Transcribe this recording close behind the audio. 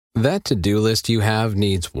That to-do list you have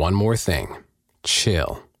needs one more thing.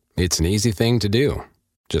 Chill. It's an easy thing to do.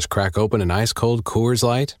 Just crack open an ice-cold Coors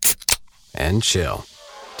Light and chill.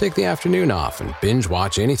 Take the afternoon off and binge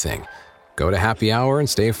watch anything. Go to happy hour and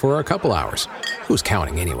stay for a couple hours. Who's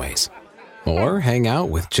counting anyways? Or hang out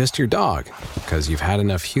with just your dog, because you've had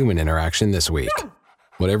enough human interaction this week.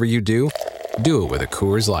 Whatever you do it with a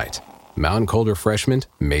Coors Light. Mountain Cold Refreshment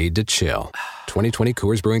made to chill. 2020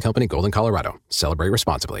 Coors Brewing Company, Golden, Colorado. Celebrate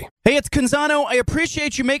responsibly. Hey, it's Canzano. I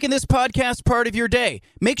appreciate you making this podcast part of your day.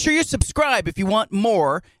 Make sure you subscribe if you want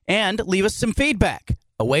more and leave us some feedback.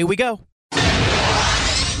 Away we go.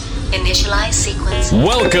 Initialize sequence.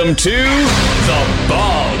 Welcome to The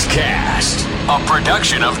Baldcast, a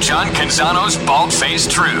production of John Canzano's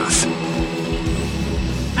Bald-Faced Truth.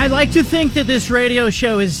 I like to think that this radio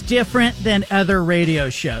show is different than other radio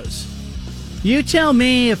shows. You tell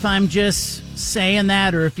me if I'm just saying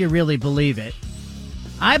that or if you really believe it.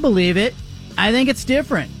 I believe it. I think it's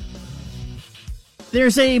different.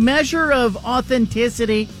 There's a measure of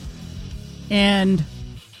authenticity and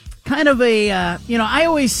kind of a, I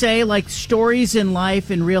always say, like, stories in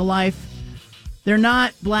life, in real life, they're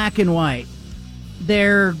not black and white.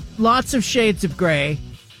 They're lots of shades of gray.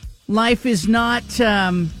 Life is not,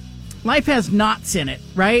 life has knots in it,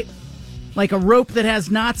 right? Like a rope that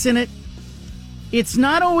has knots in it. It's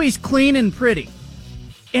not always clean and pretty.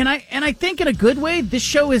 And I think in a good way, this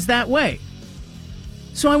show is that way.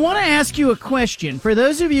 So I want to ask you a question. For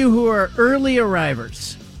those of you who are early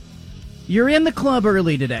arrivers, you're in the club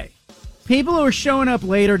early today. People who are showing up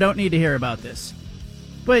later don't need to hear about this.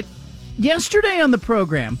 But yesterday on the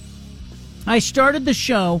program, I started the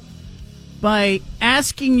show by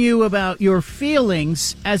asking you about your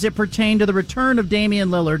feelings as it pertained to the return of Damian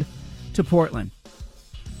Lillard to Portland.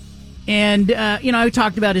 And, I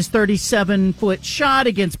talked about his 37-foot shot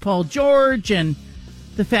against Paul George and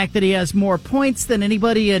the fact that he has more points than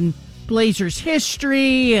anybody in Blazers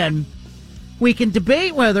history. And we can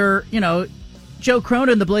debate whether, Joe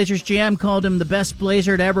Cronin, the Blazers GM, called him the best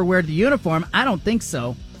Blazer to ever wear the uniform. I don't think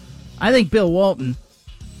so. I think Bill Walton.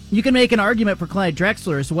 You can make an argument for Clyde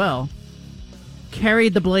Drexler as well.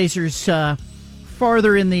 Carried the Blazers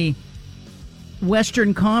farther in the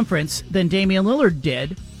Western Conference than Damian Lillard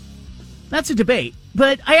did. That's a debate.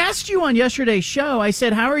 But I asked you on yesterday's show, I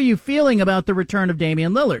said, how are you feeling about the return of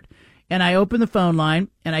Damian Lillard? And I opened the phone line,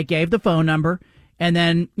 and I gave the phone number, and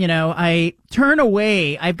then, I turn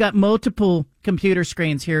away. I've got multiple computer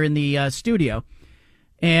screens here in the studio,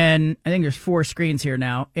 and I think there's 4 screens here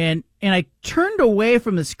now. And I turned away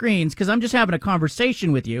from the screens because I'm just having a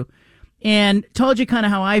conversation with you, and told you kind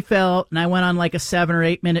of how I felt, and I went on like a 7 or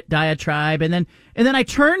 8 minute diatribe, and then I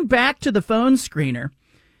turned back to the phone screener,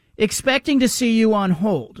 expecting to see you on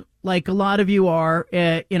hold, like a lot of you are,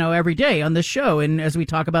 every day on this show, and as we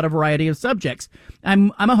talk about a variety of subjects.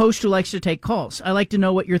 I'm a host who likes to take calls. I like to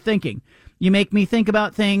know what you're thinking. You make me think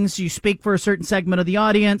about things. You speak for a certain segment of the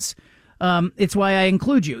audience. It's why I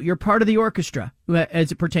include you. You're part of the orchestra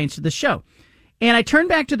as it pertains to the show. And I turned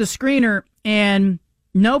back to the screener, and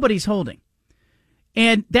nobody's holding.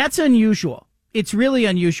 And that's unusual. It's really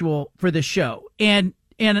unusual for the show. And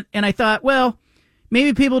I thought, well,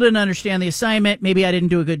 maybe people didn't understand the assignment. Maybe I didn't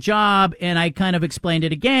do a good job. And I kind of explained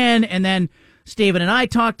it again. And then Steven and I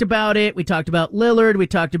talked about it. We talked about Lillard. We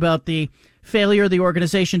talked about the failure of the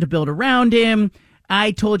organization to build around him.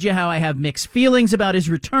 I told you how I have mixed feelings about his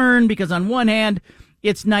return, because on one hand,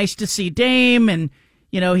 it's nice to see Dame, and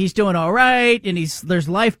he's doing all right, and there's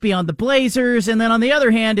life beyond the Blazers. And then on the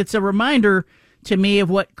other hand, it's a reminder to me of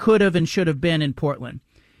what could have and should have been in Portland.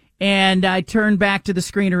 And I turned back to the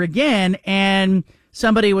screener again, and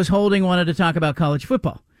somebody was wanted to talk about college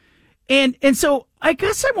football. And so I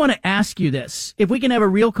guess I want to ask you this, if we can have a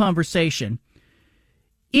real conversation.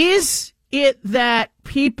 Is it that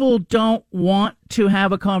people don't want to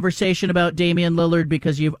have a conversation about Damian Lillard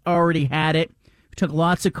because you've already had it? We took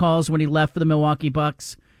lots of calls when he left for the Milwaukee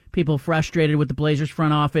Bucks, people frustrated with the Blazers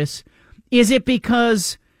front office. Is it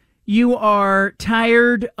because you are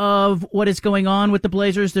tired of what is going on with the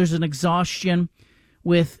Blazers? There's an exhaustion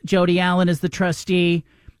with Jody Allen as the trustee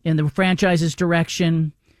in the franchise's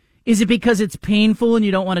direction. Is it because it's painful and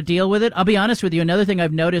you don't want to deal with it? I'll be honest with you. Another thing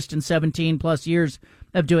I've noticed in 17 plus years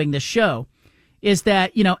of doing this show is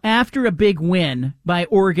that, after a big win by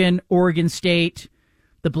Oregon State,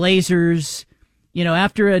 the Blazers,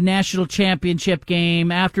 after a national championship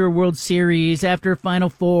game, after a World Series, after a Final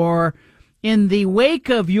Four, in the wake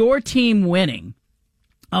of your team winning,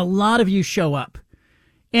 a lot of you show up.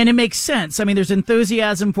 And it makes sense. I mean, there's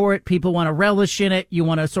enthusiasm for it. People want to relish in it. You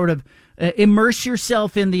want to sort of immerse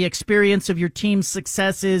yourself in the experience of your team's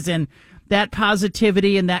successes and that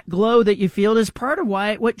positivity and that glow that you feel is part of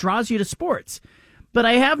what draws you to sports. But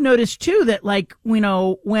I have noticed too that, like,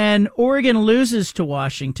 when Oregon loses to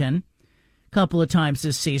Washington a couple of times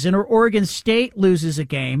this season, or Oregon State loses a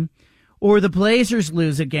game, or the Blazers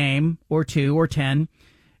lose a game or 2 or 10,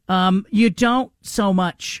 you don't so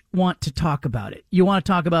much want to talk about it. You want to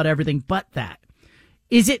talk about everything but that.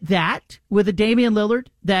 Is it that with a Damian Lillard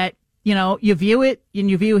that, you view it and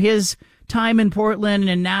you view his time in Portland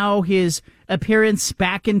and now his appearance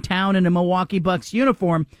back in town in a Milwaukee Bucks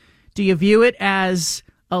uniform? Do you view it as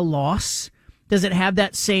a loss? Does it have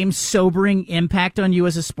that same sobering impact on you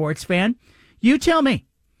as a sports fan? You tell me.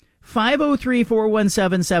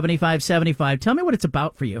 503-417-7575. Tell me what it's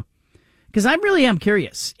about for you. Because I really am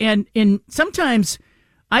curious. And sometimes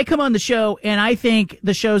I come on the show and I think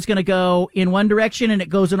the show's going to go in one direction and it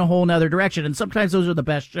goes in a whole nother direction. And sometimes those are the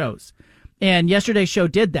best shows. And yesterday's show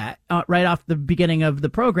did that right off the beginning of the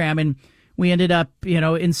program. And we ended up,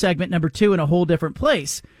 in segment number 2 in a whole different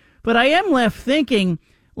place. But I am left thinking,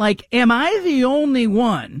 like, am I the only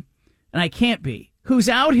one, and I can't be, who's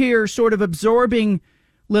out here sort of absorbing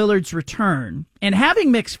Lillard's return and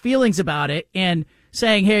having mixed feelings about it and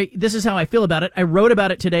saying, hey, this is how I feel about it. I wrote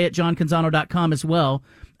about it today at johncanzano.com as well.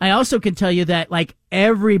 I also can tell you that, like,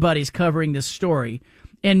 everybody's covering this story,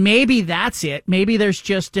 and maybe that's it. Maybe there's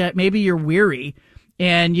just, maybe you're weary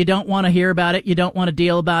and you don't want to hear about it. You don't want to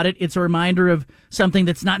deal about it. It's a reminder of something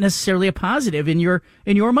that's not necessarily a positive in your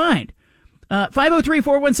mind.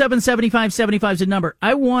 503-417-7575 is the number.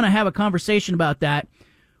 I want to have a conversation about that.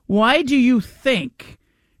 Why do you think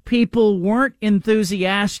people weren't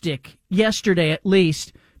enthusiastic yesterday, at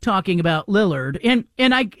least, talking about Lillard? And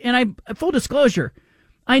I full disclosure,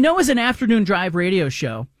 I know as an afternoon drive radio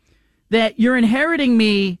show that you're inheriting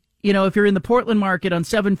me, if you're in the Portland market on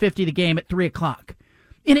 750 The Game at 3 o'clock.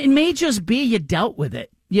 And it may just be you dealt with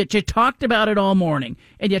it. Yet you talked about it all morning,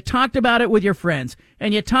 and you talked about it with your friends,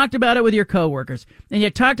 and you talked about it with your coworkers, and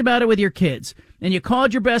you talked about it with your kids, and you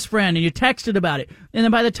called your best friend, and you texted about it. And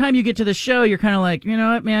then by the time you get to the show, you're kind of like, you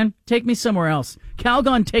know what, man, take me somewhere else.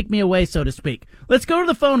 Calgon, take me away, so to speak. Let's go to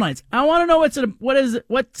the phone lines. I want to know what's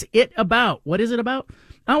it about. What is it about?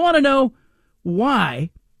 I want to know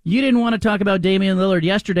why you didn't want to talk about Damian Lillard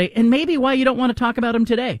yesterday, and maybe why you don't want to talk about him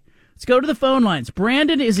today. Let's go to the phone lines.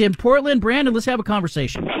 Brandon is in Portland. Brandon, let's have a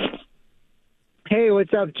conversation. Hey,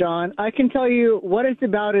 what's up, John? I can tell you what it's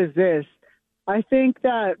about is this. I think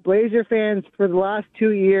that Blazer fans for the last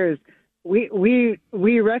 2 years, we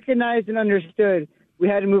recognized and understood we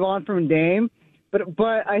had to move on from Dame. But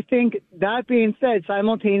I think that being said,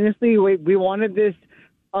 simultaneously, we wanted this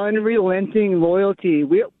unrelenting loyalty.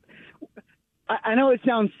 I know it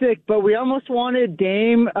sounds sick, but we almost wanted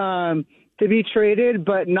Dame to be traded,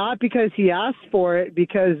 but not because he asked for it,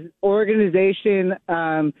 because organization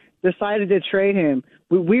decided to trade him.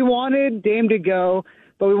 We wanted Dame to go,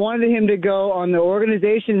 but we wanted him to go on the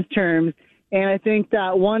organization's terms. And I think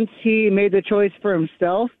that once he made the choice for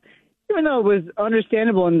himself, even though it was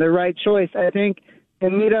understandable and the right choice, I think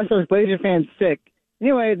it made us as Blazer fans sick.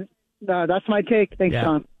 Anyway, that's my take. Thanks,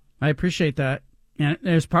 John. I appreciate that. And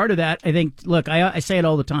there's part of that. I think, look, I say it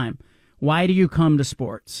all the time. Why do you come to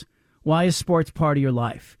sports? Why is sports part of your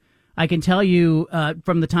life? I can tell you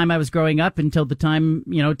from the time I was growing up until the time,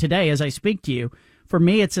 today as I speak to you, for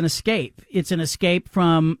me, it's an escape. It's an escape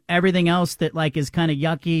from everything else that, like, is kind of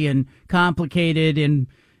yucky and complicated and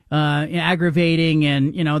aggravating.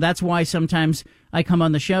 And, that's why sometimes I come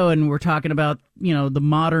on the show and we're talking about, the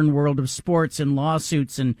modern world of sports and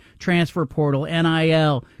lawsuits and transfer portal,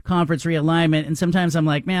 NIL, conference realignment. And sometimes I'm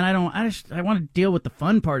like, man, I want to deal with the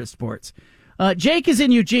fun part of sports. Jake is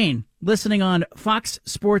in Eugene, listening on Fox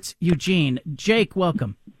Sports Eugene. Jake,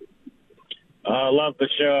 welcome. Love the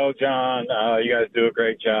show, John. You guys do a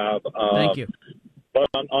great job. Thank you. But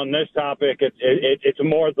on this topic, it's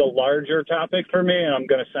more the larger topic for me, and I'm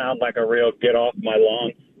going to sound like a real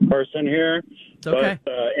get-off-my-lawn person here. It's okay. But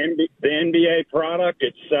the NBA product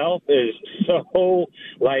itself is so,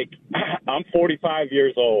 I'm 45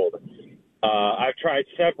 years old. I've tried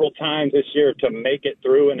several times this year to make it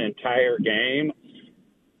through an entire game.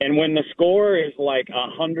 And when the score is like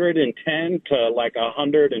 110 to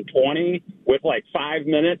 120 with 5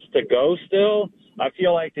 minutes to go still, I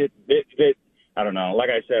feel like it I don't know. Like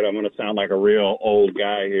I said, I'm going to sound like a real old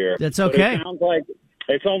guy here. That's okay. But it sounds like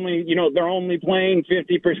it's only, they're only playing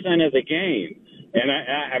 50% of the game. And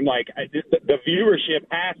I'm like, the viewership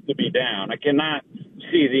has to be down. I cannot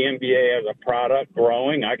see the NBA as a product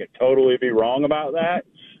growing. I could totally be wrong about that.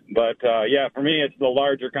 But, for me, it's the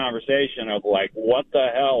larger conversation of, what the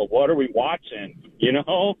hell? What are we watching? And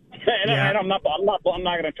I'm not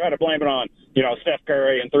going to try to blame it on Steph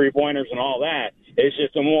Curry and three-pointers and all that. It's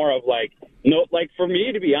just a more of like, no, like for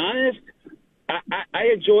me, to be honest, I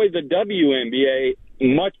enjoy the WNBA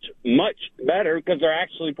much, much better because they're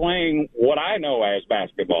actually playing what I know as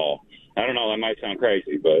basketball. I don't know, that might sound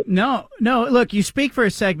crazy, but... No, look, you speak for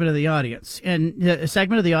a segment of the audience, and a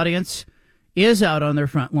segment of the audience is out on their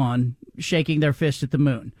front lawn shaking their fist at the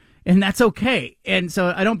moon, and that's okay. And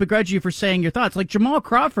so I don't begrudge you for saying your thoughts. Like Jamal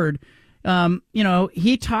Crawford,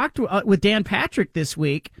 he talked with Dan Patrick this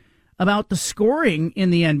week about the scoring in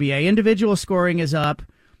the NBA. Individual scoring is up.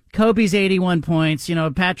 Kobe's 81 points.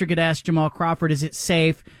 Patrick had asked Jamal Crawford, is it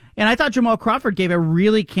safe? And I thought Jamal Crawford gave a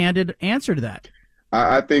really candid answer to that.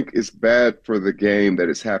 I think it's bad for the game that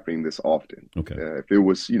it's happening this often. Okay. If it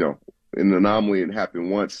was, an anomaly and happened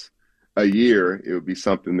once a year, it would be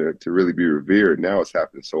something to really be revered. Now it's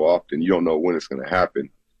happening so often, you don't know when it's going to happen.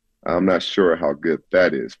 I'm not sure how good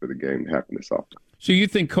that is for the game to happen this often. So you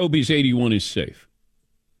think Kobe's 81 is safe?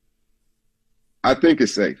 I think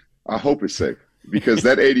it's safe. I hope it's safe. Because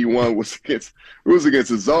that 81 was against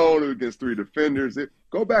a zone, it was against three defenders.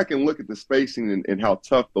 Go back and look at the spacing and how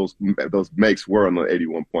tough those makes were on the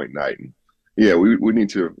 81-point night. And yeah, we need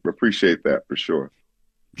to appreciate that for sure.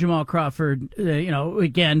 Jamal Crawford,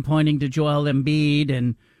 again pointing to Joel Embiid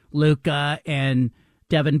and Luka and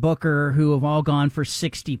Devin Booker, who have all gone for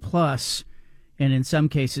 60 plus, and in some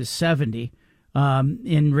cases 70.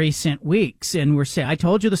 In recent weeks. And we're saying, I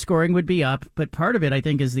told you the scoring would be up, but part of it, I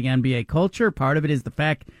think, is the NBA culture. Part of it is the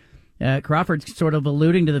fact Crawford's sort of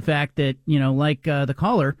alluding to the fact that, like the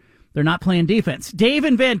caller, they're not playing defense. Dave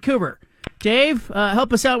in Vancouver. Dave,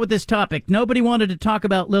 help us out with this topic. Nobody wanted to talk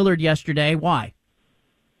about Lillard yesterday. Why?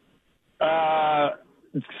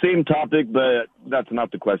 Same topic, but that's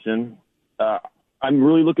not the question. I'm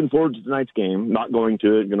really looking forward to tonight's game. Not going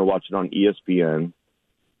to it. Going to watch it on ESPN.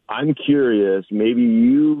 I'm curious, maybe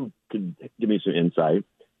you could give me some insight.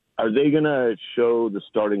 Are they going to show the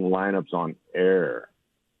starting lineups on air?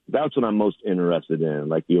 That's what I'm most interested in,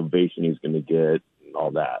 like the ovation he's going to get and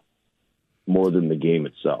all that, more than the game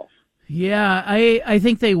itself. Yeah, I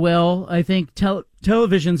think they will. I think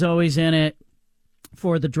television's always in it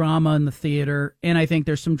for the drama in the theater, and I think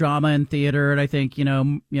there's some drama in theater, and I think,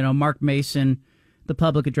 Mark Mason, the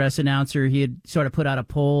public address announcer, he had sort of put out a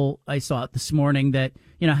poll, I saw it this morning, that,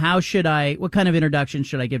 what kind of introduction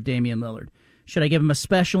should I give Damian Lillard? Should I give him a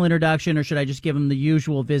special introduction, or should I just give him the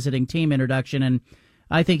usual visiting team introduction? And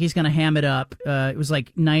I think he's going to ham it up. It was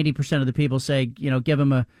like 90% of the people say, give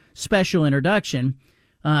him a special introduction.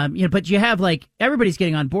 But you have everybody's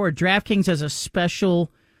getting on board. DraftKings has a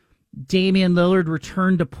special Damian Lillard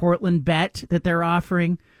return to Portland bet that they're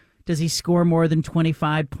offering. Does he score more than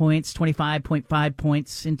 25 points, 25.5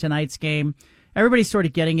 points in tonight's game? Everybody's sort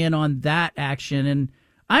of getting in on that action. And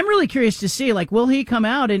I'm really curious to see, will he come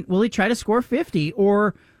out and will he try to score 50?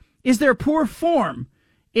 Or is there poor form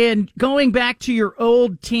in going back to your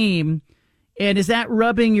old team? And is that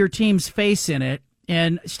rubbing your team's face in it?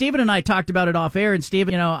 And Stephen and I talked about it off air. And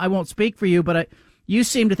Stephen, I won't speak for you, but you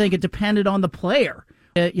seem to think it depended on the player.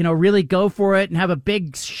 Really go for it and have a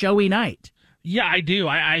big showy night. Yeah, I do.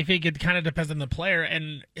 I think it kind of depends on the player,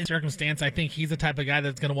 and in circumstance, I think he's the type of guy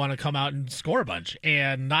that's going to want to come out and score a bunch.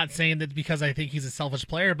 And not saying that because I think he's a selfish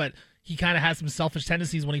player, but he kind of has some selfish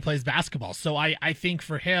tendencies when he plays basketball. So I think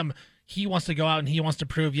for him, he wants to go out and he wants to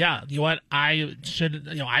prove, I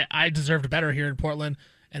deserved better here in Portland,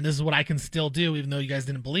 and this is what I can still do, even though you guys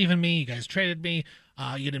didn't believe in me, you guys traded me,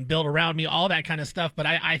 you didn't build around me, all that kind of stuff. But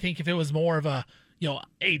I think if it was more of a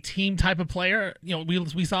team type of player,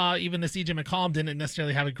 we saw even the CJ McCollum didn't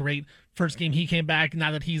necessarily have a great first game. He came back,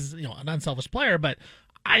 not that he's, an unselfish player, but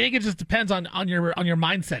I think it just depends on your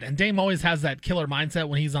mindset. And Dame always has that killer mindset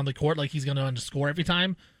when he's on the court, like he's going to score every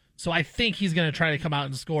time. So I think he's going to try to come out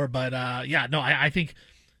and score. But I think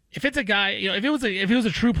if it's a guy, if it was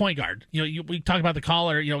a true point guard, we talk about the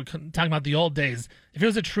caller, talking about the old days. If it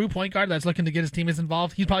was a true point guard that's looking to get his teammates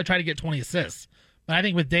involved, he'd probably try to get 20 assists. But I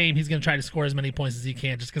think with Dame, he's going to try to score as many points as he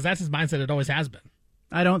can, just because that's his mindset. It always has been.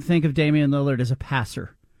 I don't think of Damian Lillard as a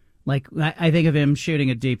passer. I think of him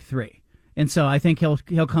shooting a deep three. And so I think he'll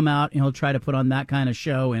come out and he'll try to put on that kind of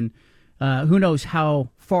show, and who knows how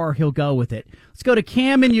far he'll go with it. Let's go to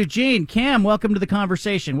Cam in Eugene. Cam, welcome to the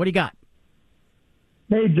conversation. What do you got?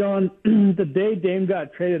 Hey, John. The day Dame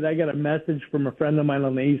got traded, I got a message from a friend of mine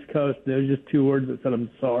on the East Coast. There was just 2 words that said,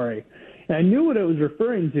 "I'm sorry." And I knew what it was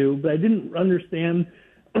referring to, but I didn't understand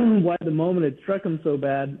why the moment it struck him so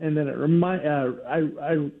bad. And then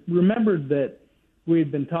I remembered that we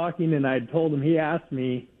had been talking, and I had told him, he asked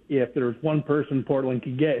me if there was one person Portland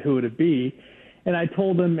could get, who would it be? And I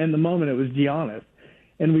told him in the moment it was Giannis.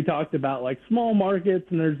 And we talked about like small markets,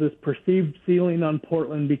 and there's this perceived ceiling on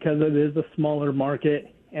Portland because it is a smaller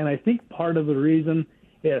market. And I think part of the reason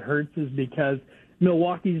it hurts is because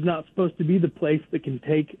Milwaukee's not supposed to be the place that can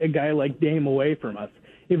take a guy like Dame away from us.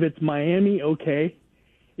 If it's Miami, okay.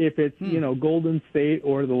 If it's, Golden State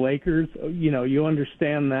or the Lakers, you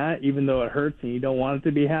understand that, even though it hurts and you don't want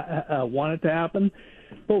it to want it to happen.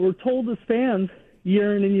 But we're told as fans,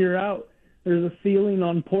 year in and year out, there's a ceiling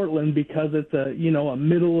on Portland because it's a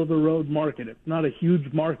middle of the road market. It's not a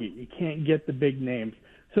huge market. You can't get the big names.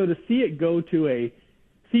 So to see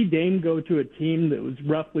Dame go to a team that was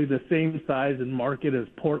roughly the same size and market as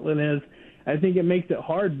Portland is, I think it makes it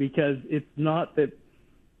hard because it's not that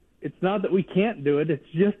we can't do it. It's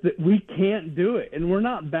just that we can't do it. And we're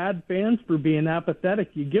not bad fans for being apathetic.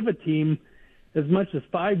 You give a team as much as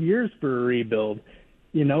 5 years for a rebuild,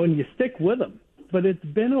 and you stick with them. But it's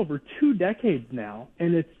been over 2 decades now,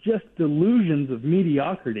 and it's just delusions of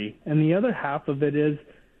mediocrity. And the other half of it is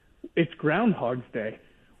it's Groundhog's Day.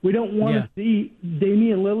 We don't want to see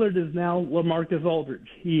Damian Lillard is now LaMarcus Aldridge.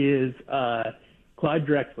 He is Clyde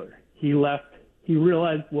Drexler. He left. He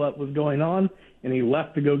realized what was going on, and he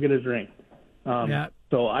left to go get his ring.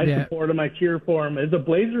 So I support him. I cheer for him. As a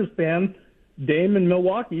Blazers fan, Dame in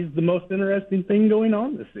Milwaukee is the most interesting thing going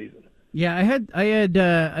on this season. Yeah,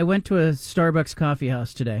 I went to a Starbucks coffee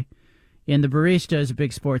house today, and the barista is a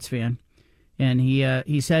big sports fan, and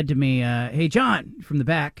he said to me, "Hey John," from the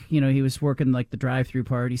back, he was working like the drive-through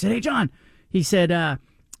part. He said, "Hey John," he said,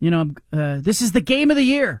 "this is the game of the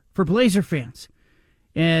year for Blazer fans,"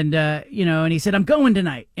 and and he said, "I'm going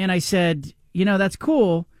tonight," and I said, "That's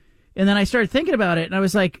cool," and then I started thinking about it, and I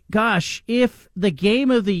was like, "Gosh, if the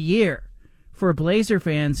game of the year for Blazer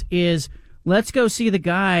fans is let's go see the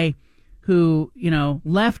guy who,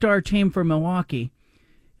 left our team for Milwaukee,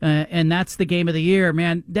 and that's the game of the year,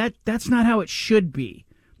 man, that's not how it should be."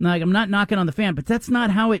 Like, I'm not knocking on the fan, but that's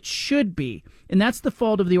not how it should be. And that's the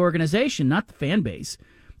fault of the organization, not the fan base.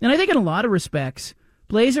 And I think in a lot of respects,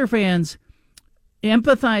 Blazer fans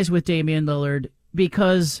empathize with Damian Lillard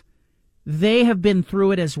because they have been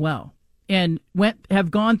through it as well and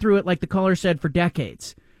have gone through it, like the caller said, for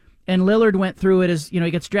decades. And Lillard went through it as,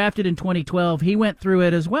 he gets drafted in 2012. He went through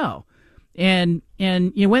it as well. And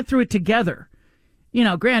you went through it together.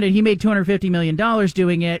 Granted, he made $250 million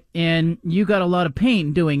doing it, and you got a lot of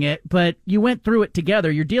pain doing it, but you went through it together.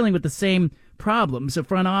 You're dealing with the same problems. A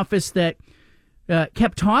front office that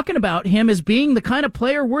kept talking about him as being the kind of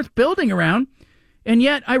player worth building around, and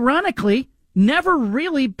yet, ironically, never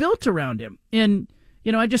really built around him. And,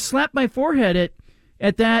 I just slapped my forehead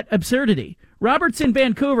at that absurdity. Robert's in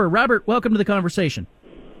Vancouver. Robert, welcome to the conversation.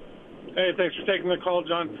 Hey, thanks for taking the call,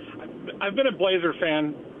 John. I've been a Blazer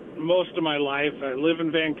fan most of my life. I live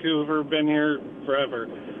in Vancouver, been here forever.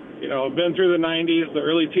 I've been through the 90s, the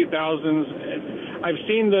early 2000s. I've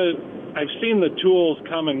seen the tools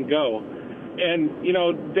come and go. And,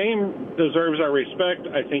 Dame deserves our respect.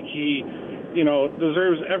 I think he,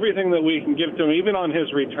 deserves everything that we can give to him, even on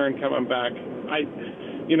his return coming back.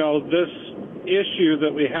 This issue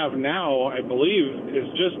that we have now, I believe, is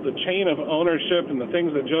just the chain of ownership and the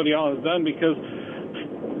things that Jody Allen has done, because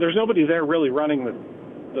there's nobody there really running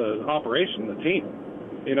the operation, the team,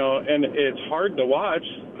 and it's hard to watch,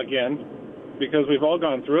 again, because we've all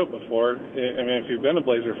gone through it before. I mean, if you've been a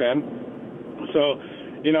Blazer fan. So,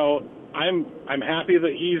 I'm happy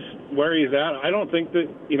that he's where he's at. I don't think that,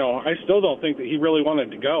 I still don't think that he really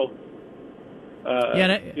wanted to go.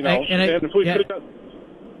 And if we could have got,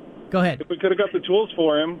 go ahead. If we could have got the tools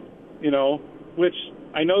for him, which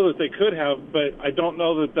I know that they could have, but I don't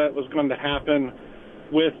know that was going to happen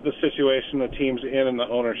with the situation the team's in and the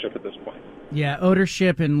ownership at this point. Yeah,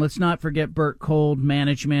 ownership, and let's not forget Burt Cold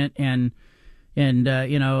management, and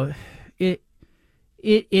it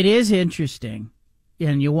is interesting.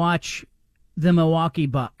 And you watch the Milwaukee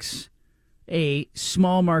Bucks, a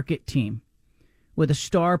small market team with a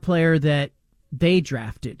star player that they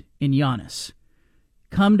drafted in Giannis,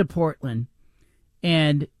 come to Portland,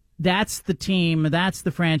 and that's the team, that's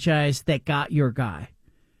the franchise that got your guy.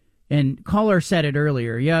 And caller said it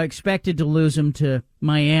earlier. You expected to lose him to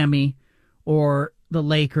Miami or the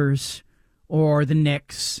Lakers or the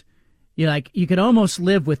Knicks. You could almost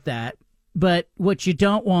live with that. But what you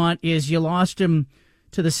don't want is you lost him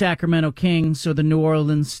to the Sacramento Kings or the New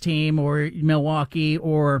Orleans team or Milwaukee,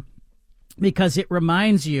 or because it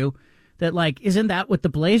reminds you that, isn't that what the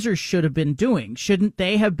Blazers should have been doing? Shouldn't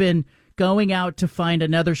they have been going out to find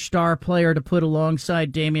another star player to put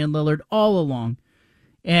alongside Damian Lillard all along?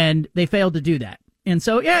 And they failed to do that. And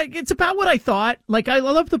so, yeah, it's about what I thought. I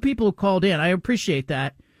love the people who called in. I appreciate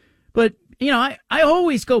that. But, I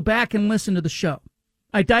always go back and listen to the show.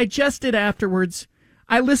 I digest it afterwards.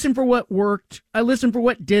 I listen for what worked. I listen for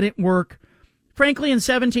what didn't work. Frankly, in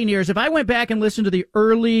 17 years, if I went back and listened to the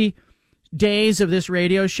early days of this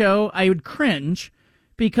radio show, I would cringe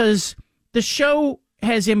because the show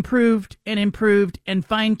has improved and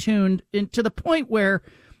fine-tuned to the point where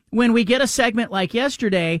when we get a segment like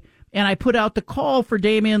yesterday and I put out the call for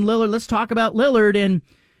Damian Lillard, let's talk about Lillard,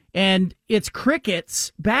 and it's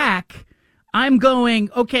crickets back, I'm going,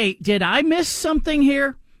 okay, did I miss something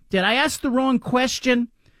here? Did I ask the wrong question?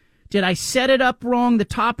 Did I set it up wrong, the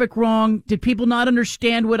topic wrong? Did people not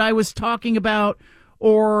understand what I was talking about?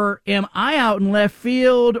 Or am I out in left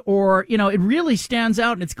field? Or, it really stands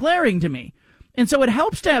out and it's glaring to me. And so it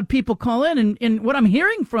helps to have people call in. And what I'm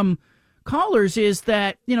hearing from callers is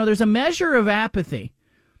that, there's a measure of apathy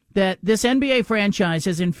that this NBA franchise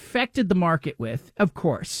has infected the market with, of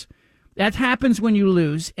course. That happens when you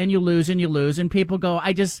lose and you lose and you lose. And people go,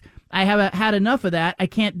 I haven't had enough of that. I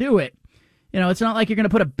can't do it. It's not like you're going to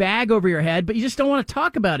put a bag over your head, but you just don't want to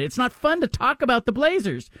talk about it. It's not fun to talk about the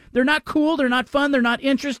Blazers. They're not cool. They're not fun. They're not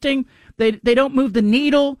interesting. They don't move the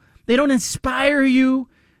needle. They don't inspire you.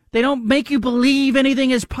 They don't make you believe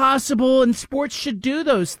anything is possible, and sports should do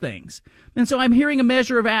those things. And so I'm hearing a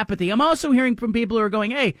measure of apathy. I'm also hearing from people who are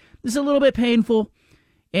going, hey, this is a little bit painful,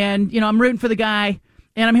 and, I'm rooting for the guy.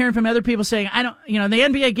 And I'm hearing from other people saying, the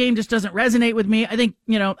NBA game just doesn't resonate with me. I think,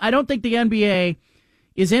 I don't think the NBA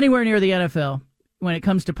is anywhere near the NFL when it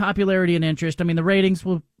comes to popularity and interest. I mean, the ratings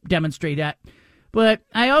will demonstrate that. But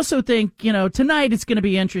I also think, tonight it's going to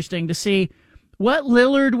be interesting to see what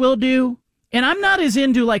Lillard will do. And I'm not as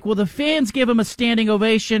into will the fans give him a standing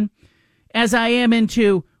ovation as I am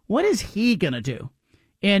into what is he going to do?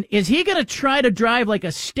 And is he going to try to drive like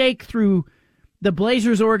a stake through the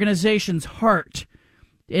Blazers organization's heart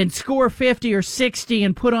and score 50 or 60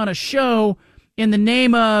 and put on a show in the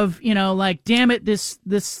name of, damn it, this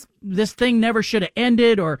thing never should have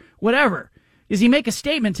ended or whatever? Does he make a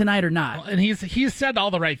statement tonight or not? Well, and he's said all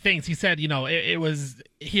the right things. He said,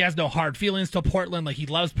 he has no hard feelings to Portland. He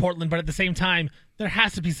loves Portland, but at the same time, there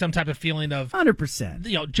has to be some type of feeling of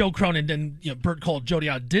 100%. Joe Cronin and Bert Cole, Jody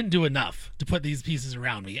Allen didn't do enough to put these pieces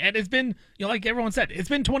around me. And it's been, like everyone said, it's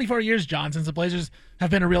been 24 years, John, since the Blazers have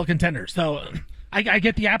been a real contender. So I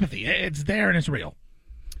get the apathy. It's there and it's real.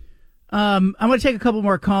 I'm going to take a couple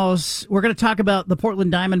more calls. We're going to talk about the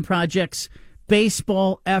Portland Diamond Project's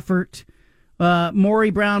baseball effort.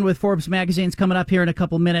 Maury Brown with Forbes Magazine's coming up here in a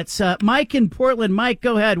couple minutes. Mike in Portland. Mike,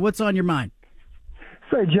 go ahead. What's on your mind?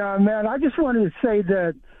 Say, John, man, I just wanted to say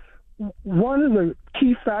that one of the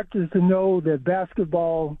key factors to know that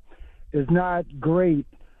basketball is not great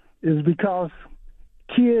is because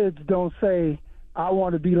kids don't say, I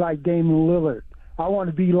want to be like Damian Lillard. I want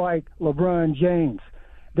to be like LeBron James.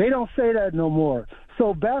 They don't say that no more.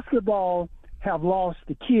 So basketball have lost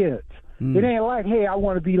the kids. It ain't like, hey, I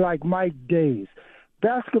want to be like Mike Days.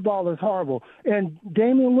 Basketball is horrible. And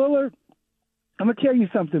Damian Lillard, I'm going to tell you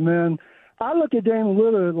something, man. I look at Damian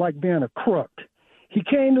Lillard like being a crook. He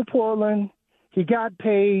came to Portland, he got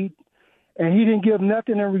paid, and he didn't give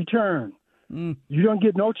nothing in return. You don't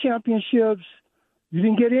get no championships. You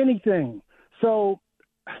didn't get anything. So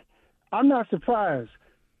I'm not surprised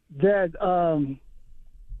that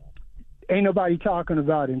ain't nobody talking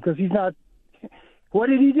about him because he's not – what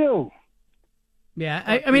did he do? Yeah,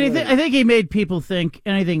 I think he made people think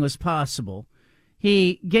anything was possible.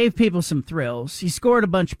 He gave people some thrills. He scored a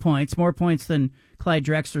bunch of points, more points than Clyde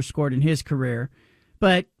Drexler scored in his career.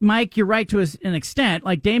 But, Mike, you're right to an extent.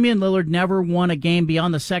 Like, Damian Lillard never won a game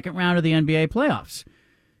beyond the second round of the NBA playoffs.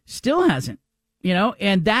 Still hasn't,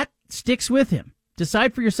 and that sticks with him.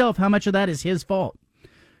 Decide for yourself how much of that is his fault.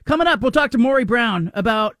 Coming up, we'll talk to Maury Brown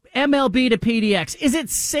about MLB to PDX. Is it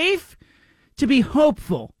safe to be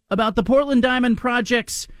hopeful about the Portland Diamond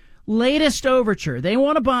Project's latest overture? They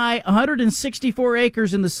want to buy 164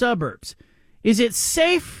 acres in the suburbs. Is it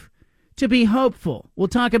safe to be hopeful? We'll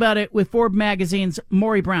talk about it with Forbes Magazine's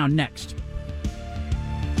Maury Brown next.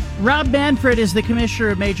 Rob Manfred is the commissioner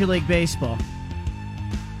of Major League Baseball.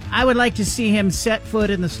 I would like to see him set foot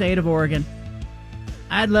in the state of Oregon.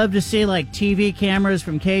 I'd love to see TV cameras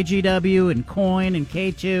from KGW and Coin and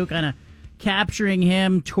K2 kind of capturing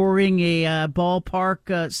him touring a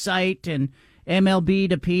ballpark site and MLB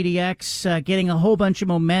to PDX, getting a whole bunch of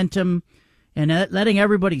momentum and letting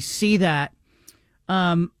everybody see that.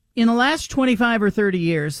 In the last 25 or 30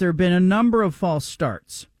 years, there have been a number of false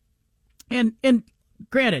starts. And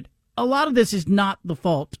granted, a lot of this is not the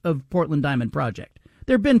fault of Portland Diamond Project.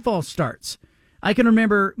 There have been false starts. I can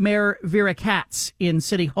remember Mayor Vera Katz in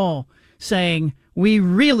City Hall saying, we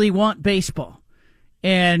really want baseball,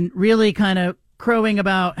 and really kind of crowing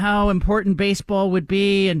about how important baseball would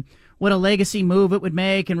be and what a legacy move it would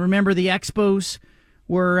make. And remember, the Expos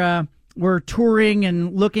were touring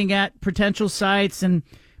and looking at potential sites. And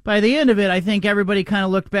by the end of it, I think everybody kind of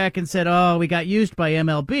looked back and said, oh, we got used by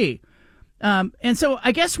MLB. And so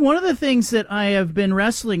I guess one of the things that I have been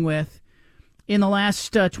wrestling with in the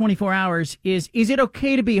last 24 hours is it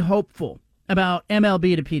okay to be hopeful about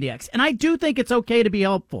MLB to PDX? And I do think it's okay to be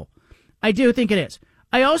hopeful. I do think it is.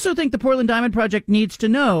 I also think the Portland Diamond Project needs to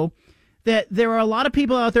know that there are a lot of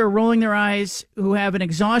people out there rolling their eyes who have an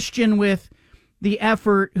exhaustion with the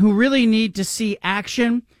effort, who really need to see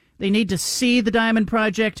action. They need to see the Diamond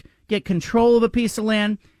Project get control of a piece of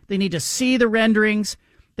land. They need to see the renderings.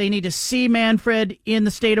 They need to see Manfred in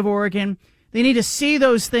the state of Oregon. They need to see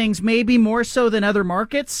those things maybe more so than other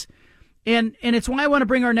markets. And it's why I want to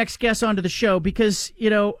bring our next guest onto the show because, you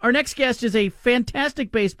know, our next guest is a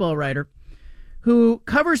fantastic baseball writer who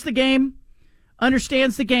covers the game,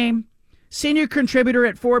 understands the game, senior contributor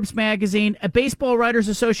at Forbes magazine, a Baseball Writers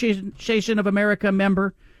Association of America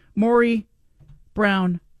member, Maury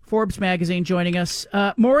Brown, Forbes magazine, joining us.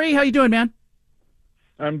 Maury, how you doing, man?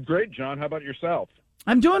 I'm great, John. How about yourself?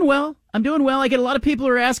 I'm doing well. I get a lot of people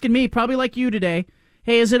who are asking me, probably like you today,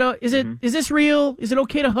 hey, is this real? Is it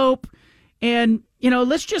okay to hope? And, you know,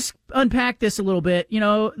 let's just unpack this a little bit. You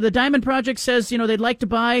know, the Diamond Project says, you know, they'd like to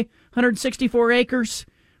buy 164 acres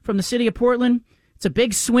from the city of Portland. It's a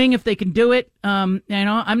big swing if they can do it. You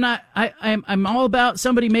know, I'm all about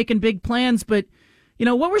somebody making big plans, but, you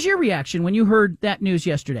know, what was your reaction when you heard that news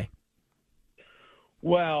yesterday?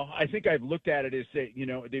 Well, I think I've looked at it as that, you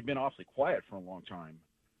know, they've been awfully quiet for a long time.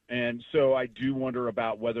 And so I do wonder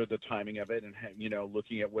about whether the timing of it and, you know,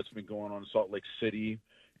 looking at what's been going on in Salt Lake City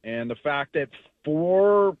and the fact that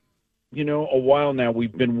for, you know, a while now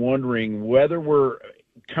we've been wondering whether we're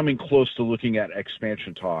coming close to looking at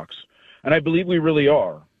expansion talks. And I believe we really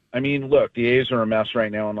are. I mean, look, the A's are a mess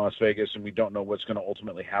right now in Las Vegas, and we don't know what's going to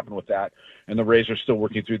ultimately happen with that. And the Rays are still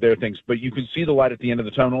working through their things. But you can see the light at the end of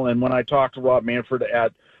the tunnel. And when I talked to Rob Manfred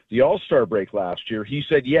at the All-Star break last year, he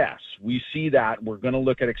said, yes, we see that. We're going to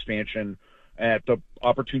look at expansion. At the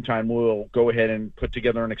opportune time, we'll go ahead and put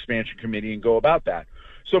together an expansion committee and go about that.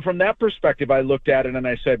 So from that perspective, I looked at it and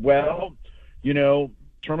I said, well, you know,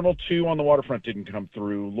 Terminal 2 on the waterfront didn't come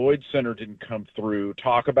through. Lloyd Center didn't come through.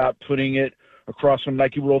 Talk about putting it across from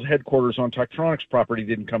Nike World headquarters on Tektronix property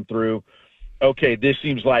didn't come through. Okay, this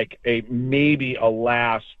seems like maybe a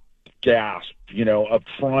last gasp, you know, of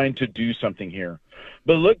trying to do something here.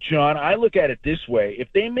 But look, John, I look at it this way. If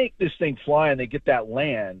they make this thing fly and they get that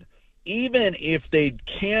land, even if they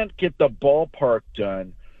can't get the ballpark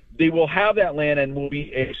done, they will have that land and will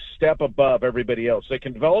be a step above everybody else. They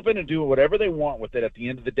can develop it and do whatever they want with it at the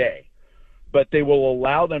end of the day, but they will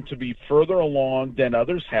allow them to be further along than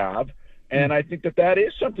others have. And I think that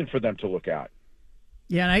is something for them to look at.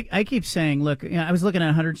 Yeah, and I keep saying, look, you know, I was looking at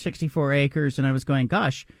 164 acres, and I was going,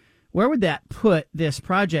 gosh, where would that put this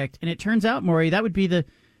project? And it turns out, Maury, that would be the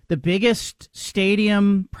biggest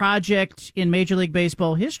stadium project in Major League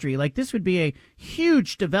Baseball history. Like, this would be a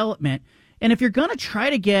huge development. And if you're going to try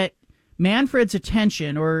to get Manfred's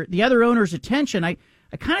attention or the other owner's attention, I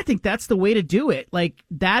kind of think that's the way to do it. Like,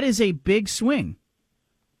 that is a big swing.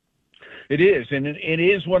 It is, and it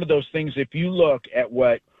is one of those things. If you look at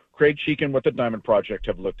what Craig Sheik and what the Diamond Project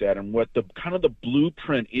have looked at and what the kind of the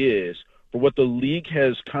blueprint is for what the league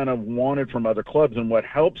has kind of wanted from other clubs and what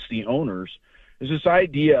helps the owners is this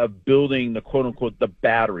idea of building the quote-unquote the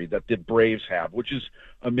battery that the Braves have, which is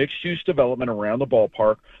a mixed-use development around the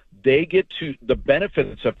ballpark. They get to the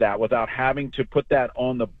benefits of that without having to put that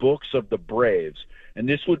on the books of the Braves. And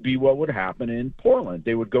this would be what would happen in Portland.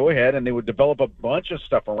 They would go ahead and they would develop a bunch of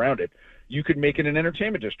stuff around it. You could make it an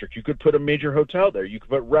entertainment district. You could put a major hotel there. You could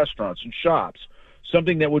put restaurants and shops,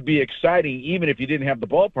 something that would be exciting even if you didn't have the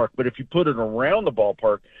ballpark. But if you put it around the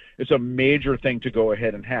ballpark, it's a major thing to go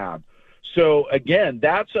ahead and have. So, again,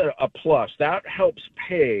 that's a plus. That helps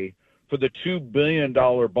pay for the $2 billion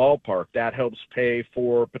ballpark. That helps pay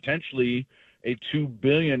for potentially a $2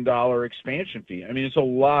 billion expansion fee. I mean, it's a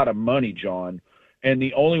lot of money, John. And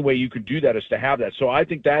the only way you could do that is to have that. So I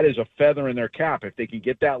think that is a feather in their cap. If they can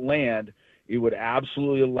get that land, it would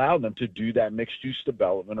absolutely allow them to do that mixed-use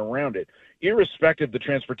development around it. Irrespective of the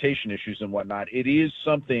transportation issues and whatnot, it is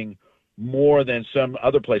something more than some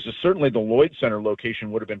other places. Certainly the Lloyd Center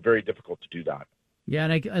location would have been very difficult to do that. Yeah,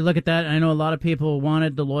 and I look at that, and I know a lot of people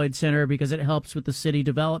wanted the Lloyd Center because it helps with the city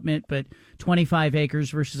development, but 25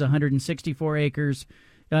 acres versus 164 acres,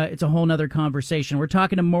 it's a whole nother conversation. We're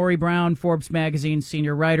talking to Maury Brown, Forbes magazine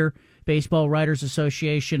senior writer, Baseball Writers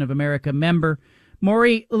Association of America member.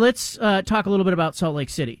 Maury, let's talk a little bit about Salt Lake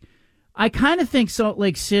City. I kind of think Salt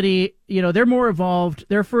Lake City, they're more evolved,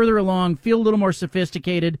 they're further along, feel a little more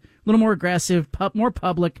sophisticated, a little more aggressive, more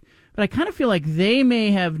public. But I kind of feel like they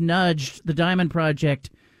may have nudged the Diamond Project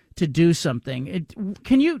to do something.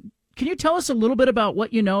 Can you tell us a little bit about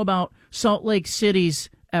what you know about Salt Lake City's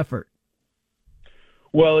effort?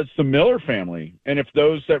 Well, it's the Miller family. And if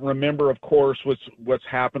those that remember, of course, what's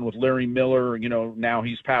happened with Larry Miller, now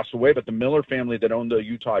he's passed away, but the Miller family that owned the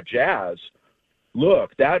Utah Jazz,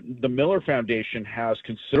 look, the Miller Foundation has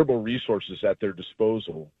considerable resources at their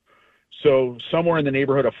disposal. So somewhere in the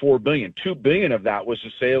neighborhood of $4 billion, $2 billion of that was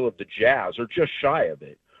the sale of the Jazz, or just shy of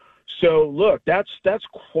it. So look, that's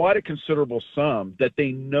quite a considerable sum that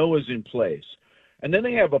they know is in place. And then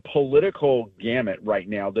they have a political gamut right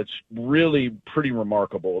now that's really pretty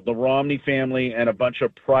remarkable. The Romney family and a bunch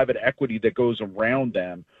of private equity that goes around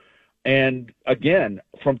them. And again,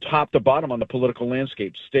 from top to bottom on the political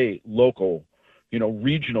landscape, state, local,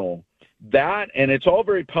 regional, and it's all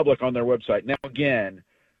very public on their website. Now, again,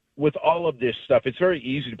 with all of this stuff, it's very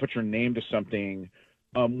easy to put your name to something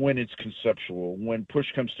when it's conceptual. When push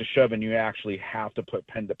comes to shove and you actually have to put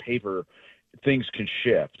pen to paper, things can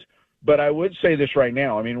shift. But I would say this right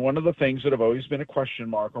now. I mean, one of the things that have always been a question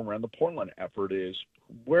mark around the Portland effort is,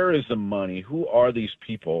 where is the money? Who are these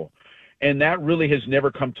people? And that really has never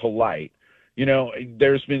come to light.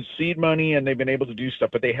 There's been seed money and they've been able to do stuff,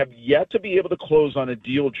 but they have yet to be able to close on a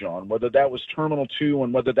deal, John, whether that was Terminal 2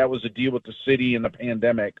 and whether that was a deal with the city in the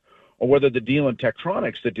pandemic, or whether the deal in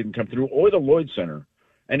Tektronix that didn't come through, or the Lloyd Center.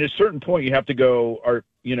 And at a certain point, you have to go,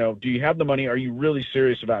 do you have the money? Are you really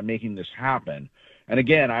serious about making this happen? And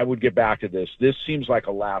again, I would get back to this. This seems like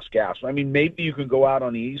a last gasp. I mean, maybe you can go out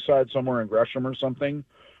on the east side somewhere in Gresham or something,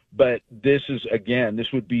 but this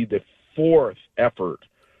would be the fourth effort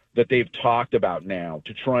that they've talked about now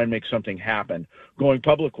to try and make something happen. Going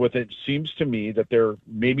public with it seems to me that they're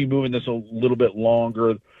maybe moving this a little bit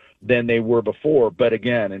longer than they were before. But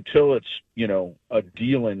again, until it's, a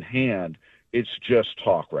deal in hand, it's just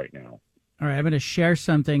talk right now. All right, I'm going to share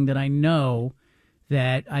something that I know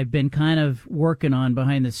that I've been kind of working on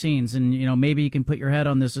behind the scenes, and maybe you can put your head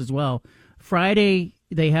on this as well. Friday,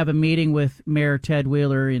 they have a meeting with Mayor Ted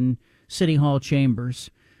Wheeler in City Hall chambers.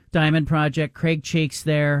 Diamond Project, Craig Cheek's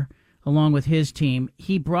there, along with his team.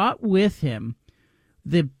 He brought with him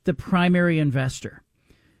the primary investor.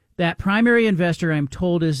 That primary investor, I'm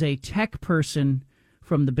told, is a tech person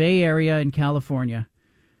from the Bay Area in California.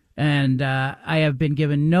 And I have been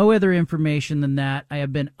given no other information than that. I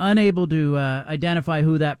have been unable to identify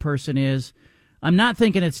who that person is. I'm not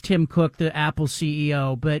thinking it's Tim Cook, the Apple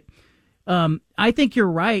CEO, but I think you're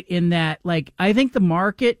right in that, I think the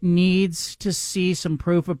market needs to see some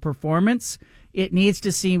proof of performance. It needs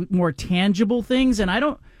to see more tangible things. And I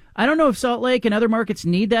don't know if Salt Lake and other markets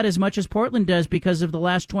need that as much as Portland does because of the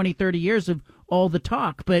last 20, 30 years of all the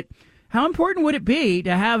talk. But how important would it be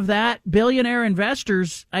to have that billionaire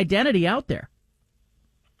investor's identity out there?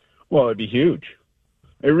 Well, it'd be huge.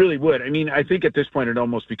 It really would. I mean, I think at this point it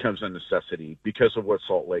almost becomes a necessity because of what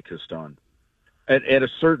Salt Lake has done. At a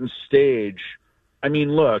certain stage, I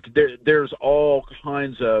mean, look, there's all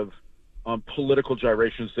kinds of political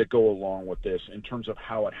gyrations that go along with this in terms of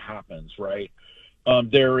how it happens, right?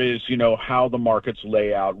 There is, how the markets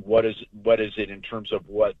lay out. What is it in terms of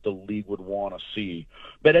what the league would want to see?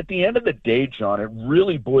 But at the end of the day, John, it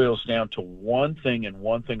really boils down to one thing and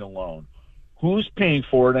one thing alone: who's paying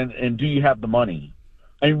for it, and do you have the money?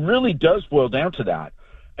 It really does boil down to that.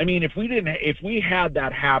 I mean, if we had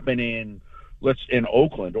that happen in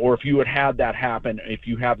Oakland, or if you had that happen, if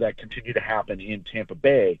you have that continue to happen in Tampa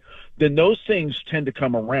Bay, then those things tend to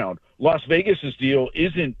come around. Las Vegas's deal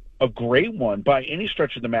isn't a great one by any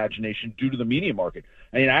stretch of the imagination due to the media market.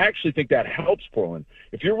 I mean, I actually think that helps Portland.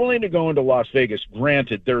 If you're willing to go into Las Vegas,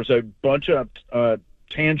 granted, there's a bunch of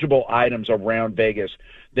tangible items around Vegas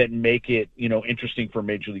that make it, interesting for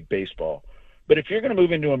Major League Baseball. But if you're going to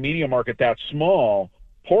move into a media market that small,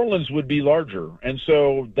 Portland's would be larger. And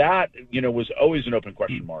so that, was always an open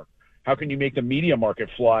question mark. How can you make the media market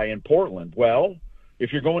fly in Portland? Well,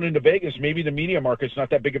 if you're going into Vegas, maybe the media market's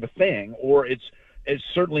not that big of a thing, or it's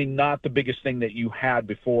certainly not the biggest thing that you had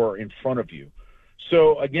before in front of you.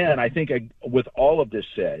 So again, I think with all of this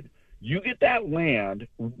said, you get that land,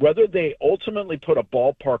 whether they ultimately put a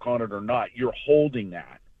ballpark on it or not, you're holding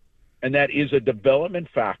that. And that is a development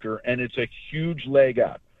factor, and it's a huge leg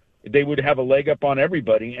up. They would have a leg up on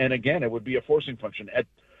everybody, and again, it would be a forcing function.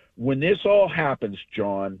 When this all happens,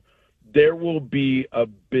 John, there will be a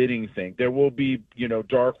bidding thing. There will be,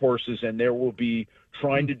 dark horses, and there will be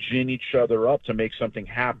trying to gin each other up to make something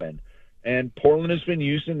happen. And Portland has been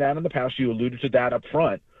used in that in the past. You alluded to that up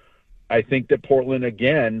front. I think that Portland,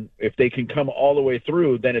 again, if they can come all the way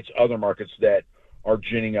through, then it's other markets that are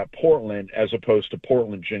ginning up Portland as opposed to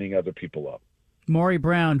Portland ginning other people up. Maury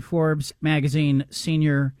Brown, Forbes magazine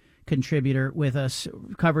senior contributor with us,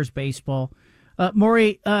 covers baseball.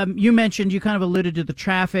 Maury, you mentioned, you kind of alluded to the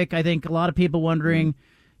traffic. I think a lot of people wondering,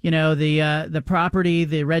 the property,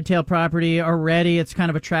 the Red Tail property already, it's kind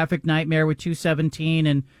of a traffic nightmare with 217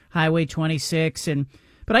 and Highway 26.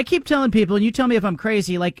 But I keep telling people, and you tell me if I'm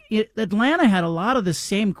crazy, like Atlanta had a lot of the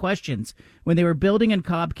same questions when they were building in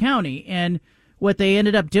Cobb County. And what they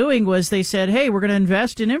ended up doing was they said, hey, we're going to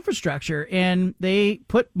invest in infrastructure. And they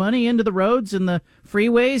put money into the roads and the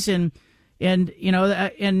freeways. And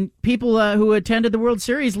people who attended the World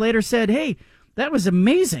Series later said, hey, that was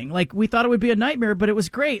amazing. Like, we thought it would be a nightmare, but it was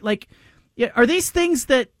great. Like, are these things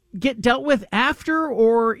that get dealt with after,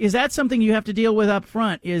 or is that something you have to deal with up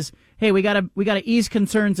front? Is, hey, we gotta ease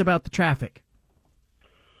concerns about the traffic?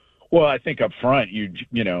 Well, I think up front, you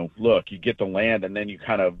get the land and then you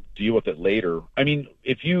kind of deal with it later. I mean,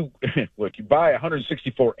 if you buy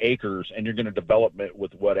 164 acres and you're going to develop it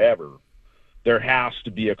with whatever, there has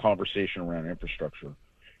to be a conversation around infrastructure.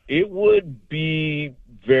 It would be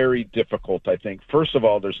very difficult, I think. First of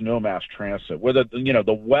all, there's no mass transit. Whether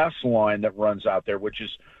the West Line that runs out there, which is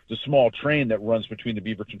the small train that runs between the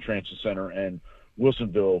Beaverton Transit Center and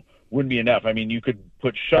Wilsonville, wouldn't be enough. I mean, you could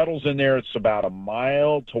put shuttles in there. It's about a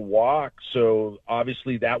mile to walk, so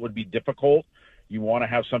obviously that would be difficult. You want to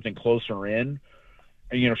have something closer in.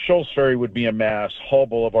 Shoals Ferry would be a mess. Hall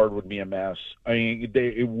Boulevard would be a mess. I mean,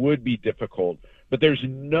 it would be difficult. But there's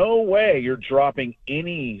no way you're dropping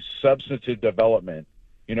any substantive development.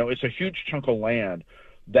 It's a huge chunk of land.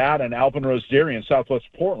 That and Alpenrose Dairy in Southwest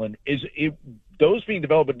Portland, those being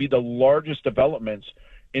developed would be the largest developments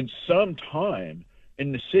in some time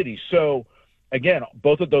in the city. So, again,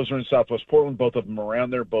 both of those are in Southwest Portland. Both of them are around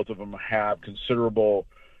there. Both of them have considerable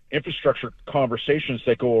infrastructure conversations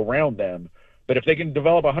that go around them. But if they can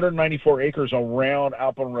develop 194 acres around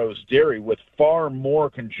Alpenrose Dairy with far more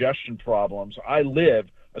congestion problems, I live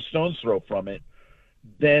a stone's throw from it,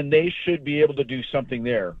 then they should be able to do something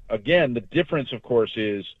there. Again, the difference, of course,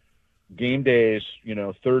 is game days,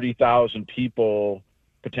 30,000 people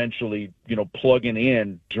potentially, plugging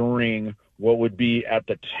in during what would be at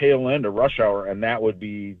the tail end of rush hour, and that would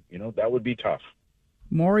be tough.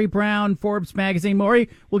 Maury Brown, Forbes magazine. Maury,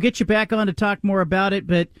 we'll get you back on to talk more about it,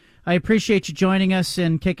 but I appreciate you joining us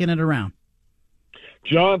and kicking it around.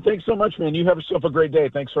 John, thanks so much, man. You have yourself a great day.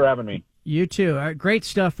 Thanks for having me. You too. Great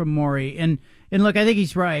stuff from Maury. And look, I think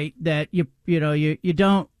he's right that you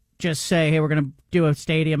don't just say, hey, we're going to do a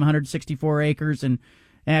stadium, 164 acres, and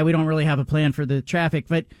we don't really have a plan for the traffic.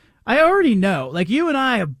 But I already know, like you and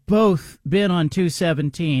I have both been on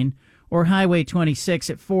 217 or Highway 26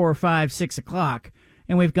 at 4 or 5, 6 o'clock,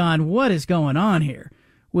 and we've gone, what is going on here?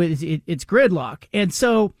 It's gridlock. And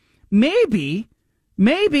so maybe,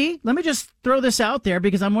 let me just throw this out there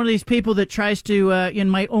because I'm one of these people that tries to, in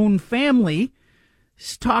my own family,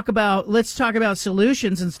 let's talk about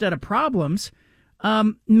solutions instead of problems.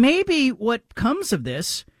 Maybe what comes of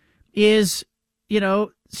this is,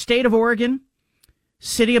 state of Oregon,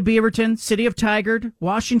 city of Beaverton, city of Tigard,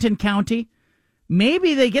 Washington County,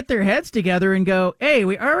 maybe they get their heads together and go, hey,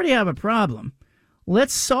 we already have a problem.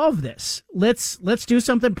 Let's solve this. Let's do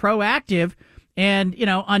something proactive. And,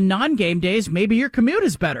 on non-game days, maybe your commute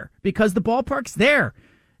is better because the ballpark's there.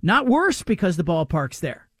 Not worse because the ballpark's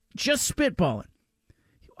there. Just spitballing.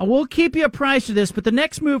 We'll keep you apprised of this, but the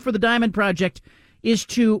next move for the Diamond Project is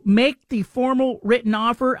to make the formal written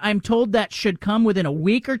offer. I'm told that should come within a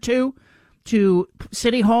week or two to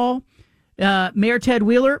City Hall, Mayor Ted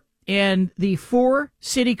Wheeler, and the 4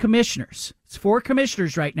 city commissioners. It's 4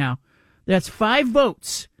 commissioners right now. That's 5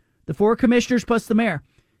 votes, the 4 commissioners plus the mayor.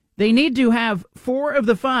 They need to have 4 of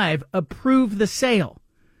the 5 approve the sale.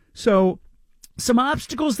 So some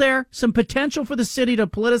obstacles there, some potential for the city to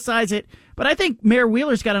politicize it. But I think Mayor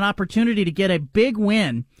Wheeler's got an opportunity to get a big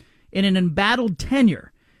win in an embattled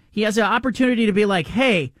tenure. He has an opportunity to be like,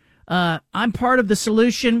 hey, I'm part of the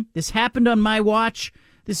solution. This happened on my watch.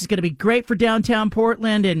 This is going to be great for downtown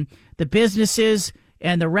Portland and the businesses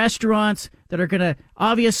and the restaurants that are going to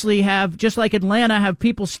obviously have, just like Atlanta, have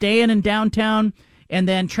people staying in downtown and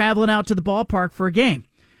then traveling out to the ballpark for a game.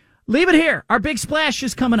 Leave it here. Our big splash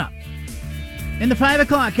is coming up. In the 5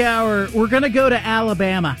 o'clock hour, we're going to go to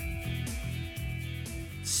Alabama.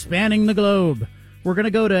 Spanning the globe. We're going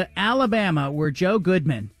to go to Alabama, where Joe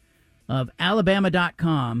Goodman of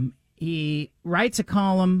Alabama.com, he writes a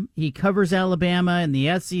column. He covers Alabama and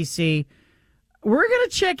the SEC. We're going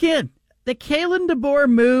to check in. The Kalen DeBoer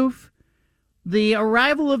move, the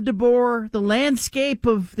arrival of DeBoer, the landscape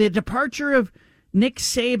of the departure of Nick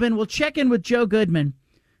Saban. We'll check in with Joe Goodman,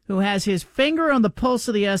 who has his finger on the pulse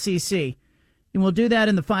of the SEC. And we'll do that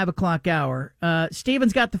in the 5 o'clock hour.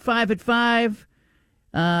 Steven's got the 5 at 5.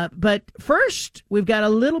 But first, we've got a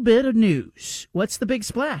little bit of news. What's the big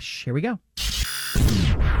splash? Here we go.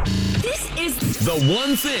 This is the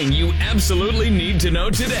one thing you absolutely need to know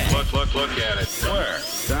today. Look at it. Where?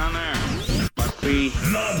 Down there. Must be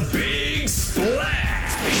the Big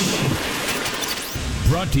Splash.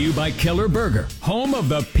 Brought to you by Killer Burger, home of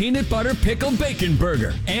the Peanut Butter Pickle Bacon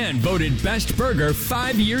Burger, and voted Best Burger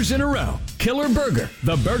 5 years in a row. Killer Burger,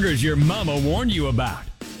 the burgers your mama warned you about.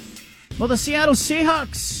 Well, the Seattle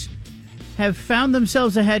Seahawks have found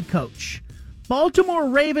themselves a head coach. Baltimore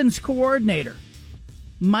Ravens coordinator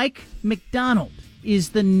Mike Macdonald is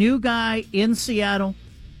the new guy in Seattle.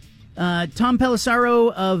 Tom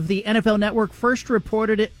Pelissero of the NFL Network first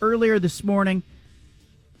reported it earlier this morning.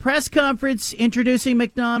 Press conference introducing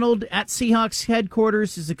Macdonald at Seahawks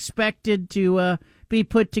headquarters is expected to be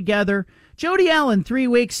put together. Jody Allen 3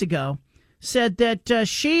 weeks ago said that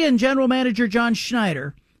she and general manager John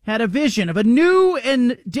Schneider had a vision of a new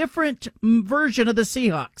and different version of the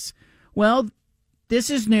Seahawks. Well, this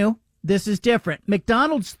is new. This is different.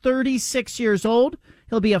 Macdonald's 36 years old.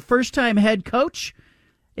 He'll be a first-time head coach,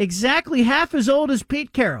 exactly half as old as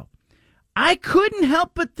Pete Carroll. I couldn't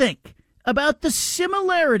help but think about the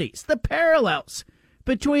similarities, the parallels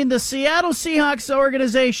between the Seattle Seahawks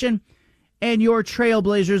organization and your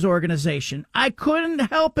Trailblazers organization. I couldn't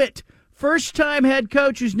help it. First-time head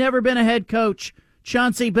coach who's never been a head coach,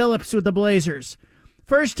 Chauncey Billups with the Blazers.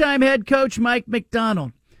 First-time head coach Mike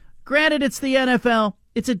Macdonald. Granted, it's the NFL.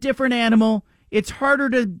 It's a different animal. It's harder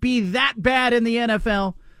to be that bad in the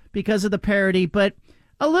NFL because of the parity, but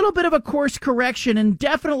a little bit of a course correction and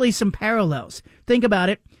definitely some parallels. Think about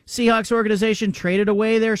it. Seahawks organization traded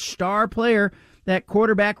away their star player, that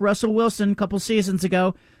quarterback Russell Wilson, a couple seasons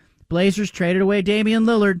ago. Blazers traded away Damian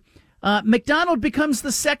Lillard. Macdonald becomes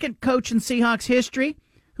the second coach in Seahawks history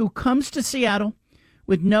who comes to Seattle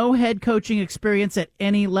with no head coaching experience at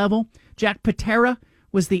any level. Jack Patera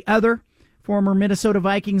was the other, former Minnesota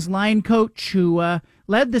Vikings line coach who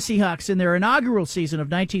led the Seahawks in their inaugural season of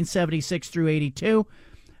 1976 through 82.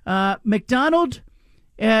 Macdonald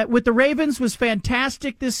with the Ravens was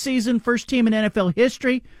fantastic this season. First team in NFL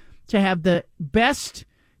history to have the best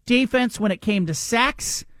defense when it came to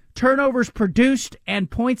sacks, turnovers produced,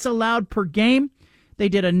 and points allowed per game. They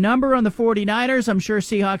did a number on the 49ers. I'm sure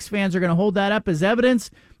Seahawks fans are going to hold that up as evidence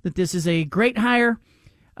that this is a great hire.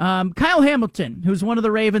 Kyle Hamilton, who's one of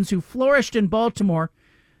the Ravens who flourished in Baltimore,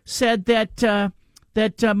 said that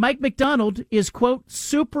Mike Macdonald is, quote,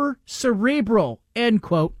 super cerebral, end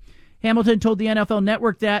quote. Hamilton told the NFL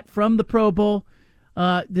Network that from the Pro Bowl.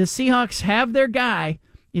 The Seahawks have their guy.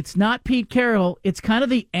 It's not Pete Carroll. It's kind of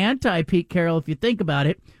the anti-Pete Carroll if you think about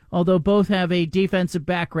it, although both have a defensive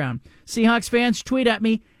background. Seahawks fans, tweet at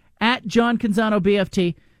me, at John Canzano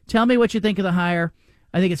BFT. Tell me what you think of the hire.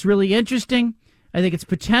 I think it's really interesting. I think it's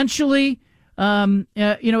potentially, a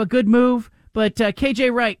good move. But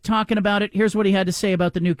KJ Wright talking about it. Here's what he had to say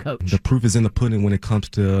about the new coach. The proof is in the pudding when it comes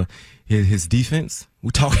to his defense. We're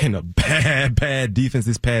talking a bad defense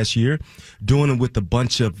this past year, doing it with a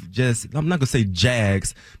bunch of just, I'm not going to say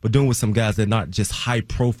jags, but doing it with some guys that are not just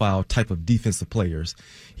high-profile type of defensive players.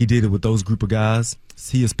 He did it with those group of guys.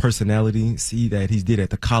 See his personality, see that he did at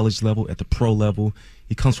the college level, at the pro level.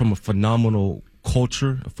 He comes from a phenomenal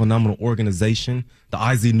culture, a phenomenal organization,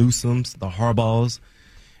 the Izzy Newsomes, the Harbaughs.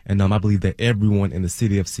 And I believe that everyone in the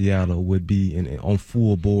city of Seattle would be on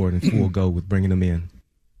full board and full go with bringing them in.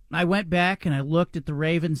 I went back and I looked at the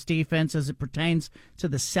Ravens defense as it pertains to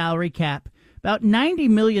the salary cap. About $90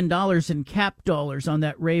 million in cap dollars on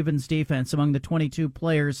that Ravens defense among the 22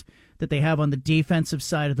 players that they have on the defensive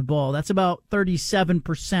side of the ball. That's about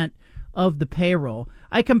 37% of the payroll.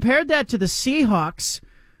 I compared that to the Seahawks,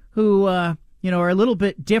 who are a little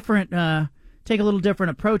bit different, take a little different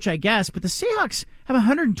approach, I guess. But the Seahawks have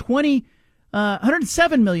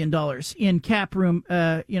 $107 million in cap room,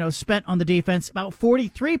 spent on the defense, about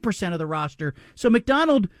 43% of the roster. So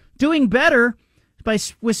Macdonald doing better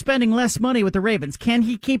with spending less money with the Ravens. Can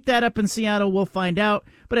he keep that up in Seattle? We'll find out.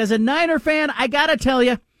 But as a Niner fan, I got to tell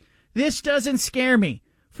you, this doesn't scare me.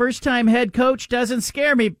 First-time head coach doesn't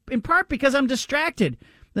scare me, in part because I'm distracted.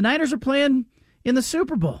 The Niners are playing in the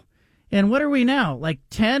Super Bowl. And what are we now, like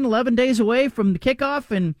 10, 11 days away from the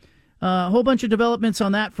kickoff, and a whole bunch of developments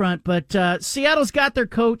on that front. But Seattle's got their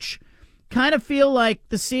coach. Kind of feel like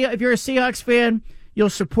if you're a Seahawks fan, you'll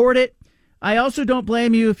support it. I also don't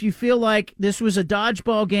blame you if you feel like this was a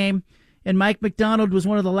dodgeball game and Mike McDonald was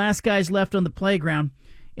one of the last guys left on the playground,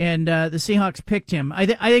 and the Seahawks picked him. I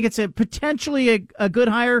think it's potentially a good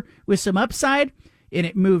hire with some upside, and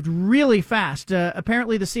it moved really fast.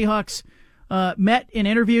 Apparently, the Seahawks met and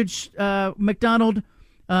interviewed McDonald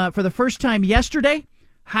for the first time yesterday,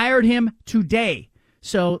 hired him today.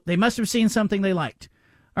 So they must have seen something they liked.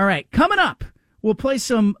 All right, coming up, we'll play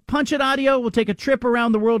some Punch It audio. We'll take a trip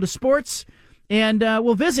around the world of sports, and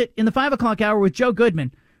we'll visit in the 5 o'clock hour with Joe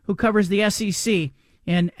Goodman, who covers the SEC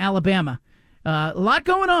in Alabama. A lot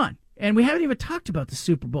going on, and we haven't even talked about the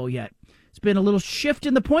Super Bowl yet. It's been a little shift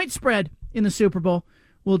in the point spread in the Super Bowl.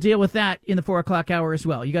 We'll deal with that in the 4 o'clock hour as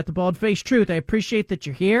well. You got the Bald-Faced Truth. I appreciate that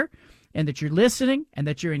you're here and that you're listening and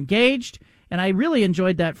that you're engaged, and I really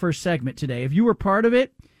enjoyed that first segment today. If you were part of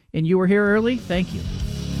it and you were here early, thank you.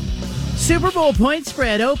 Super Bowl point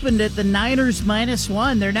spread opened at the Niners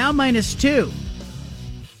 -1. They're now -2.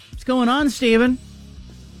 What's going on, Steven?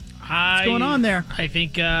 What's going on there? I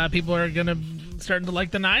think people are starting to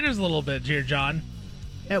like the Niners a little bit here, John.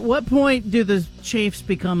 At what point do the Chiefs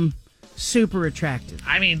become super attractive?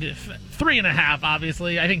 I mean, 3.5,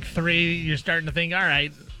 obviously. I think 3, you're starting to think, all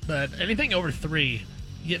right. But anything over 3,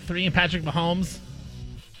 you get 3 in Patrick Mahomes,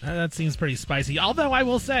 that seems pretty spicy. Although I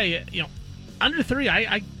will say, under 3,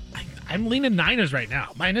 I'm leaning Niners right now.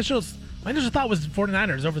 My initial thought was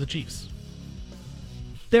 49ers over the Chiefs.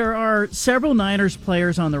 There are several Niners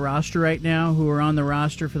players on the roster right now who are on the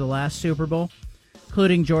roster for the last Super Bowl,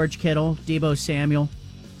 including George Kittle, Deebo Samuel,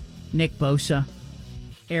 Nick Bosa,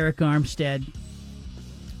 Eric Armstead,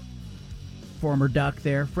 former Duck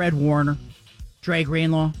there, Fred Warner, Dre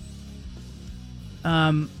Greenlaw.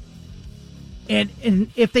 And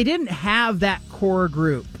if they didn't have that core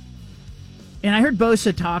group, and I heard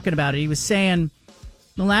Bosa talking about it, he was saying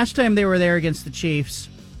the last time they were there against the Chiefs,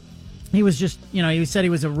 he was just, he said he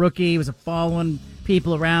was a rookie, he was following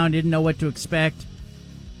people around, didn't know what to expect.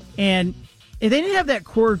 And if they didn't have that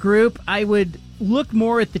core group, I would look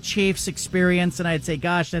more at the Chiefs' experience, and I'd say,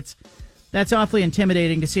 gosh, that's awfully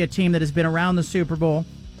intimidating to see a team that has been around the Super Bowl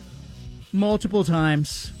multiple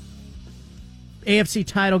times. AFC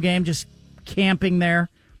title game, just camping there.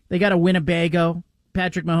 They got a Winnebago.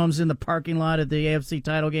 Patrick Mahomes in the parking lot of the AFC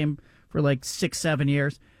title game for like 6-7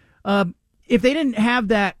 years. If they didn't have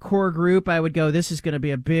that core group, I would go, this is going to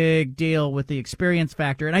be a big deal with the experience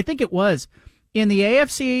factor. And I think it was. In the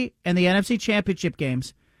AFC and the NFC championship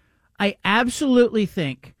games, I absolutely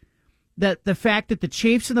think that the fact that the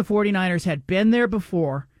Chiefs and the 49ers had been there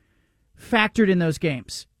before factored in those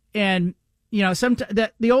games. And,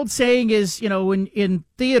 the old saying is, in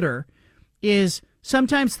theater, is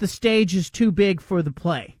sometimes the stage is too big for the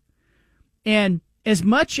play. And as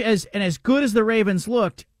much as and as good as the Ravens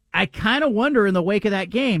looked, I kind of wonder in the wake of that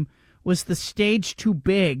game, was the stage too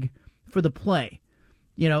big for the play?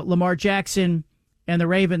 Lamar Jackson and the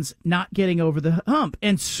Ravens not getting over the hump.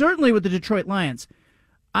 And certainly with the Detroit Lions.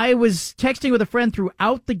 I was texting with a friend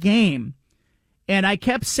throughout the game, and I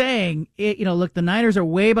kept saying, look, the Niners are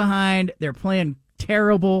way behind. They're playing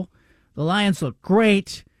terrible. The Lions look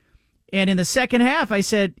great. And in the second half, I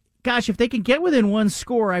said, gosh, if they can get within one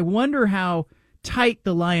score, I wonder how tight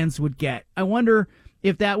the Lions would get. I wonder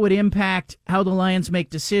if that would impact how the Lions make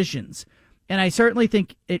decisions. And I certainly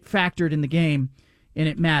think it factored in the game, and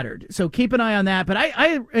it mattered. So keep an eye on that. But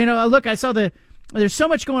I saw there's so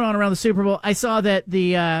much going on around the Super Bowl. I saw that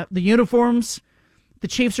the uniforms, the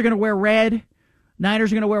Chiefs are going to wear red,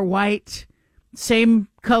 Niners are going to wear white, same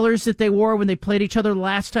colors that they wore when they played each other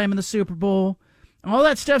last time in the Super Bowl. All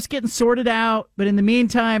that stuff's getting sorted out. But in the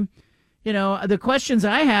meantime, the questions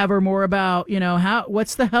I have are more about,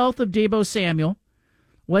 what's the health of Deebo Samuel?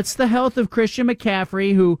 What's the health of Christian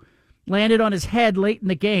McCaffrey, who landed on his head late in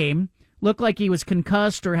the game, looked like he was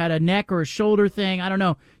concussed or had a neck or a shoulder thing? I don't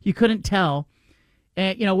know. You couldn't tell.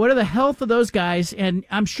 And, what are the health of those guys? And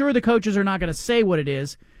I'm sure the coaches are not going to say what it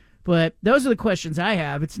is, but those are the questions I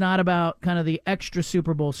have. It's not about kind of the extra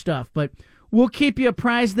Super Bowl stuff, but we'll keep you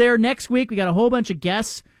apprised there. Next week, we got a whole bunch of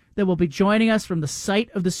guests that will be joining us from the site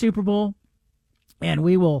of the Super Bowl, and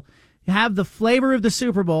we will have the flavor of the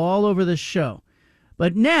Super Bowl all over this show.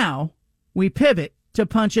 But now we pivot to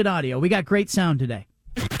Punch It Audio. We got great sound today.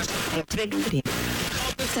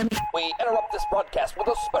 We interrupt this broadcast with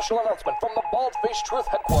a special announcement from the Bald-Faced Truth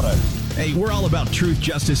headquarters. Hey, we're all about truth,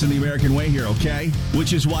 justice, and the American way here, okay?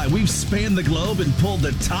 Which is why we've spanned the globe and pulled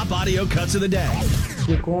the top audio cuts of the day.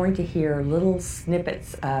 You're going to hear little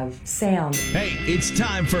snippets of sound. Hey, it's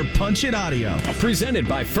time for Punch It Audio. Presented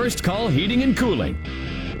by First Call Heating and Cooling.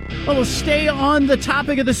 Well, we'll stay on the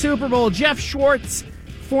topic of the Super Bowl. Jeff Schwartz,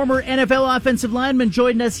 former NFL offensive lineman,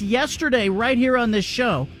 joined us yesterday right here on this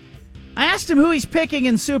show. I asked him who he's picking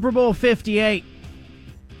in Super Bowl 58.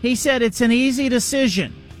 He said it's an easy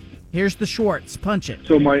decision. Here's the Schwartz. Punch it.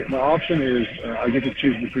 So my option is I get to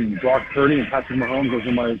choose between Brock Purdy and Patrick Mahomes. Those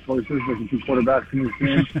are my choices. Those are two quarterbacks in this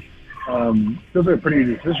game. Feels like a pretty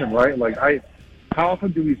easy decision, right? Like how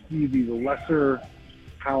often do we see the lesser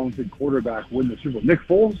talented quarterback win the Super Bowl? Nick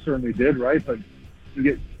Foles certainly did, right? But you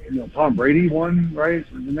get, Tom Brady won, right,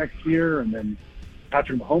 the next year, and then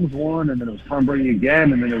Patrick Mahomes won, and then it was Tom Brady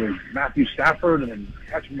again, and then it was Matthew Stafford, and then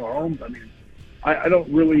Patrick Mahomes. I mean, I don't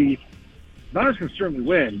really. Niners can certainly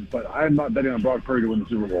win, but I'm not betting on Brock Purdy to win the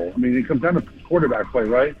Super Bowl. I mean, it comes down to quarterback play,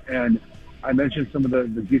 right? And I mentioned some of the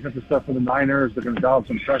defensive stuff for the Niners. They're going to dial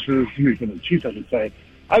some pressures. Maybe for the Chiefs, I should say.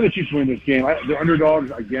 I have the Chiefs win this game. They're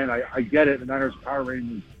underdogs. Again, I get it. The Niners' power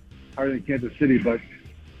rating is higher than Kansas City, but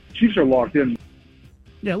Chiefs are locked in.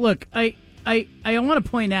 Yeah, look, I want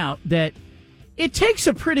to point out that it takes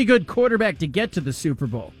a pretty good quarterback to get to the Super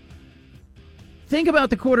Bowl. Think about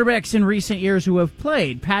the quarterbacks in recent years who have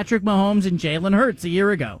played. Patrick Mahomes and Jalen Hurts a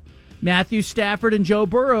year ago. Matthew Stafford and Joe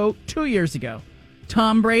Burrow 2 years ago.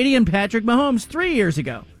 Tom Brady and Patrick Mahomes 3 years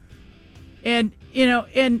ago. And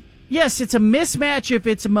yes, it's a mismatch. If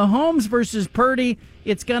it's Mahomes versus Purdy,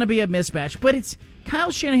 it's going to be a mismatch. But it's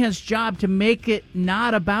Kyle Shanahan's job to make it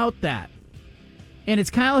not about that. And it's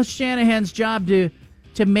Kyle Shanahan's job to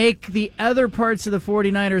make the other parts of the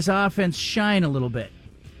 49ers offense shine a little bit.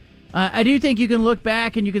 I do think you can look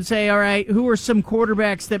back and you can say, all right, who are some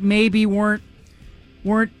quarterbacks that maybe weren't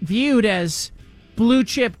viewed as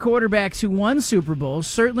blue-chip quarterbacks who won Super Bowls?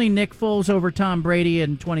 Certainly Nick Foles over Tom Brady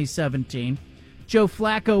in 2017. Joe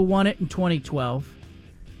Flacco won it in 2012.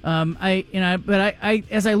 But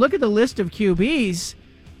as I look at the list of QBs,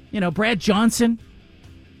 Brad Johnson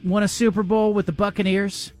won a Super Bowl with the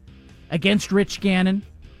Buccaneers against Rich Gannon.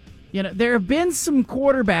 There have been some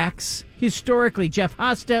quarterbacks historically. Jeff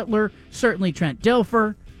Hostetler, certainly Trent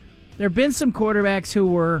Dilfer. There have been some quarterbacks who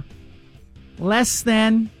were less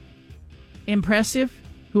than impressive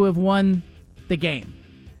who have won the game.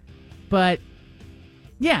 But,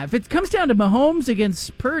 yeah, if it comes down to Mahomes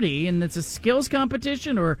against Purdy and it's a skills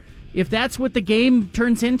competition, or if that's what the game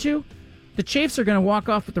turns into, the Chiefs are going to walk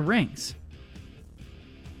off with the rings.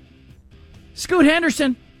 Scoot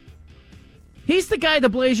Henderson. He's the guy the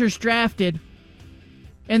Blazers drafted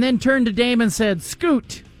and then turned to Dame and said,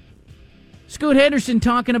 Scoot. Scoot Henderson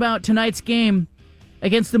talking about tonight's game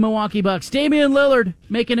against the Milwaukee Bucks. Damian Lillard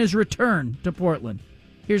making his return to Portland.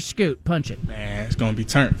 Here's Scoot. Punch it. Man, it's going to be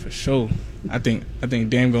turned for sure. I think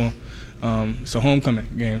Dame going it's a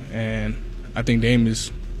homecoming game, and I think Dame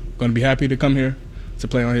is going to be happy to come here to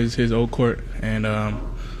play on his old court, and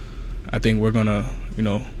I think we're going to,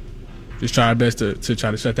 just try our best to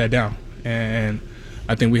try to shut that down. And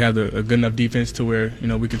I think we have a good enough defense to where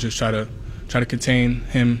we could just try to contain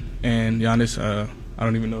him and Giannis. I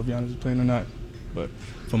don't even know if Giannis is playing or not, but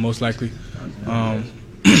for most likely.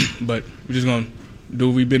 But we're just gonna do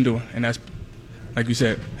what we've been doing, and that's, like you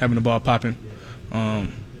said, having the ball popping,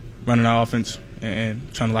 running our offense,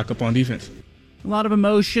 and trying to lock up on defense. A lot of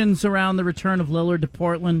emotions around the return of Lillard to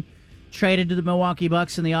Portland. Traded to the Milwaukee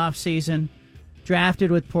Bucks in the offseason.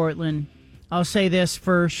 Drafted with Portland. I'll say this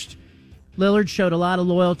first. Lillard showed a lot of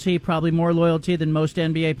loyalty, probably more loyalty than most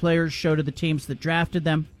NBA players show to the teams that drafted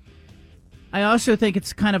them. I also think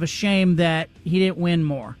it's kind of a shame that he didn't win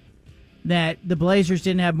more, that the Blazers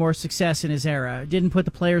didn't have more success in his era, didn't put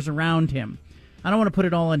the players around him. I don't want to put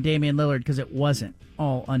it all on Damian Lillard because it wasn't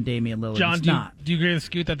all on Damian Lillard. John, it's do you agree with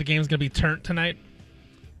Scoot that the game's going to be turned tonight?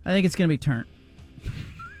 I think it's going to be turned.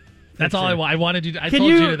 That's all I want. I wanted you. I told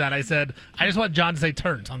you that. I said I just want John to say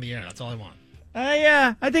 "turned" on the air. That's all I want.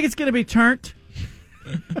 Yeah, I think it's going to be turned.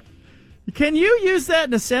 Can you use that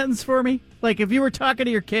in a sentence for me? Like if you were talking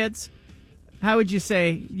to your kids, how would you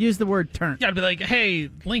say? Use the word "turned." Yeah, I'd be like, "Hey,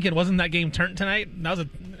 Lincoln, wasn't that game turned tonight?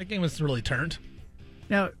 That game was really turned."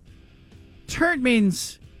 Now, turned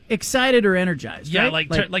means excited or energized. Yeah,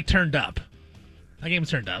 right? like turned up. That game was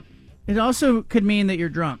turned up. It also could mean that you're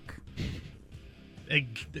drunk.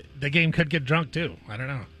 The game could get drunk too. I don't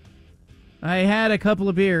know. I had a couple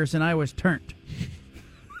of beers and I was turned.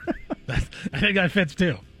 I think that fits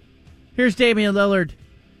too. Here's Damian Lillard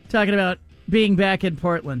talking about being back in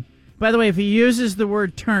Portland. By the way, if he uses the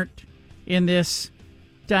word "turned" in this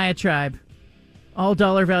diatribe, all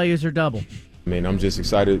dollar values are double. I mean, I'm just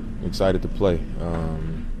excited to play.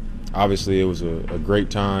 Obviously, it was a great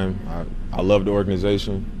time. I loved the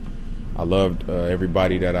organization. I loved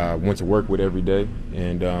everybody that I went to work with every day,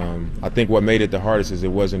 and I think what made it the hardest is it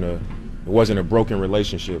wasn't a broken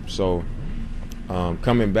relationship. So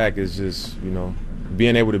coming back is just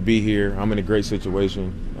being able to be here. I'm in a great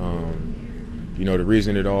situation. the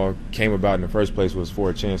reason it all came about in the first place was for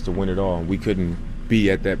a chance to win it all, and we couldn't be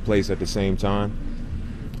at that place at the same time.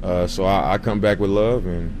 So I come back with love,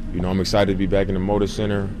 and I'm excited to be back in the Motor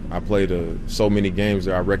Center. I played so many games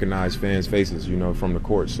that I recognize fans' faces, from the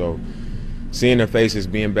court. So seeing their faces,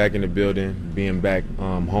 being back in the building, being back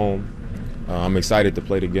home, I'm excited to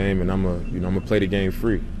play the game, and I'm gonna play the game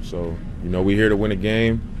free. So we're here to win a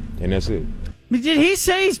game, and that's it. Did he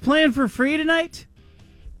say he's playing for free tonight?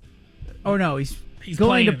 Oh no, he's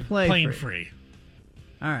going to play free.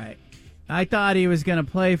 All right, I thought he was going to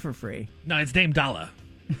play for free. No, it's Dame Dalla,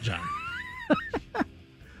 John.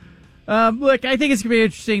 Look, I think it's going to be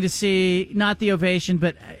interesting to see not the ovation,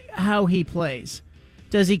 but how he plays.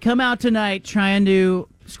 Does he come out tonight trying to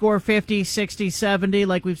score 50, 60, 70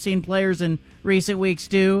 like we've seen players in recent weeks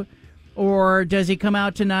do? Or does he come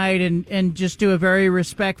out tonight and just do a very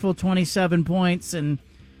respectful 27 points and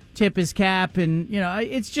tip his cap? And,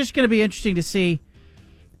 it's just going to be interesting to see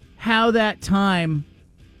how that time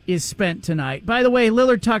is spent tonight. By the way,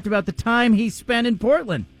 Lillard talked about the time he spent in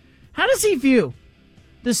Portland. How does he view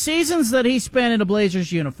the seasons that he spent in a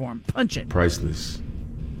Blazers uniform? Punch it. Priceless.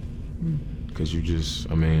 Because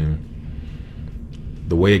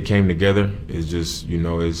the way it came together is just,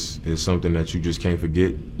 is something that you just can't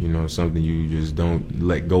forget. Something you just don't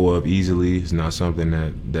let go of easily. It's not something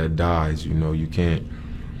that dies. You couldn't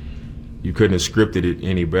have scripted it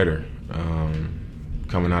any better.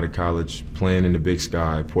 Coming out of college, playing in the Big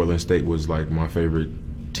Sky, Portland State was like my favorite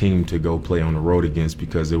team to go play on the road against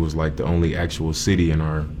because it was like the only actual city in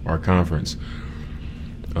our conference.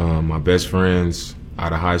 My best friends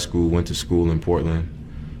out of high school went to school in Portland.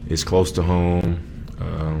 It's close to home.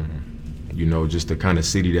 Just the kind of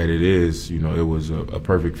city that it is, it was a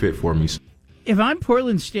perfect fit for me. If I'm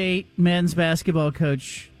Portland State men's basketball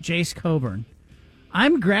coach Jace Coburn,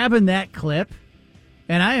 I'm grabbing that clip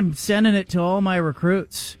and I am sending it to all my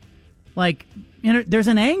recruits. Like, there's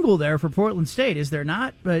an angle there for Portland State, is there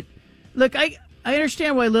not? But look, I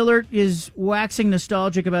understand why Lillard is waxing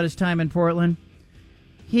nostalgic about his time in Portland.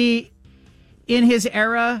 He, in his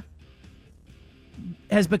era,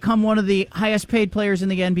 has become one of the highest paid players in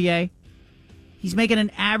the NBA. He's making an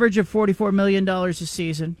average of $44 million a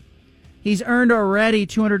season. He's earned already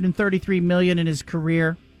 $233 million in his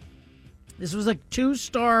career. This was a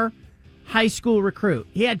 2-star high school recruit.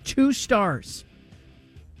 He had 2 stars.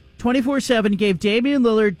 24/7 gave Damian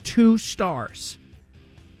Lillard 2 stars.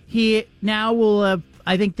 He now will have,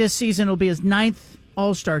 I think this season will be his 9th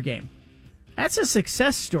All-Star game. That's a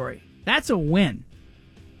success story. That's a win.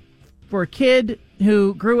 For a kid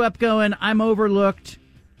who grew up going, I'm overlooked.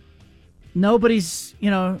 Nobody's,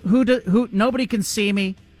 nobody can see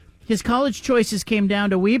me. His college choices came down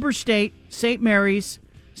to Weber State, St. Mary's,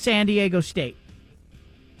 San Diego State.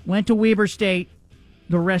 Went to Weber State.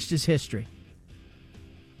 The rest is history.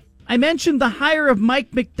 I mentioned the hire of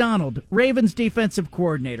Mike McDonald, Ravens defensive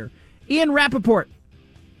coordinator. Ian Rappaport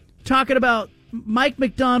talking about Mike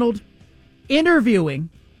McDonald interviewing.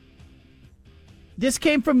 This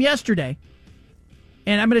came from yesterday.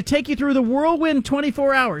 And I'm going to take you through the whirlwind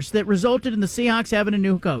 24 hours that resulted in the Seahawks having a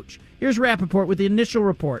new coach. Here's Rappaport with the initial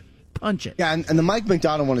report. Punch it. Yeah, and the Mike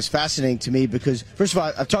McDonald one is fascinating to me because, first of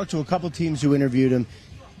all, I've talked to a couple teams who interviewed him.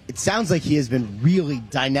 It sounds like he has been really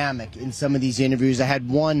dynamic in some of these interviews. I had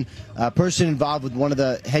one person involved with one of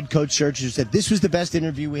the head coach searches who said this was the best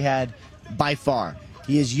interview we had by far.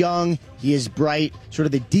 He is young. He is bright. Sort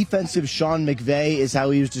of the defensive Sean McVay is how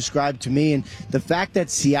he was described to me. And the fact that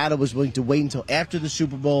Seattle was willing to wait until after the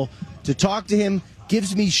Super Bowl to talk to him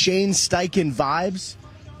gives me Shane Steichen vibes.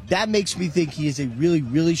 That makes me think he is a really,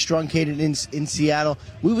 really strong candidate in Seattle.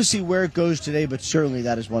 We will see where it goes today, but certainly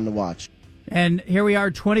that is one to watch. And here we are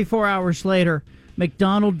 24 hours later,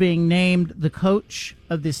 McDonald being named the coach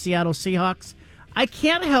of the Seattle Seahawks. I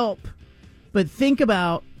can't help but think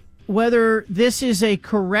about whether this is a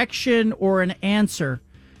correction or an answer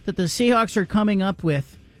that the Seahawks are coming up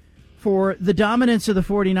with for the dominance of the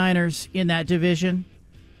 49ers in that division,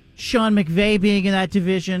 Sean McVay being in that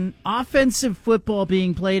division, offensive football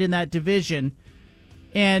being played in that division,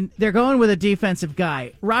 and they're going with a defensive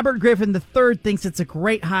guy. Robert Griffin III thinks it's a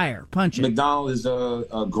great hire. Punch it. McDonald is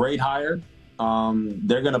a great hire.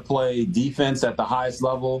 They're going to play defense at the highest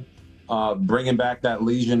level, bringing back that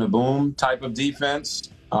Legion of Boom type of defense.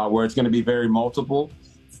 Where it's going to be very multiple.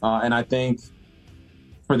 And I think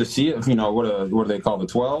for the what do they call the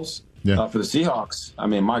 12s? Yeah. For the Seahawks,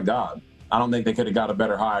 my God, I don't think they could have got a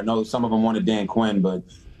better hire. I know some of them wanted Dan Quinn, but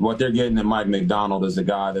what they're getting in Mike McDonald is a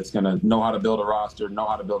guy that's going to know how to build a roster, know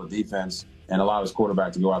how to build a defense, and allow his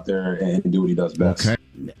quarterback to go out there and do what he does best. Okay.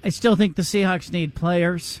 I still think the Seahawks need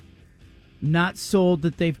players. Not sold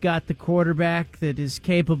that they've got the quarterback that is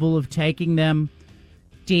capable of taking them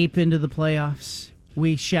deep into the playoffs.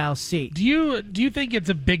 We shall see. Do you think it's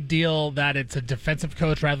a big deal that it's a defensive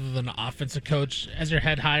coach rather than an offensive coach as your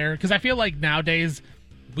head hire? Because I feel like nowadays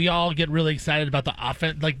we all get really excited about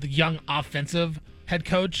the young offensive head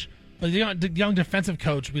coach, but the young defensive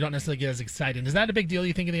coach we don't necessarily get as excited. Is that a big deal,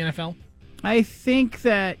 you think, in the NFL? I think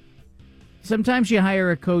that sometimes you hire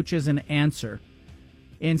a coach as an answer.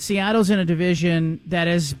 And Seattle's in a division that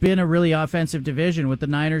has been a really offensive division with the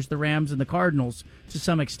Niners, the Rams, and the Cardinals to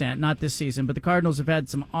some extent. Not this season, but the Cardinals have had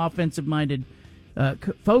some offensive-minded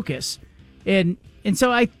focus. And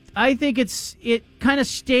so I think it kind of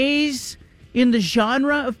stays in the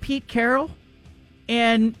genre of Pete Carroll.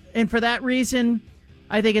 And for that reason,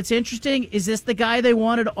 I think it's interesting. Is this the guy they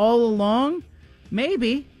wanted all along?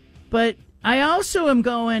 Maybe. But I also am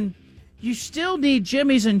going, you still need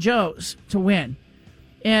Jimmys and Joes to win.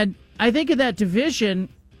 And I think in that division,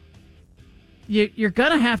 you're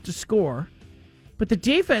going to have to score. But the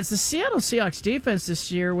defense, the Seattle Seahawks defense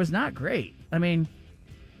this year was not great. I mean,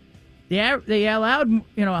 they allowed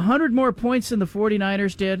 100 more points than the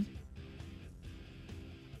 49ers did.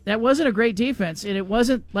 That wasn't a great defense, and it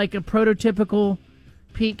wasn't like a prototypical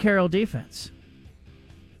Pete Carroll defense.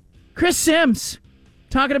 Chris Sims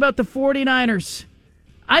talking about the 49ers.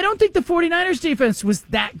 I don't think the 49ers defense was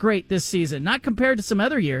that great this season, not compared to some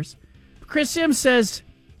other years. Chris Sims says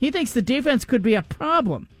he thinks the defense could be a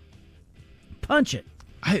problem. Punch it.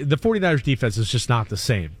 The 49ers defense is just not the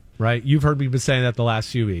same, right? You've heard me been saying that the last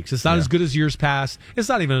few weeks. It's not as good as years past. It's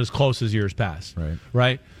not even as close as years past,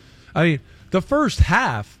 right? I mean, the first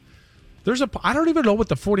half, I don't even know what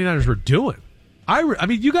the 49ers were doing. I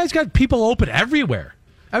mean, you guys got people open everywhere.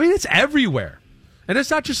 I mean, it's everywhere. And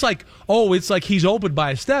it's not just like, it's like he's open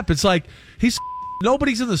by a step. It's like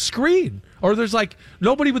nobody's in the screen, or there's like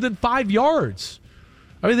nobody within 5 yards.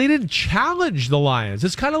 I mean, they didn't challenge the Lions.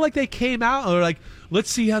 It's kind of like they came out and were like, let's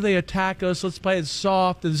see how they attack us. Let's play it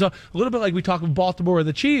soft. And so a little bit like we talked about Baltimore and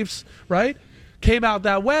the Chiefs, right? Came out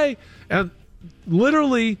that way. And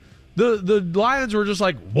literally the Lions were just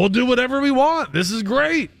like, we'll do whatever we want. This is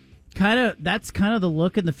great. That's kind of the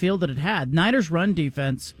look in the field that it had. Niners' run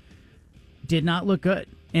defense did not look good,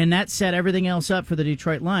 and that set everything else up for the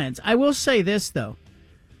Detroit Lions. I will say this, though.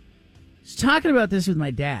 I was talking about this with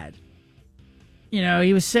my dad.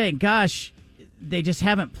 He was saying, gosh, they just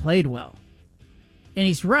haven't played well. And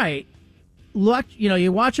he's right. Look,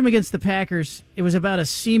 you watch them against the Packers, it was about a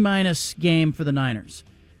C- game for the Niners.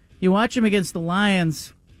 You watch them against the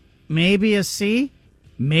Lions, maybe a C,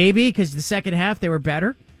 maybe, because the second half they were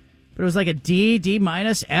better. But it was like a D-,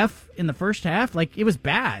 F in the first half. Like, it was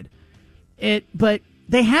bad. But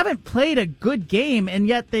they haven't played a good game, and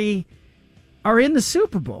yet they are in the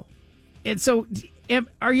Super Bowl. And so,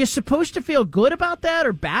 are you supposed to feel good about that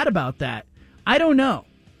or bad about that? I don't know.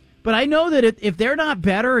 But I know that if they're not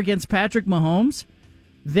better against Patrick Mahomes,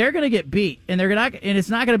 they're going to get beat, and it's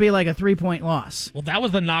not going to be like a 3-point loss. Well, that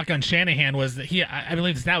was the knock on Shanahan, was that I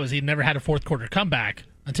believe that was he'd never had a fourth quarter comeback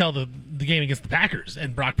until the game against the Packers,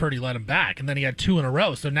 and Brock Purdy led him back, and then he had 2 in a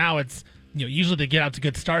row. So now it's, usually they get out to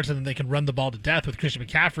good starts and then they can run the ball to death with Christian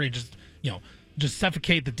McCaffrey, just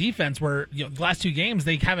suffocate the defense, where the last 2 games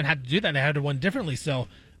they haven't had to do that. They had to win differently. So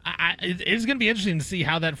it's going to be interesting to see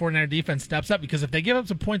how that 49er defense steps up, because if they give up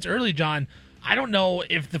some points early, John, I don't know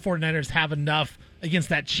if the 49ers have enough against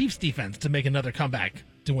that Chiefs defense to make another comeback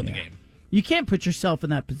to win the game. You can't put yourself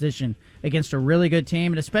in that position against a really good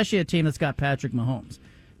team, and especially a team that's got Patrick Mahomes.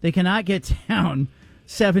 They cannot get down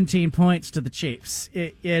 17 points to the Chiefs.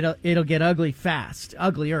 It'll get uglier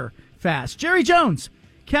fast. Jerry Jones,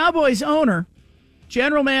 Cowboys owner,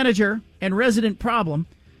 general manager, and resident problem,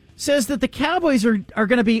 says that the Cowboys are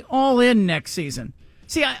going to be all in next season.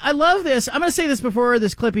 See, I love this. I'm going to say this before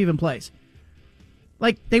this clip even plays.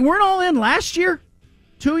 Like, they weren't all in last year,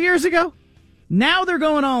 2 years ago. Now they're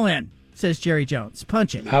going all in, says Jerry Jones.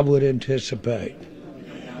 Punch it. I would anticipate,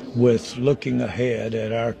 with looking ahead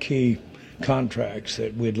at our key contracts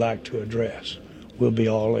that we'd like to address, we'll be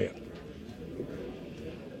all in.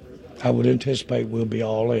 I would anticipate we'll be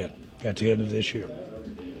all in at the end of this year.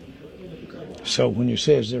 So when you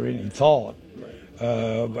say, is there any thought,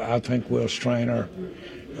 I think we'll strain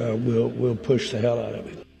we'll push the hell out of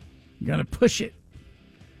it. You're going to push it.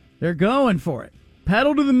 They're going for it.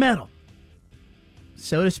 Pedal to the metal,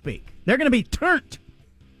 so to speak. They're going to be turned.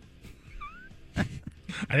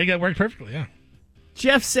 I think that worked perfectly, yeah.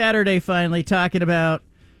 Jeff Saturday finally talking about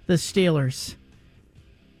the Steelers.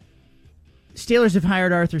 Steelers have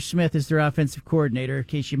hired Arthur Smith as their offensive coordinator, in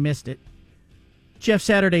case you missed it. Jeff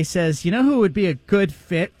Saturday says, you know who would be a good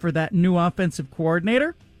fit for that new offensive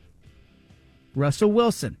coordinator? Russell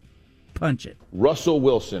Wilson. Punch it. Russell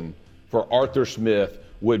Wilson for Arthur Smith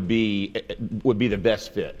would be the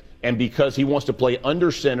best fit. And because he wants to play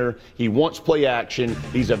under center, he wants play action,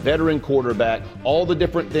 he's a veteran quarterback, all the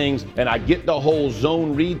different things, and I get the whole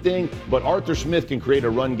zone read thing, but Arthur Smith can create a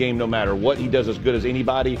run game no matter what. He does as good as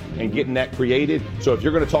anybody and getting that created. So if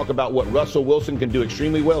you're going to talk about what Russell Wilson can do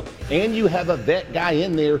extremely well, and you have a vet guy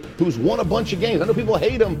in there who's won a bunch of games. I know people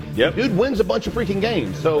hate him. Yep. Dude wins a bunch of freaking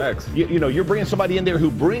games. So, you're bringing somebody in there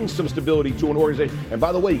who brings some stability to an organization. And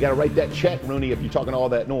by the way, you got to write that check, Rooney, if you're talking all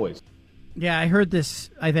that noise. Yeah, I heard this,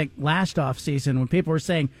 I think, last offseason when people were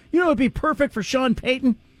saying, it'd be perfect for Sean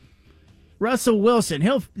Payton. Russell Wilson,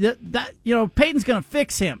 Payton's going to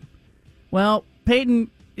fix him. Well,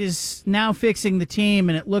 Payton is now fixing the team,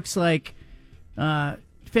 and it looks like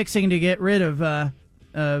fixing to get rid of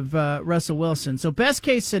Russell Wilson. So best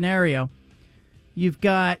case scenario, you've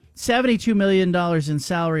got $72 million in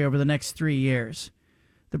salary over the next 3 years.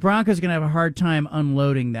 The Broncos are going to have a hard time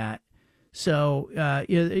unloading that. So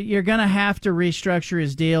you're going to have to restructure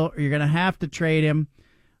his deal, or you're going to have to trade him.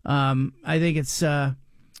 I think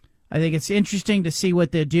it's interesting to see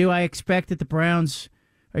what they do. I expect that the Broncos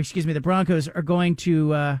are going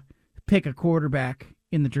to pick a quarterback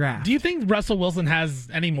in the draft. Do you think Russell Wilson has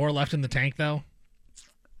any more left in the tank, though?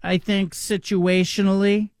 I think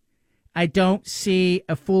situationally, I don't see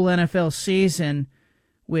a full NFL season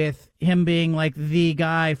with him being like the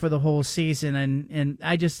guy for the whole season, and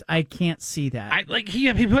I can't see that.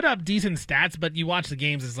 He put up decent stats, but you watch the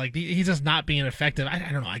games, it's like he's just not being effective. I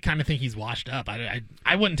don't know. I kind of think he's washed up.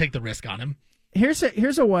 I wouldn't take the risk on him. Here's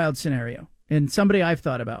a wild scenario, and somebody I've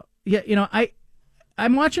thought about. Yeah,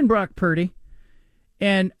 I'm watching Brock Purdy,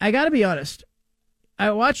 and I got to be honest. I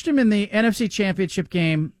watched him in the NFC Championship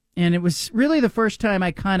game, and it was really the first time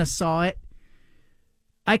I kind of saw it.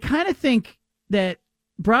 I kind of think that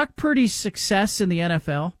Brock Purdy's success in the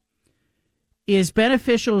NFL is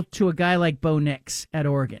beneficial to a guy like Bo Nix at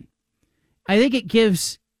Oregon. I think it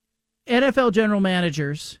gives NFL general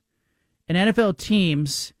managers and NFL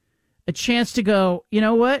teams a chance to go, you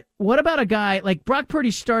know what? What about a guy like Brock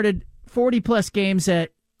Purdy started 40-plus games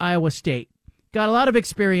at Iowa State, got a lot of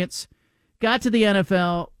experience, got to the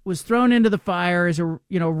NFL, was thrown into the fire as a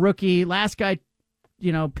rookie, last guy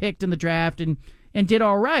picked in the draft, and did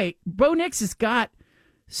all right. Bo Nix has got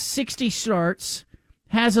 60 starts,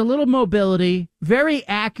 has a little mobility, very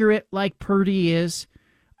accurate like Purdy is.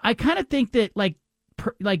 I kind of think that like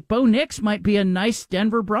Bo Nix might be a nice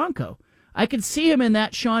Denver Bronco. I could see him in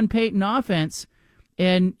that Sean Payton offense.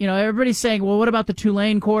 And, everybody's saying, well, what about the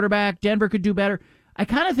Tulane quarterback? Denver could do better. I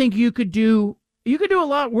kind of think you could do a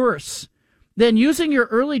lot worse than using your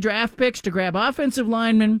early draft picks to grab offensive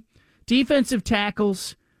linemen, defensive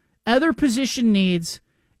tackles, other position needs,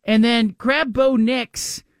 and then grab Bo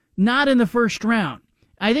Nix not in the first round.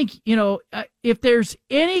 I think, if there's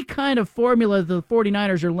any kind of formula the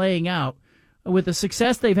 49ers are laying out with the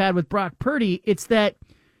success they've had with Brock Purdy, it's that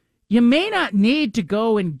you may not need to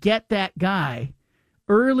go and get that guy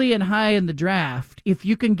early and high in the draft if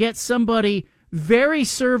you can get somebody very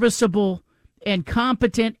serviceable and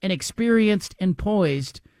competent and experienced and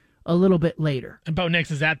poised a little bit later. And Bo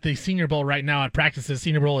Nix is at the Senior Bowl right now at practices.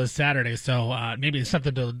 Senior Bowl is Saturday, so maybe it's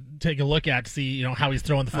something to take a look at to see, how he's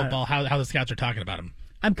throwing the football, how the scouts are talking about him.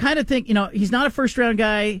 I'm kind of thinking, he's not a first-round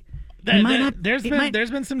guy. There's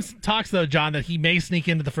been some talks, though, John, that he may sneak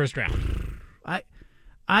into the first round.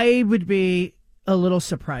 I would be a little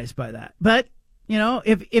surprised by that. But,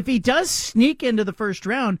 if he does sneak into the first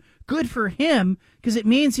round, good for him, because it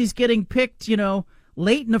means he's getting picked,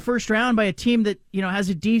 late in the first round by a team that, has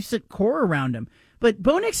a decent core around him. But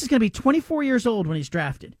Bo Nix is going to be 24 years old when he's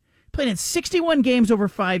drafted. Played in 61 games over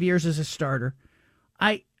 5 years as a starter.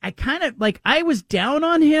 I kind of, I was down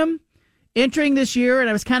on him entering this year, and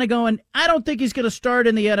I was kind of going, I don't think he's going to start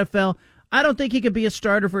in the NFL. I don't think he could be a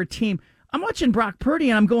starter for a team. I'm watching Brock Purdy,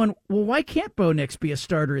 and I'm going, well, why can't Bo Nix be a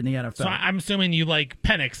starter in the NFL? So I'm assuming you like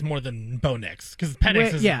Penix more than Bo Nix, because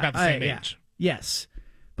Penix is about the same age. Yes.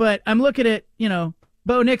 But I'm looking at,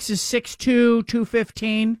 Bo Nix is 6'2",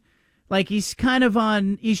 215. He's kind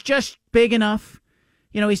of he's just big enough.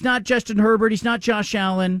 He's not Justin Herbert. He's not Josh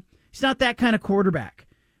Allen. He's not that kind of quarterback.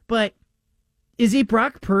 But is he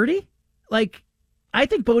Brock Purdy? I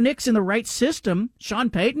think Bo Nix in the right system, Sean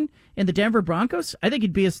Payton and the Denver Broncos, I think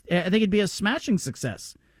it'd be a smashing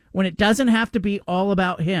success when it doesn't have to be all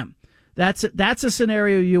about him. That's a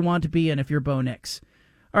scenario you want to be in if you're Bo Nix.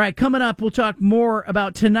 All right, coming up, we'll talk more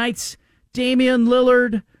about tonight's Damian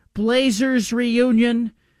Lillard Blazers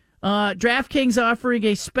reunion. DraftKings offering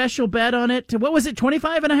a special bet on it. What was it,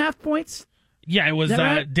 25.5 points? Yeah, it was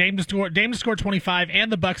right? Dame to score 25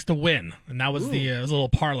 and the Bucks to win, and that was it was a little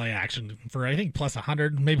parlay action for I think plus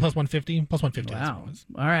 100, maybe plus 150, plus 150. Wow.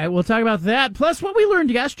 All right, we'll talk about that. Plus, what we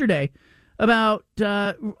learned yesterday about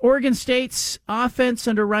Oregon State's offense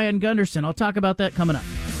under Ryan Gunderson. I'll talk about that coming up.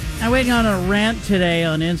 I'm waiting on a rant today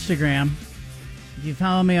on Instagram. If you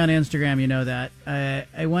follow me on Instagram, you know that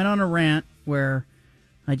I went on a rant where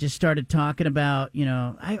I just started talking about.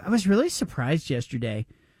 I was really surprised yesterday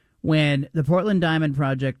when the Portland Diamond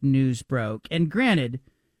Project news broke. And granted,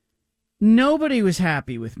 nobody was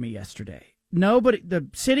happy with me yesterday. Nobody, the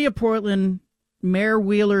city of Portland, Mayor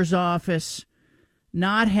Wheeler's office,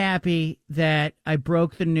 not happy that I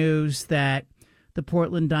broke the news that the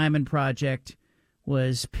Portland Diamond Project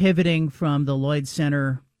was pivoting from the Lloyd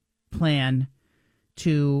Center plan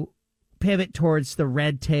to pivot towards the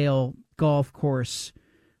Red Tail golf course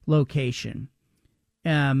location.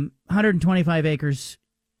 125 acres.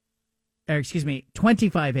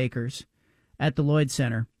 25 acres at the Lloyd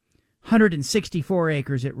Center, 164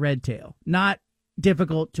 acres at Red Tail. Not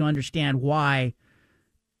difficult to understand why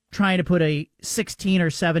trying to put a 16 or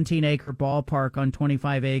 17 acre ballpark on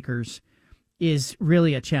 25 acres is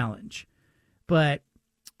really a challenge. But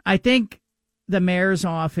I think the mayor's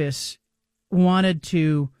office wanted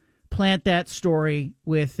to plant that story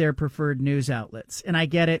with their preferred news outlets. And I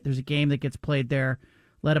get it. There's a game that gets played there.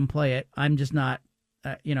 Let them play it. I'm just not.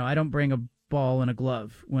 I don't bring a ball and a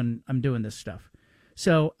glove when I'm doing this stuff.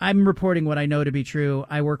 So I'm reporting what I know to be true.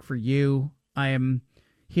 I work for you. I am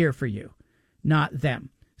here for you, not them.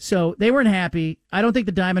 So they weren't happy. I don't think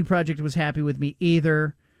the Diamond Project was happy with me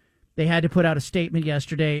either. They had to put out a statement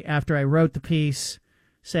yesterday after I wrote the piece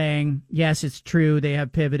saying, yes, it's true. They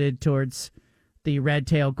have pivoted towards the Red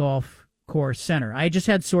Tail Golf Course Center. I just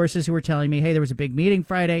had sources who were telling me, hey, there was a big meeting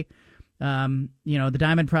Friday. The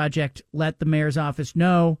Diamond Project let the mayor's office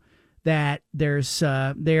know that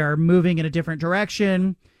they are moving in a different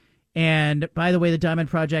direction. And by the way, the Diamond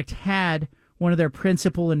Project had one of their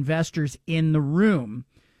principal investors in the room.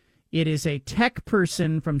 It is a tech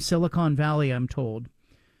person from Silicon Valley, I'm told,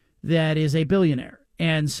 that is a billionaire.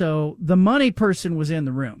 And so the money person was in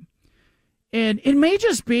the room. And it may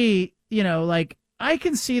just be, I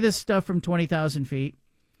can see this stuff from 20,000 feet.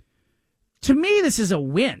 To me, this is a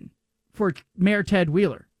win for Mayor Ted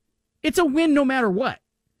Wheeler. It's a win no matter what.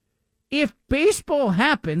 If baseball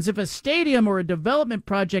happens, if a stadium or a development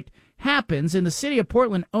project happens and the city of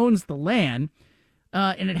Portland owns the land,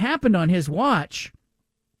 and it happened on his watch,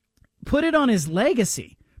 put it on his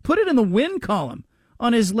legacy. Put it in the win column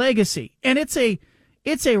on his legacy. And it's a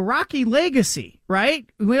rocky legacy, right?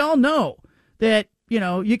 We all know that,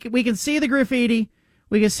 we can see the graffiti.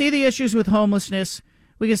 We can see the issues with homelessness.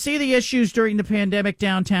 We can see the issues during the pandemic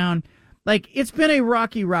downtown. It's been a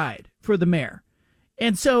rocky ride for the mayor.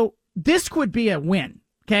 And so this could be a win,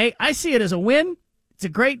 okay? I see it as a win. It's a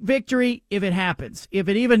great victory if it happens. If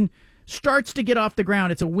it even starts to get off the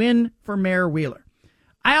ground, it's a win for Mayor Wheeler.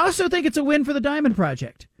 I also think it's a win for the Diamond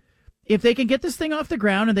Project. If they can get this thing off the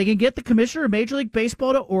ground and they can get the commissioner of Major League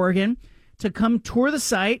Baseball to Oregon to come tour the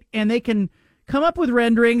site and they can come up with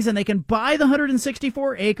renderings and they can buy the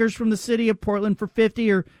 164 acres from the city of Portland for 50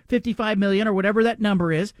 or 55 million or whatever that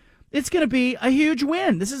number is, it's going to be a huge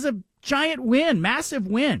win. This is a giant win, massive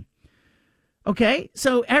win. Okay,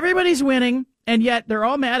 so everybody's winning, and yet they're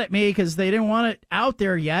all mad at me because they didn't want it out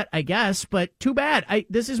there yet, I guess, but too bad.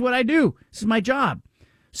 This is what I do. This is my job.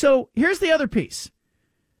 So here's the other piece.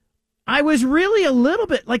 I was really a little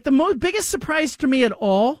bit, the biggest surprise to me at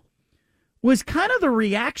all was kind of the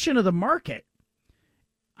reaction of the market.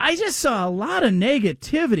 I just saw a lot of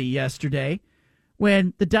negativity yesterday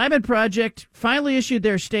when the Diamond Project finally issued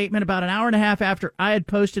their statement about an hour and a half after I had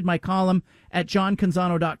posted my column at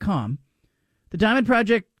johncanzano.com. The Diamond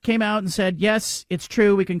Project came out and said, yes, it's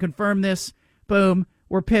true. We can confirm this. Boom.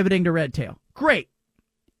 We're pivoting to Red Tail. Great.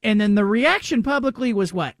 And then the reaction publicly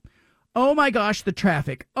was what? Oh, my gosh, the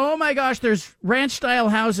traffic. Oh, my gosh, there's ranch-style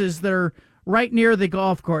houses that are right near the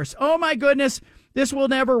golf course. Oh, my goodness, this will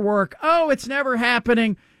never work. Oh, it's never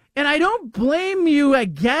happening. And I don't blame you, I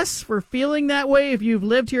guess, for feeling that way if you've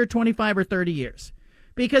lived here 25 or 30 years.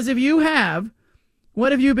 Because if you have,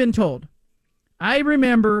 what have you been told? I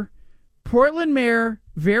remember Portland Mayor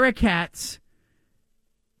Vera Katz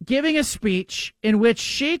giving a speech in which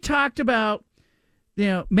she talked about,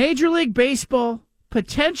 Major League Baseball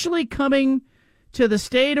potentially coming to the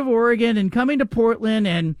state of Oregon and coming to Portland.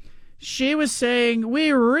 And she was saying,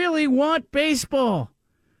 we really want baseball.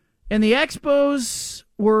 And the Expos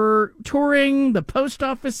were touring the post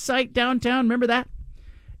office site downtown. Remember that?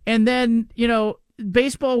 And then,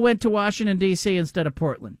 baseball went to Washington, D.C. instead of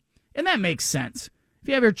Portland. And that makes sense. If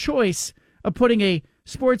you have your choice of putting a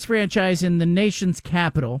sports franchise in the nation's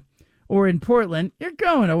capital or in Portland, you're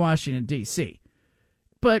going to Washington, D.C.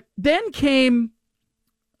 But then came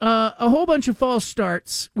a whole bunch of false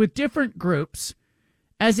starts with different groups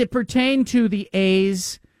as it pertained to the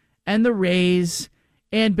A's and the Rays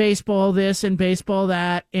and baseball this and baseball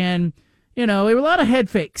that. And, there were a lot of head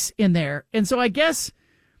fakes in there. And so I guess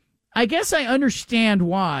I understand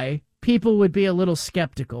why people would be a little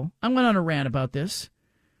skeptical. I went on a rant about this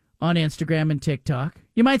on Instagram and TikTok.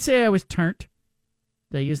 You might say I was turnt.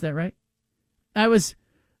 Did I use that right? I was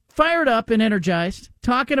fired up and energized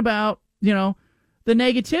talking about, the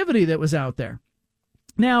negativity that was out there.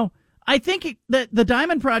 Now, I think that the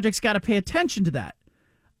Diamond Project's got to pay attention to that.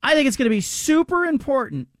 I think it's going to be super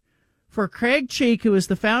important for Craig Cheek, who is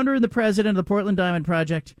the founder and the president of the Portland Diamond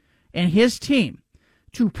Project, and his team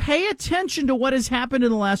to pay attention to what has happened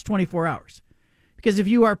in the last 24 hours. Because if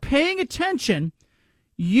you are paying attention,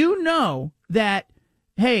 you know that,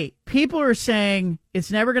 hey, people are saying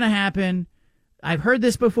it's never going to happen. I've heard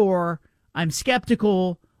this before. I'm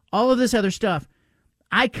skeptical. All of this other stuff.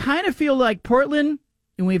 I kind of feel like Portland,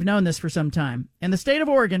 and we've known this for some time, and the state of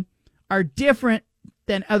Oregon are different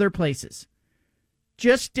than other places.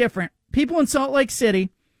 Just different. People in Salt Lake City,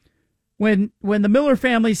 when the Miller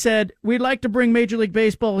family said, we'd like to bring Major League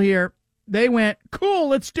Baseball here, they went, cool,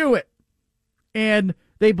 let's do it. And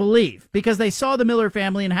they believe, because they saw the Miller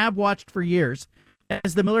family and have watched for years,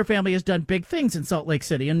 as the Miller family has done big things in Salt Lake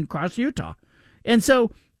City and across Utah. And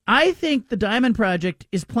so I think the Diamond Project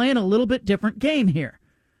is playing a little bit different game here.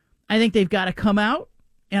 I think they've got to come out,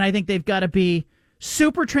 and I think they've got to be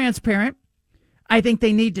super transparent. I think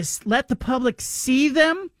they need to let the public see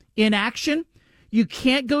them in action. You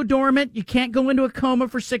can't go dormant. You can't go into a coma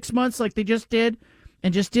for 6 months like they just did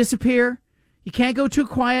and just disappear. You can't go too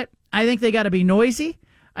quiet. I think they got to be noisy.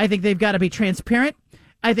 I think they've got to be transparent.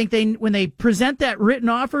 I think when they present that written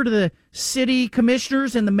offer to the city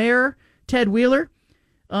commissioners and the mayor, Ted Wheeler,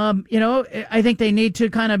 I think they need to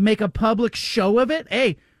kind of make a public show of it.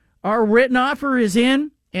 Hey, our written offer is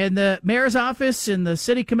in, and the mayor's office and the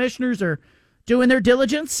city commissioners are doing their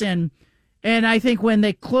diligence. And I think when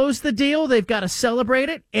they close the deal, they've got to celebrate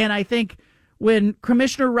it. And I think when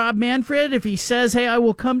Commissioner Rob Manfred, if he says, hey, I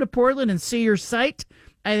will come to Portland and see your site,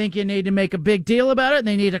 I think you need to make a big deal about it. And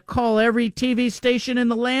they need to call every TV station in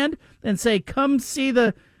the land and say, come see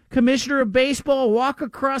the commissioner of baseball walk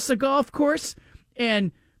across the golf course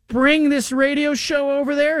and bring this radio show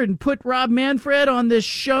over there and put Rob Manfred on this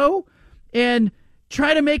show and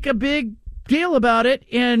try to make a big deal about it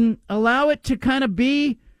and allow it to kind of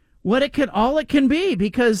be what all it can be,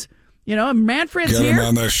 because, Manfred's here. Get him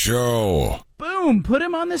on the show. Boom, put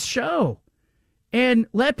him on this show and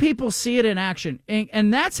let people see it in action.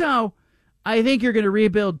 And that's how I think you're going to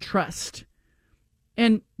rebuild trust.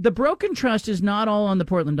 And the broken trust is not all on the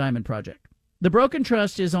Portland Diamond Project. The broken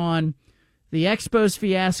trust is on the Expos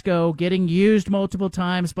fiasco, getting used multiple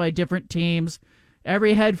times by different teams,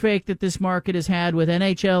 every head fake that this market has had with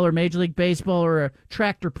NHL or Major League Baseball or a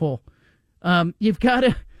tractor pull. You've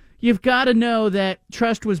got to know that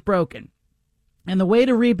trust was broken. And the way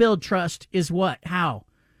to rebuild trust is what? How?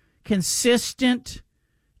 Consistent,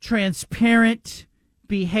 transparent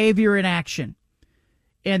behavior and action.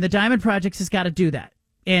 And the Diamond Project has got to do that.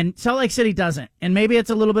 And Salt Lake City doesn't. And maybe it's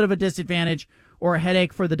a little bit of a disadvantage or a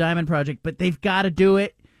headache for the Diamond Project, but they've got to do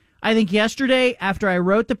it. I think yesterday, after I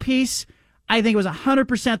wrote the piece, I think it was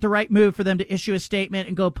 100% the right move for them to issue a statement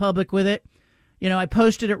and go public with it. I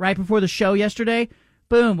posted it right before the show yesterday.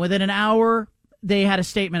 Boom, within an hour, they had a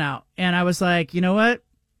statement out. And I was like, you know what?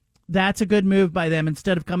 That's a good move by them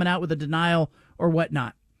instead of coming out with a denial or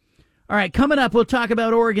whatnot. All right, coming up, we'll talk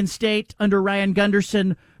about Oregon State under Ryan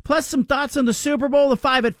Gunderson, plus some thoughts on the Super Bowl. The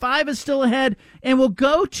 5 at 5 is still ahead, and we'll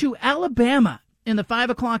go to Alabama in the 5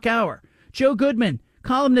 o'clock hour. Joe Goodman,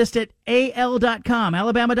 columnist at AL.com,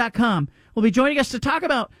 Alabama.com, will be joining us to talk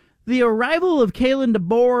about the arrival of Kalen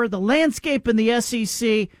DeBoer, the landscape in the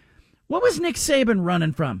SEC. What was Nick Saban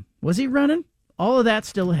running from? Was he running? All of that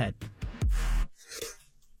still ahead.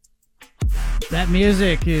 That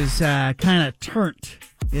music is kind of turnt,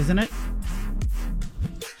 isn't it?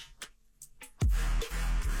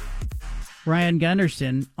 Ryan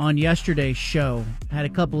Gunderson on yesterday's show had a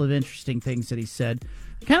couple of interesting things that he said.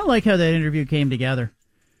 I kind of like how that interview came together.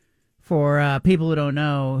 For people who don't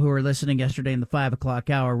know, who were listening yesterday in the 5 o'clock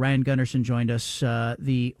hour, Ryan Gunderson joined us,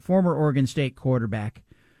 the former Oregon State quarterback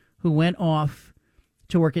who went off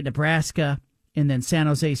to work at Nebraska and then San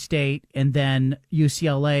Jose State and then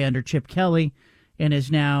UCLA under Chip Kelly, and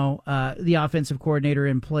is now the offensive coordinator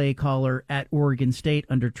and play caller at Oregon State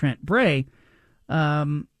under Trent Bray.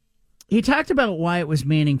 He talked about why it was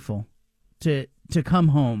meaningful to come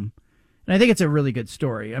home. And I think it's a really good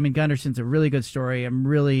story. I mean, Gunderson's a really good story. I'm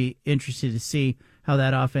really interested to see how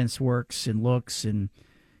that offense works and looks, and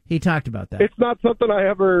he talked about that. It's not something I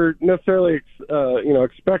ever necessarily,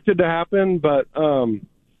 expected to happen, but I'm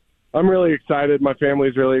really excited. My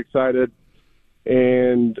family's really excited,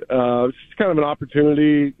 and it's just kind of an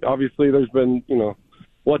opportunity. Obviously, there's been,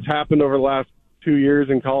 what's happened over the last 2 years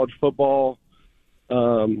in college football,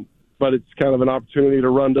 but it's kind of an opportunity to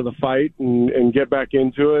run to the fight and get back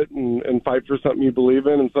into it and fight for something you believe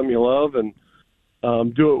in and something you love, and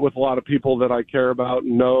do it with a lot of people that I care about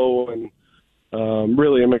and know, and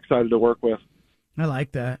really am excited to work with. I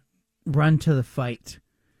like that. Run to the fight.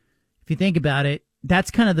 If you think about it,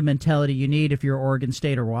 that's kind of the mentality you need if you're Oregon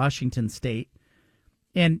State or Washington State.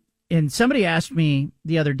 And somebody asked me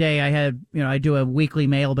the other day, I do a weekly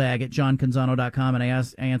mailbag at johncanzano.com, and I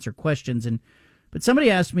answer questions. But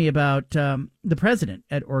somebody asked me about the president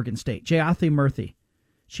at Oregon State, Jayathy Murthy.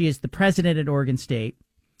 She is the president at Oregon State.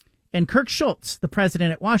 And Kirk Schultz, the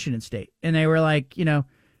president at Washington State. And they were like,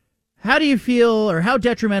 how do you feel, or how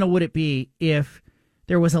detrimental would it be if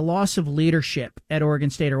there was a loss of leadership at Oregon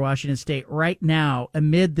State or Washington State right now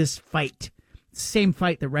amid this fight, same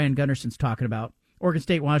fight that Ryan Gunderson's talking about, Oregon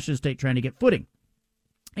State, Washington State trying to get footing.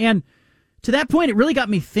 And to that point, it really got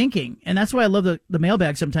me thinking, and that's why I love the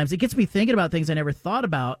mailbag sometimes. It gets me thinking about things I never thought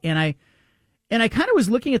about, and I kind of was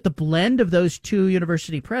looking at the blend of those two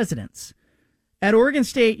university presidents. At Oregon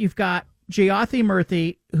State, you've got Jayathy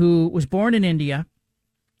Murthy, who was born in India,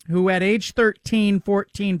 who at age 13,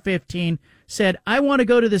 14, 15 said, I want to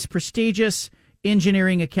go to this prestigious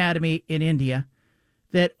engineering academy in India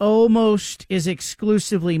that almost is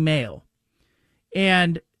exclusively male.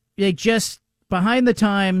 And they just, behind the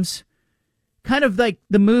times, kind of like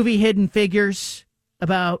the movie Hidden Figures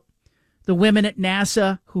about the women at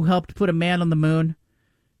NASA who helped put a man on the moon.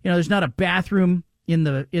 There's not a bathroom in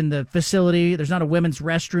the facility. There's not a women's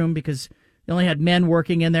restroom because they only had men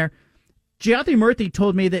working in there. Jayathy Murthy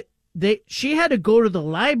told me that she had to go to the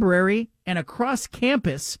library and across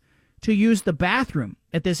campus to use the bathroom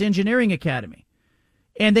at this engineering academy.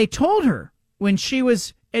 And they told her when she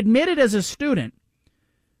was admitted as a student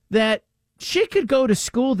that she could go to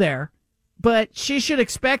school there, but she should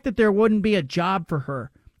expect that there wouldn't be a job for her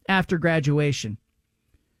after graduation.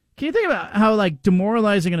 Can you think about how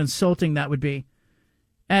demoralizing and insulting that would be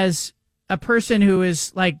as a person who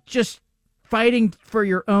is just fighting for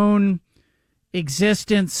your own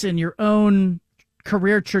existence and your own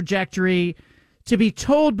career trajectory, to be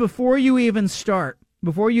told before you even start,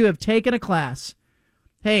 before you have taken a class,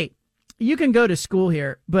 hey, you can go to school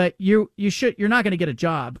here, but you're not going to get a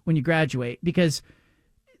job when you graduate because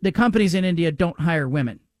the companies in India don't hire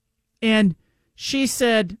women. And she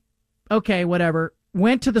said, okay, whatever,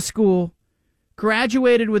 went to the school,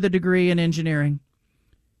 graduated with a degree in engineering,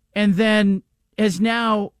 and then has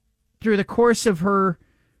now, through the course of her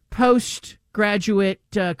postgraduate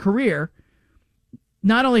career,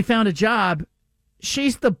 not only found a job,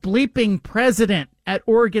 she's the bleeping president at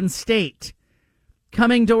Oregon State,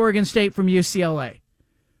 coming to Oregon State from UCLA.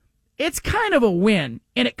 It's kind of a win,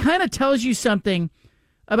 and it kind of tells you something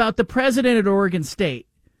about the president at Oregon State.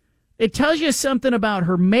 It tells you something about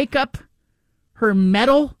her makeup, her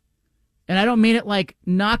mettle, and I don't mean it like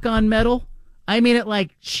knock on metal. I mean it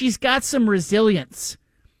like she's got some resilience.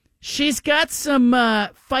 She's got some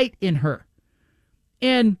fight in her.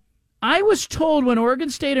 And I was told when Oregon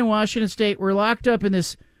State and Washington State were locked up in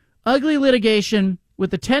this ugly litigation with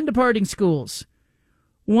the 10 departing schools,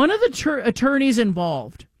 one of the attorneys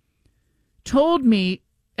involved told me,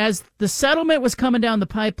 as the settlement was coming down the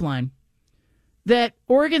pipeline, that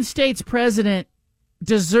Oregon State's president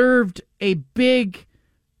deserved a big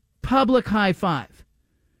public high five,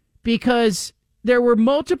 because there were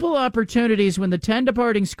multiple opportunities when the 10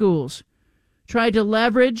 departing schools tried to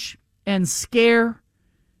leverage and scare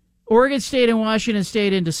Oregon State and Washington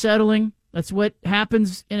State into settling. That's what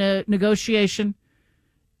happens in a negotiation.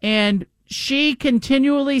 And she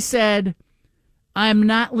continually said, I'm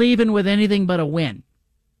not leaving with anything but a win.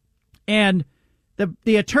 And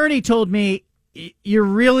the attorney told me, you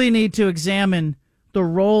really need to examine the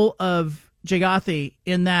role of Jayathy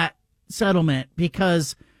in that settlement,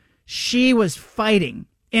 because she was fighting.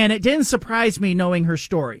 And it didn't surprise me knowing her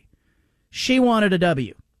story. She wanted a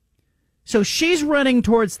W. So she's running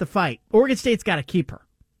towards the fight. Oregon State's got to keep her.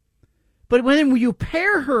 But when you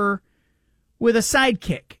pair her with a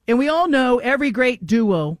sidekick, and we all know every great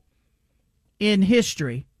duo in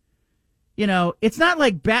history, it's not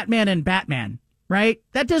like Batman and Batman, right?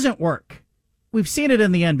 That doesn't work. We've seen it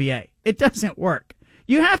in the NBA. It doesn't work.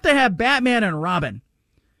 You have to have Batman and Robin.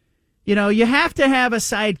 You have to have a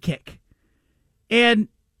sidekick. And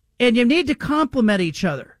you need to complement each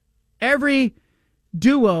other. Every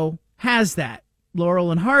duo has that.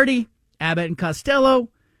 Laurel and Hardy, Abbott and Costello,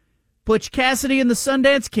 Butch Cassidy and the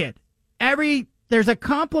Sundance Kid. There's a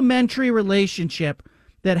complementary relationship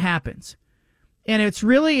that happens. And it's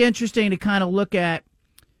really interesting to kind of look at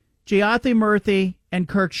Giotto Murthy and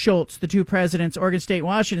Kirk Schultz, the two presidents, Oregon State,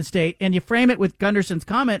 Washington State, and you frame it with Gunderson's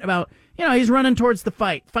comment about, he's running towards the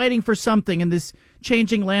fight, fighting for something in this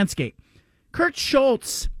changing landscape. Kirk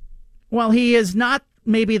Schultz, while he is not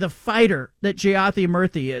maybe the fighter that Giotto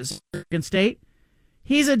Murthy is, Oregon State,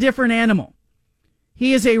 he's a different animal.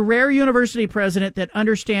 He is a rare university president that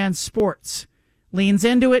understands sports, leans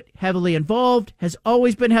into it, heavily involved, has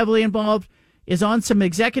always been heavily involved, is on some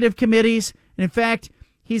executive committees, and in fact,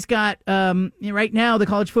 he's got, right now, the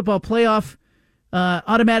college football playoff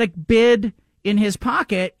automatic bid in his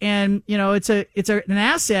pocket, and, it's an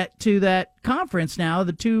asset to that conference now,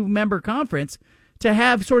 the two-member conference, to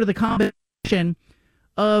have sort of the combination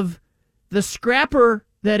of the scrapper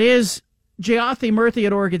that is Giotto Murthy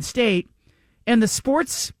at Oregon State and the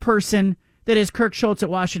sports person that is Kirk Schultz at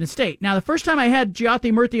Washington State. Now, the first time I had Giotto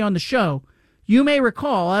Murthy on the show, you may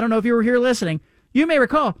recall, I don't know if you were here listening, you may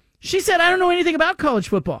recall, she said, I don't know anything about college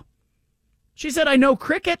football. She said, I know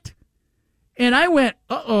cricket. And I went,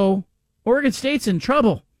 uh-oh, Oregon State's in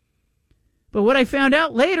trouble. But what I found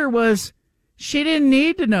out later was she didn't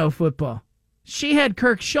need to know football. She had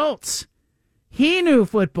Kirk Schultz. He knew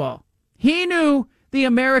football. He knew the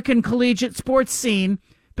American collegiate sports scene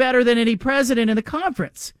better than any president in the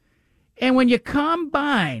conference. And when you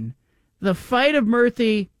combine the fight of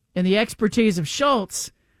Murthy and the expertise of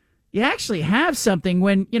Schultz, you actually have something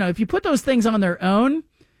when, if you put those things on their own,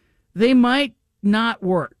 they might not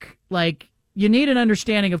work. Like, you need an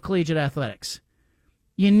understanding of collegiate athletics.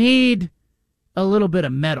 You need a little bit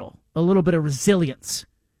of mettle, a little bit of resilience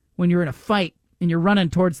when you're in a fight and you're running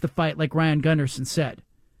towards the fight, like Ryan Gunderson said.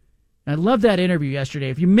 And I love that interview yesterday.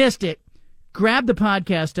 If you missed it, grab the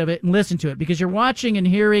podcast of it and listen to it, because you're watching and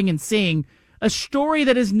hearing and seeing a story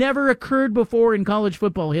that has never occurred before in college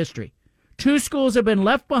football history. Two schools have been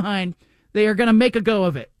left behind. They are going to make a go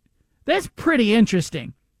of it. That's pretty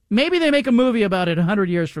interesting. Maybe they make a movie about it 100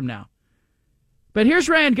 years from now. But here's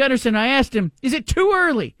Ryan Gunderson. I asked him, is it too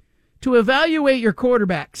early to evaluate your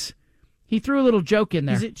quarterbacks? He threw a little joke in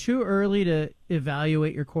there. Is it too early to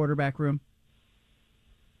evaluate your quarterback room?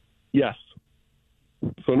 Yes.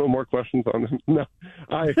 So no more questions on him. No,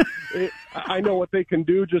 I know what they can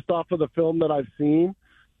do just off of the film that I've seen.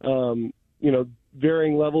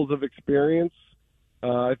 Varying levels of experience.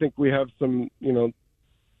 I think we have some,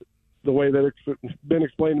 the way that it's been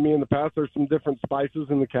explained to me in the past, there's some different spices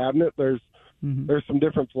in the cabinet. There's some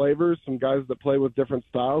different flavors, some guys that play with different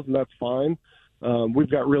styles, and that's fine. We've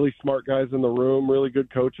got really smart guys in the room, really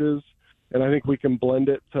good coaches, and I think we can blend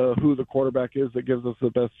it to who the quarterback is that gives us the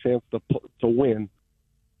best chance to win.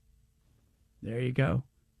 There you go.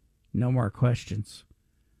 No more questions.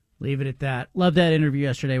 Leave it at that. Love that interview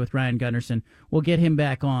yesterday with Ryan Gunderson. We'll get him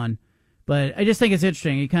back on. But I just think it's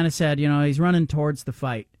interesting. He kind of said, he's running towards the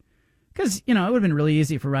fight. Because, it would have been really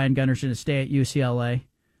easy for Ryan Gunderson to stay at UCLA,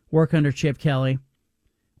 work under Chip Kelly,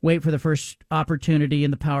 wait for the first opportunity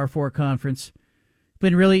in the Power 4 conference.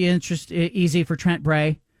 Been really easy for Trent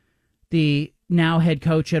Bray, the now head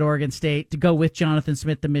coach at Oregon State, to go with Jonathan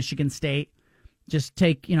Smith to Michigan State. Just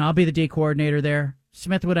take, I'll be the D coordinator there.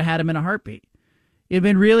 Smith would have had him in a heartbeat. It'd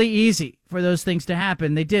been really easy for those things to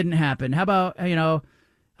happen. They didn't happen. How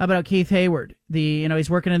about Keith Hayward? He's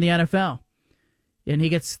working in the NFL, and he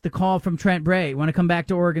gets the call from Trent Bray, want to come back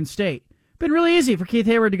to Oregon State. Been really easy for Keith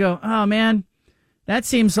Hayward to go, oh man, that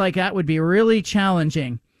seems like that would be really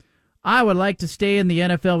challenging. I would like to stay in the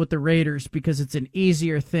NFL with the Raiders because it's an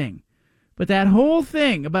easier thing. But that whole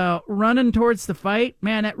thing about running towards the fight,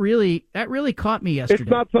 man, that really caught me yesterday. It's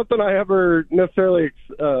not something I ever necessarily,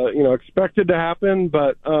 expected to happen,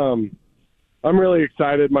 but I'm really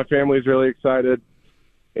excited. My family's really excited,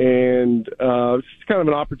 and it's just kind of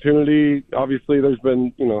an opportunity. Obviously, there's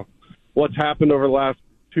been, what's happened over the last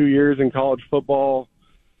 2 years in college football,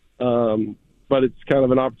 but it's kind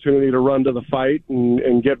of an opportunity to run to the fight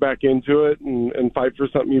and get back into it and fight for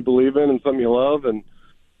something you believe in and something you love, and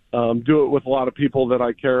do it with a lot of people that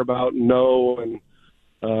I care about and know,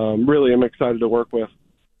 and really am excited to work with.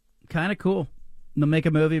 Kind of cool. They'll make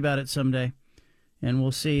a movie about it someday, and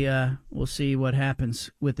we'll see what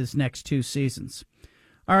happens with his next 2 seasons.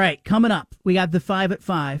 All right, coming up, we got the 5 at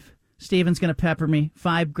 5. Steven's going to pepper me.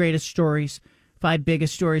 5 greatest stories, 5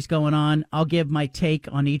 biggest stories going on. I'll give my take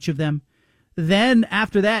on each of them. Then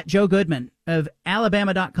after that, Joe Goodman of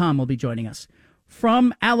Alabama.com will be joining us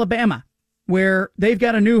from Alabama. where they've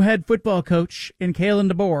got a new head football coach in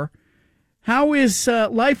Kalen DeBoer. How is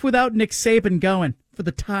life without Nick Saban going for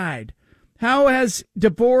the Tide? How has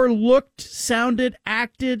DeBoer looked, sounded,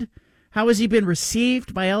 acted? How has he been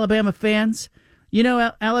received by Alabama fans? You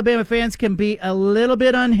know, Alabama fans can be a little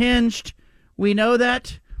bit unhinged. We know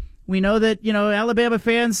that. We know that, Alabama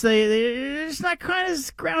fans, they're just not quite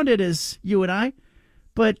as grounded as you and I.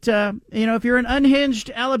 But, if you're an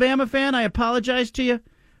unhinged Alabama fan, I apologize to you.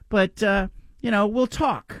 But, we'll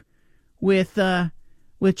talk with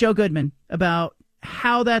Joe Goodman about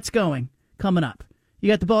how that's going coming up. You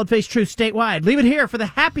got the Bald-Faced Truth statewide. Leave it here for the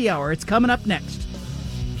happy hour. It's coming up next.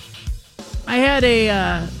 I had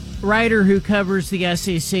a writer who covers the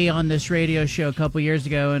SEC on this radio show a couple years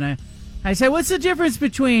ago, and I said, what's the difference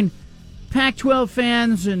between Pac-12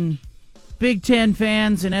 fans and Big Ten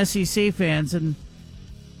fans and SEC fans?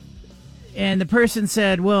 And the person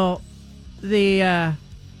said, well, the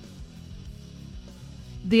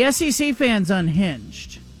SEC fans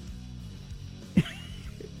unhinged.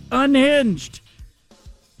 Unhinged.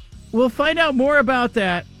 We'll find out more about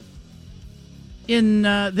that in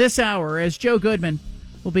this hour as Joe Goodman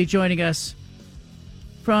will be joining us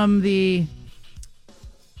from the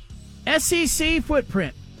SEC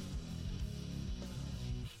footprint.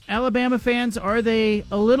 Alabama fans, are they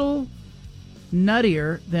a little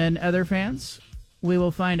nuttier than other fans? We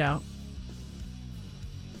will find out.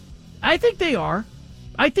 I think they are.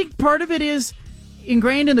 I think part of it is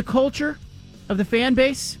ingrained in the culture of the fan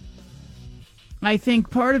base. I think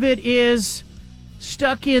part of it is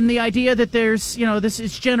stuck in the idea that there's, this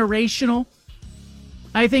is generational.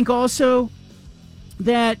 I think also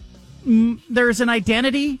that there's an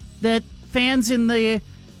identity that fans in the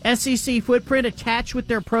SEC footprint attach with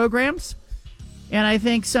their programs. And I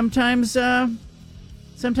think sometimes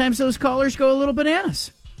those callers go a little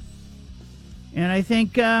bananas. And I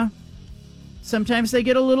think sometimes they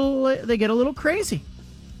get a little crazy.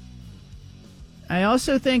 I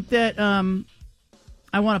also think that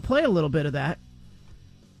I want to play a little bit of that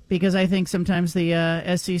because I think sometimes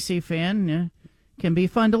the SEC fan can be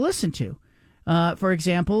fun to listen to. For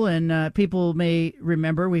example, and people may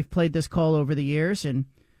remember we've played this call over the years, and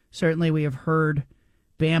certainly we have heard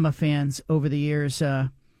Bama fans over the years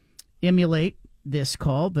emulate this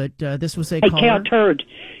call, but this was a caller. Hey, Cal Turd,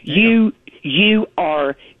 you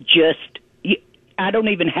are just... I don't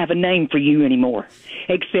even have a name for you anymore,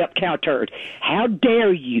 except Cal Turd. How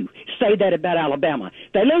dare you say that about Alabama?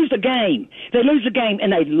 They lose a game.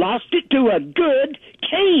 And they lost it to a good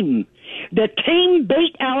team. The team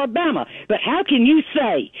beat Alabama. But how can you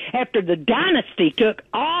say, after the dynasty took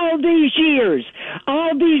all these years,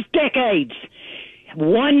 all these decades,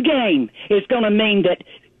 one game is going to mean that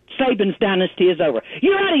Saban's dynasty is over?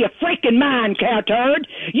 You're out of your freaking mind, Cow Turd.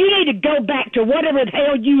 You need to go back to whatever the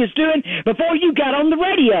hell you was doing before you got on the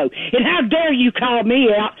radio. And how dare you call me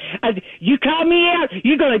out? You call me out,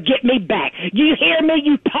 you're going to get me back. You hear me,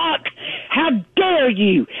 you punk? How dare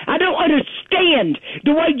you? I don't understand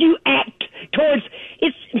the way you act towards...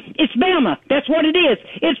 It's Bama. That's what it is.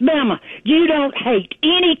 It's Bama. You don't hate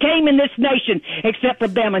any team in this nation except for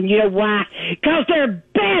Bama. And you know why? Because they're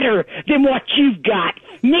better than what you've got.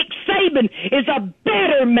 Nick Saban is a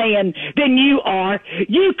better man than you are.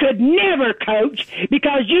 You could never coach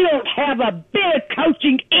because you don't have a bit of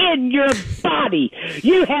coaching in your body.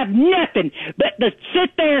 You have nothing but to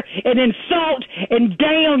sit there and insult and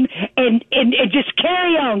down and just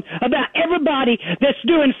carry on about everybody that's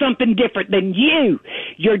doing something different than you.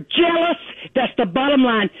 You're jealous. That's the bottom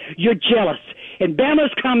line. You're jealous. And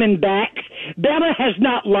Bama's coming back. Bama has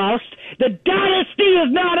not lost. The dynasty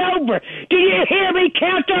is not over. Do you hear me,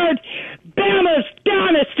 Counter? Bama's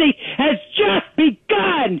dynasty has just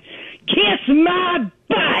begun. Kiss my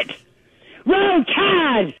butt. Roll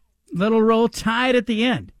Tide. Little Roll Tide at the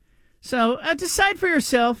end. So decide for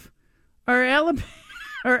yourself. Are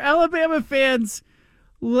Alabama fans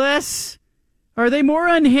are they more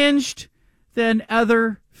unhinged than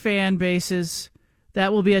other fan bases?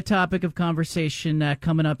 That will be a topic of conversation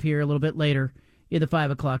coming up here a little bit later in the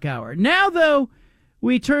 5 o'clock hour. Now, though,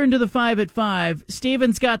 we turn to the 5 at 5.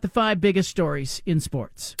 Steven's got the 5 biggest stories in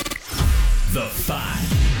sports. The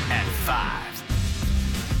 5 at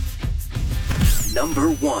 5. Number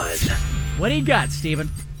 1. What do you got, Steven?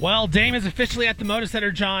 Well, Dame is officially at the Moda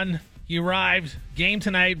Center, John. He arrived. Game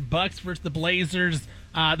tonight, Bucks versus the Blazers.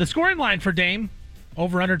 The scoring line for Dame,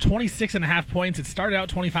 over under 26.5 points. It started out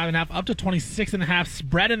 25.5 up to 26.5.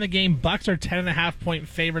 Spread in the game. Bucks are 10.5 point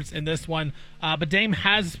favorites in this one. But Dame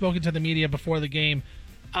has spoken to the media before the game.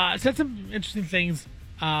 Said some interesting things.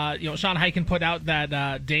 Sean Hyken put out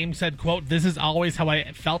that Dame said, quote, "This is always how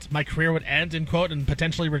I felt my career would end," end quote, and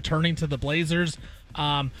potentially returning to the Blazers.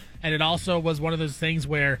 And it also was one of those things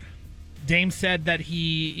where Dame said that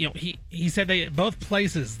he said that both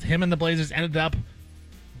places, him and the Blazers, ended up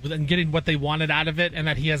with getting what they wanted out of it, and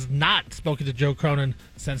that he has not spoken to Joe Cronin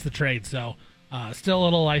since the trade. So still a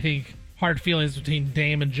little, I think, hard feelings between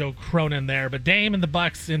Dame and Joe Cronin there. But Dame and the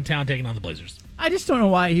Bucks in town taking on the Blazers. I just don't know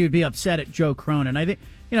why he would be upset at Joe Cronin. I think,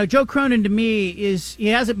 Joe Cronin to me he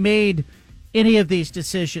hasn't made any of these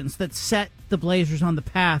decisions that set the Blazers on the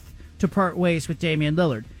path to part ways with Damian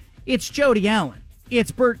Lillard. It's Jody Allen. It's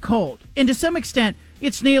Burt Cold. And to some extent,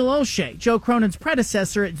 it's Neil Olshey, Joe Cronin's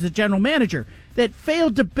predecessor as the general manager, that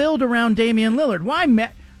failed to build around Damian Lillard. Why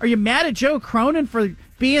are you mad at Joe Cronin for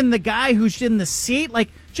being the guy who's in the seat? Like,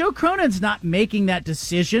 Joe Cronin's not making that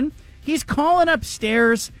decision. He's calling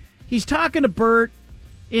upstairs. He's talking to Burt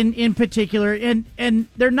in particular, and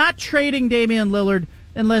they're not trading Damian Lillard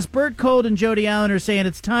unless Burt Cold and Jody Allen are saying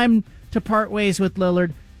it's time to part ways with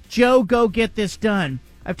Lillard. Joe, go get this done.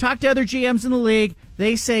 I've talked to other GMs in the league.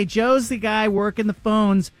 They say Joe's the guy working the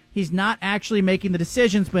phones. He's not actually making the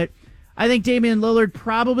decisions, but I think Damian Lillard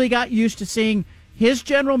probably got used to seeing his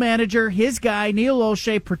general manager, his guy, Neil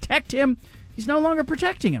Olshey, protect him. He's no longer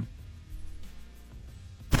protecting him.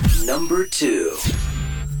 Number 2.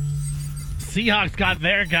 Seahawks got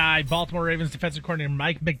their guy, Baltimore Ravens defensive coordinator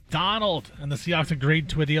Mike Macdonald, and the Seahawks agreed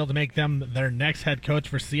to a deal to make them their next head coach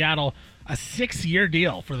for Seattle. A 6-year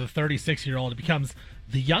deal for the 36-year-old. It becomes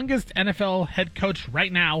the youngest NFL head coach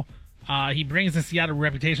right now. He brings the Seattle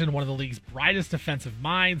reputation, one of the league's brightest defensive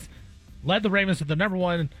minds. Led the Ravens to the number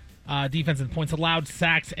 1 defense in points allowed,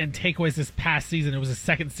 sacks, and takeaways this past season. It was his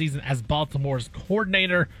second season as Baltimore's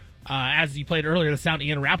coordinator. As you played earlier, the sound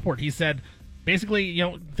Ian Rappaport, he said, basically,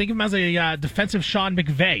 think of him as a defensive Sean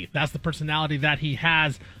McVay. That's the personality that he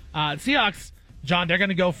has. Seahawks, John, they're going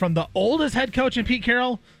to go from the oldest head coach in Pete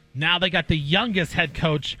Carroll. Now they got the youngest head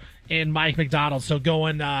coach in Mike Macdonald. So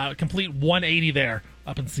going complete 180 there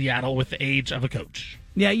up in Seattle with the age of a coach.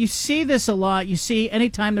 Yeah, you see this a lot. You see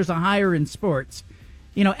anytime there's a hire in sports.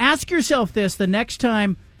 Ask yourself this the next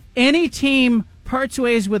time any team parts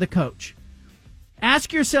ways with a coach.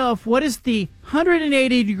 Ask yourself, what is the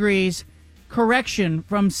 180 degrees correction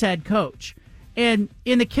from said coach? And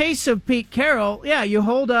in the case of Pete Carroll, yeah, you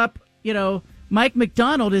hold up, Mike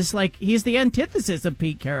Macdonald is like, he's the antithesis of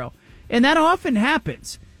Pete Carroll. And that often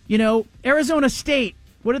happens. Arizona State,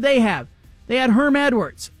 what did they have? They had Herm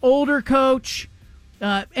Edwards, older coach,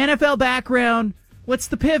 NFL background. What's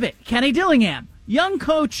the pivot? Kenny Dillingham, young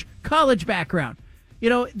coach, college background.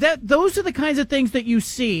 Those are the kinds of things that you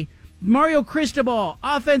see. Mario Cristobal,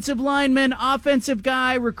 offensive lineman, offensive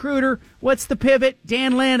guy, recruiter. What's the pivot?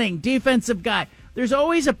 Dan Lanning, defensive guy. There's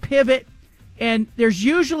always a pivot, and there's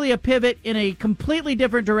usually a pivot in a completely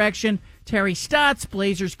different direction. Terry Stotts,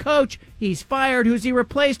 Blazers coach, he's fired. Who's he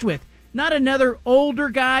replaced with? Not another older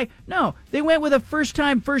guy. No, they went with a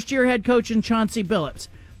first-year head coach in Chauncey Billups.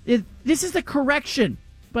 This is the correction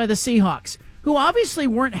by the Seahawks, who obviously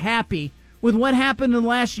weren't happy with what happened in the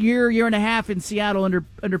last year and a half in Seattle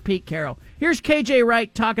under Pete Carroll. Here's KJ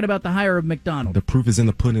Wright talking about the hire of Macdonald. The proof is in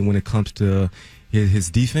the pudding when it comes to his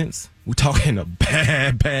defense. We're talking a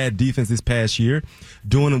bad defense this past year,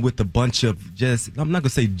 doing it with a bunch of I'm not going to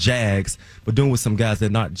say jags, but doing it with some guys that are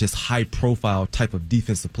not just high-profile type of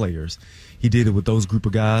defensive players. He did it with those group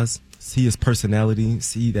of guys. See his personality,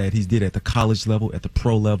 see that he did it at the college level, at the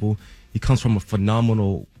pro level. He comes from a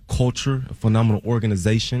phenomenal culture, a phenomenal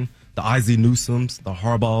organization. The Izzy Newsomes, the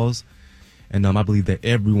Harbaughs, and I believe that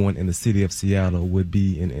everyone in the city of Seattle would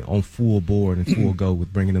be on full board and full go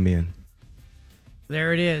with bringing them in.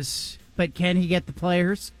 There it is. But can he get the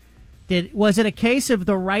players? Was it a case of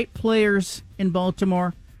the right players in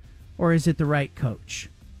Baltimore, or is it the right coach?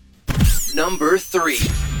 Number 3.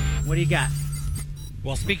 What do you got?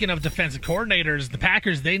 Well, speaking of defensive coordinators, the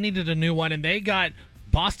Packers, they needed a new one, and they got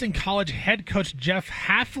Boston College head coach Jeff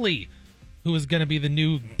Hafley, who is going to be the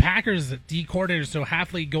new Packers D coordinator. So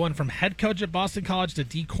Hafley going from head coach at Boston College to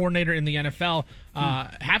D coordinator in the NFL.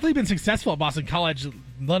 Hafley been successful at Boston College,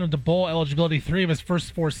 led him to bowl eligibility 3 of his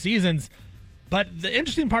first 4 seasons. But the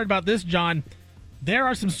interesting part about this, John, there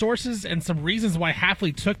are some sources and some reasons why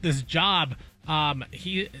Hafley took this job.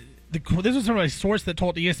 This was from a source that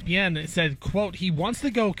told ESPN. It said, "quote He wants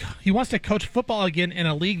to coach football again in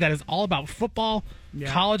a league that is all about football. Yeah.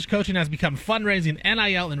 College coaching has become fundraising,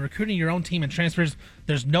 NIL, and recruiting your own team and transfers.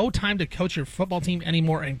 There's no time to coach your football team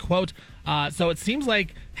anymore." End quote. So it seems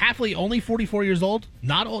like Hafley, only 44 years old,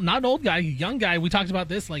 not an old guy, young guy. We talked about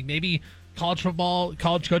this, like maybe college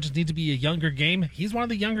coaches need to be a younger game. He's one of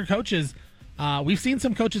the younger coaches. we've seen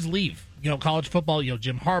some coaches leave. College football.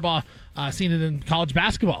 Jim Harbaugh. Seen it in college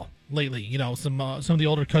basketball lately. Some of the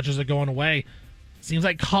older coaches are going away. Seems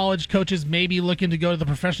like college coaches may be looking to go to the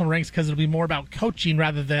professional ranks because it'll be more about coaching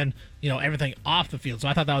rather than everything off the field. So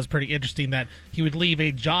I thought that was pretty interesting that he would leave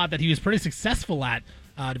a job that he was pretty successful at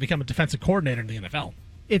to become a defensive coordinator in the NFL.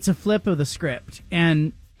 It's a flip of the script,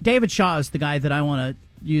 and David Shaw is the guy that I want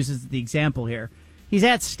to use as the example here. He's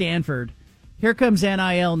at Stanford. Here comes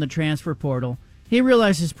NIL in the transfer portal. He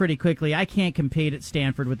realizes pretty quickly, I can't compete at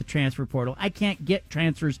Stanford with the transfer portal. I can't get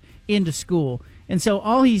transfers into school. And so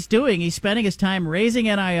all he's doing, he's spending his time raising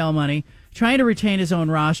NIL money, trying to retain his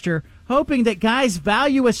own roster, hoping that guys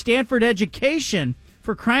value a Stanford education,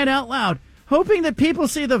 for crying out loud, hoping that people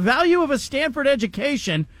see the value of a Stanford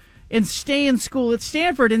education and stay in school at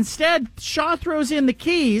Stanford. Instead, Shaw throws in the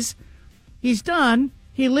keys. He's done.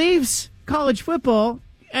 He leaves college football,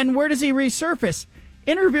 and where does he resurface?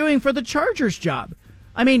 Interviewing for the Chargers job.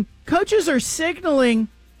 I mean, coaches are signaling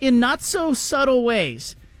in not so subtle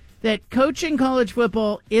ways that coaching college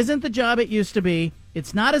football isn't the job it used to be.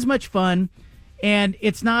 It's not as much fun, and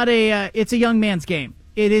it's not it's a young man's game.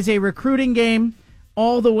 It is a recruiting game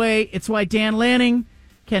all the way. It's why Dan Lanning,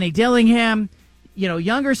 Kenny Dillingham,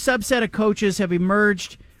 younger subset of coaches have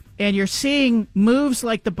emerged, and you're seeing moves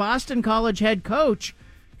like the Boston College head coach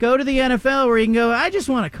go to the NFL where you can go, I just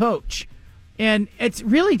want to coach. And it's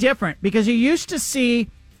really different because you used to see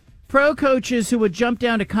pro coaches who would jump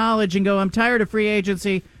down to college and go, I'm tired of free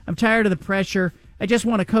agency. I'm tired of the pressure. I just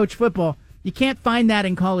want to coach football. You can't find that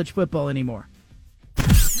in college football anymore.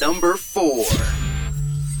 Number 4.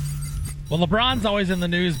 Well, LeBron's always in the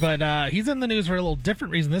news, but he's in the news for a little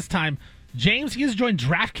different reason this time. James, he has joined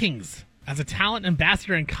DraftKings as a talent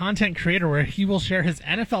ambassador and content creator where he will share his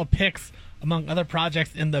NFL picks among other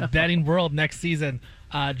projects in the betting world next season.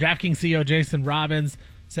 DraftKings CEO Jason Robbins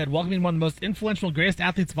said, welcoming one of the most influential, greatest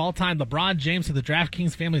athletes of all time, LeBron James, to the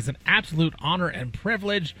DraftKings family is an absolute honor and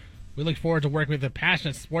privilege. We look forward to working with a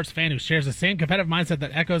passionate sports fan who shares the same competitive mindset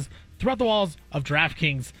that echoes throughout the walls of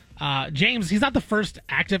DraftKings. James, he's not the first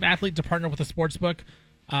active athlete to partner with a sportsbook.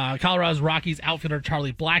 Colorado's Rockies outfielder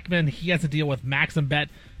Charlie Blackmon, he has a deal with MaximBet,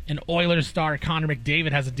 and Oilers star Connor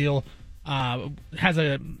McDavid has a deal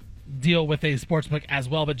with a sportsbook as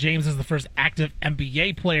well. But James is the first active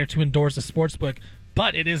NBA player to endorse a sportsbook,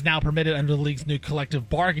 but it is now permitted under the league's new collective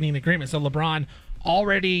bargaining agreement. So LeBron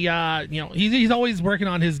already, he's always working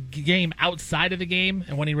on his game outside of the game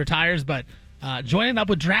and when he retires, but joining up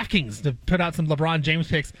with DraftKings to put out some LeBron James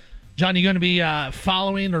picks. John, you going to be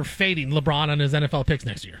following or fading LeBron on his NFL picks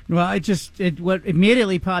next year? Well, what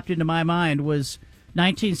immediately popped into my mind was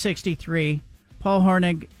 1963, Paul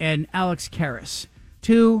Hornung and Alex Karras,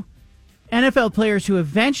 two NFL players who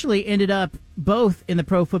eventually ended up both in the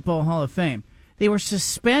Pro Football Hall of Fame. They were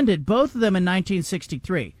suspended, both of them, in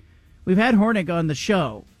 1963. We've had Hornung on the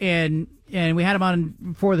show, and we had him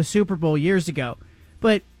on for the Super Bowl years ago.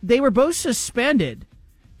 But they were both suspended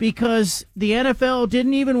because the NFL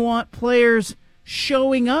didn't even want players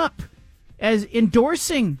showing up as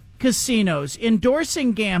endorsing casinos,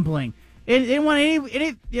 endorsing gambling. They didn't want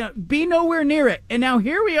any be nowhere near it. And now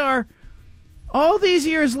here we are, all these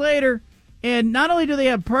years later, and not only do they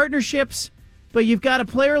have partnerships, but you've got a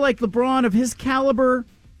player like LeBron of his caliber,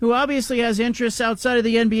 who obviously has interests outside of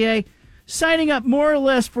the NBA, signing up more or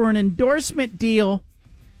less for an endorsement deal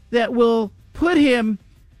that will put him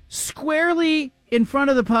squarely in front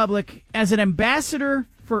of the public as an ambassador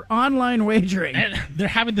for online wagering. And they're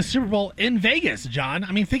having the Super Bowl in Vegas, John.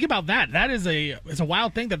 I mean, think about that. That is it's a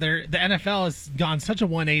wild thing that the NFL has gone such a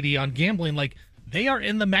 180 on gambling. Like, they are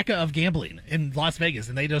in the mecca of gambling in Las Vegas,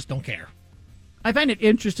 and they just don't care. I find it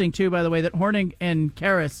interesting, too, by the way, that Hornung and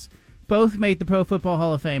Karras both made the Pro Football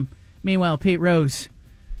Hall of Fame. Meanwhile, Pete Rose,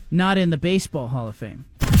 not in the Baseball Hall of Fame.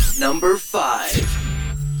 Number 5.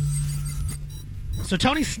 So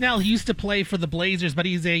Tony Snell, he used to play for the Blazers, but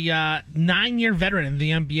he's a 9-year veteran in the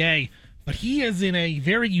NBA. But he is in a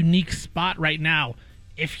very unique spot right now.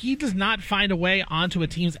 If he does not find a way onto a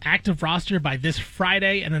team's active roster by this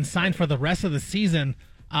Friday and then sign for the rest of the season,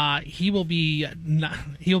 he will be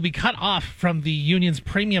cut off from the union's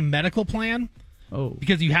premium medical plan. Oh,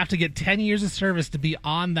 because you have to get 10 years of service to be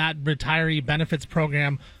on that retiree benefits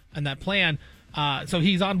program and that plan. So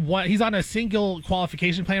he's on a single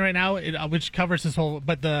qualification plan right now, which covers his whole.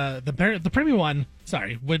 But the premium one,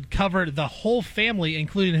 would cover the whole family,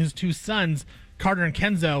 including his 2 sons, Carter and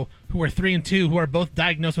Kenzo, who are 3 and 2, who are both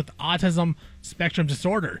diagnosed with autism spectrum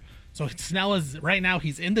disorder. So Snell is right now.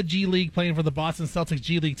 He's in the G League playing for the Boston Celtics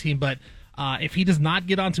G League team. But if he does not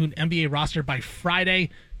get onto an NBA roster by Friday,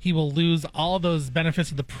 he will lose all of those benefits,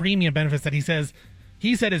 the premium benefits that he says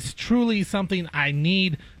he said it's truly something I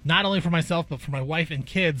need, not only for myself, but for my wife and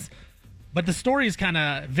kids. But the story is kind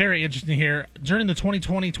of very interesting here. During the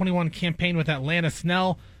 2020-21 campaign with Atlanta,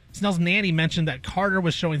 Snell's nanny mentioned that Carter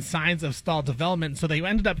was showing signs of stalled development, so they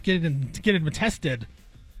ended up getting him tested.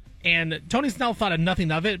 And Tony Snell thought of nothing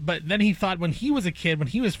of it, but then he thought when he was a kid, when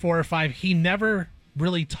he was 4 or 5, he never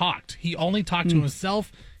really talked. He only talked to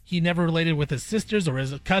himself. He never related with his sisters or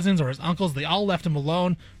his cousins or his uncles. They all left him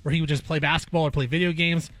alone, where he would just play basketball or play video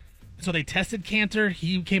games. So they tested Cantor.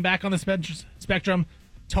 He came back on the spectrum.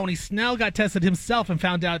 Tony Snell got tested himself and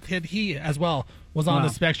found out that he, as well, was on the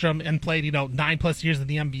spectrum and played, 9+ years in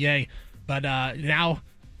the NBA. But now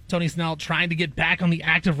Tony Snell trying to get back on the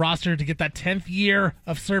active roster to get that 10th year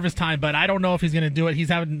of service time. But I don't know if he's going to do it. He's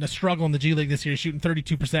having a struggle in the G League this year, shooting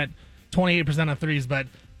 32%, 28% on threes. But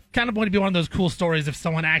kind of going to be one of those cool stories if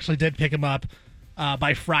someone actually did pick him up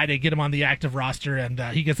by Friday, get him on the active roster, and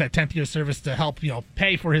he gets that 10th year service to help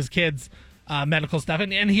pay for his kids' medical stuff.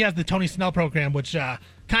 And he has the Tony Snell program, which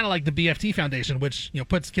kind of like the BFT Foundation, which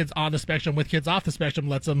puts kids on the spectrum with kids off the spectrum,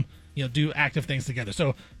 lets them do active things together.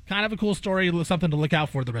 So kind of a cool story, something to look out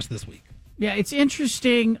for the rest of this week. Yeah, it's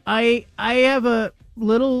interesting. I have a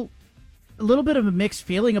little bit of a mixed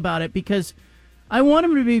feeling about it because I want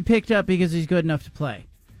him to be picked up because he's good enough to play.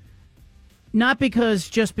 Not because,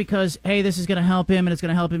 hey, this is going to help him and it's going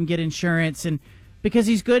to help him get insurance, and because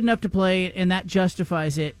he's good enough to play and that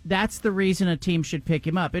justifies it. That's the reason a team should pick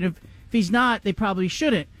him up. And if he's not, they probably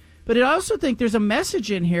shouldn't. But I also think there's a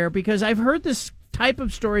message in here because I've heard this type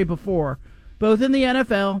of story before, both in the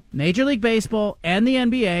NFL, Major League Baseball, and the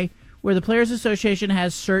NBA, where the Players Association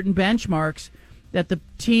has certain benchmarks that the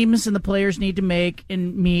teams and the players need to make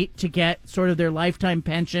and meet to get sort of their lifetime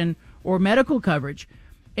pension or medical coverage.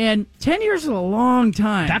 And 10 years is a long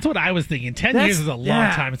time. That's what I was thinking. 10 years is a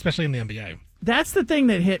long time, especially in the NBA. That's the thing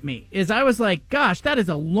that hit me, is I was like, gosh, that is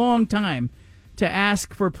a long time to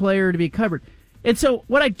ask for a player to be covered. And so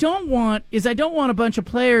what I don't want is I don't want a bunch of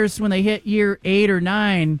players when they hit year 8 or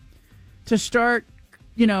 9 to start,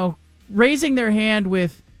 raising their hand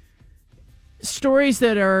with stories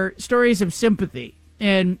that are stories of sympathy.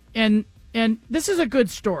 And this is a good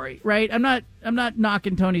story, right? I'm not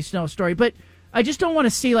knocking Tony Snell's story, but I just don't want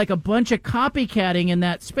to see like a bunch of copycatting in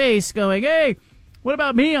that space going, hey, what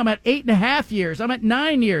about me? I'm at 8.5 years. I'm at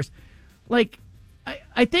 9 years. Like,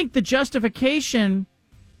 I think the justification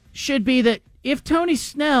should be that if Tony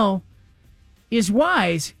Snell is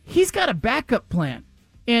wise, he's got a backup plan.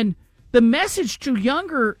 And the message to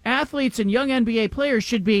younger athletes and young NBA players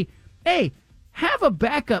should be, hey, have a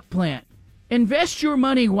backup plan. Invest your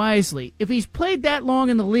money wisely. If he's played that long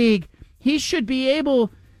in the league, he should be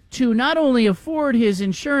able to not only afford his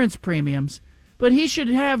insurance premiums, but he should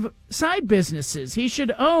have side businesses. He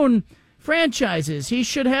should own franchises. He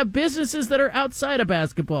should have businesses that are outside of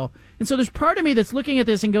basketball. And so there's part of me that's looking at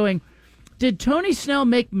this and going, did Tony Snell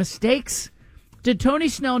make mistakes? Did Tony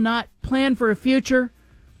Snell not plan for a future?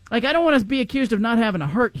 Like, I don't want to be accused of not having a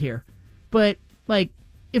heart here, but, like,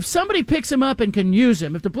 if somebody picks him up and can use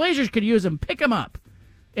him, if the Blazers could use him, pick him up.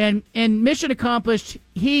 And mission accomplished,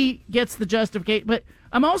 he gets the justification. But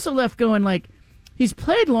I'm also left going, like, he's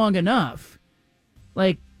played long enough.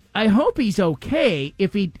 Like, I hope he's okay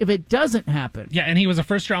if it doesn't happen. Yeah, and he was a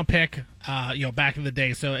first-round pick, back in the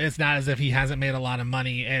day, so it's not as if he hasn't made a lot of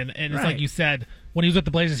money. And it's Right. like you said, when he was with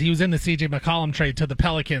the Blazers, he was in the C.J. McCollum trade to the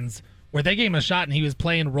Pelicans, where they gave him a shot and he was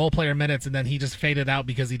playing role player minutes, and then he just faded out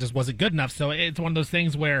because he just wasn't good enough. So it's one of those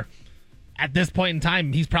things where at this point in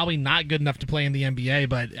time, he's probably not good enough to play in the NBA,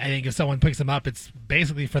 but I think if someone picks him up, it's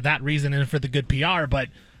basically for that reason and for the good PR, but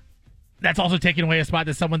that's also taking away a spot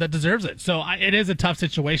to someone that deserves it. So it is a tough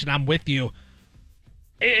situation. I'm with you.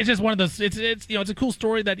 It's just one of those. It's a cool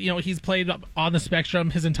story that he's played on the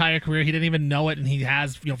spectrum his entire career. He didn't even know it, and he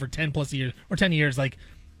has for 10+ years or 10 years. Like,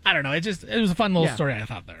 I don't know. It was a fun little story I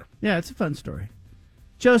thought there. Yeah, it's a fun story.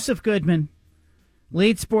 Joseph Goodman,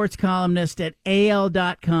 lead sports columnist at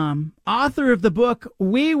AL.com, author of the book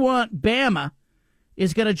We Want Bama,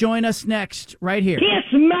 is going to join us next right here.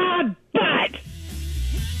 Kiss my butt!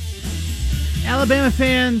 Alabama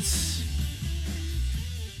fans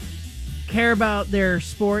care about their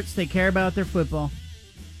sports. They care about their football.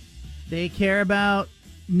 They care about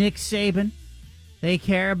Nick Saban. They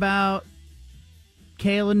care about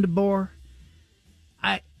Kalen DeBoer.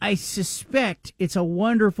 I suspect it's a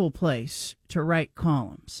wonderful place to write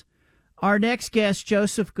columns. Our next guest,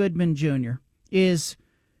 Joseph Goodman Jr., is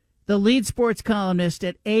the lead sports columnist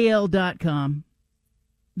at AL.com,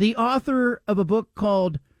 the author of a book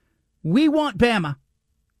called We Want Bama.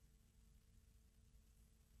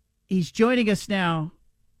 He's joining us now.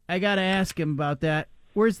 I got to ask him about that.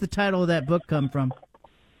 Where's the title of that book come from?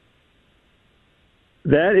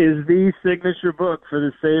 That is the signature book for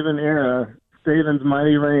the Saban era, Saban's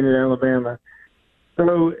mighty reign at Alabama.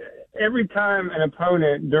 So every time an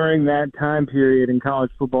opponent during that time period in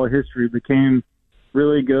college football history became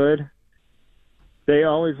really good, they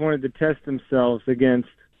always wanted to test themselves against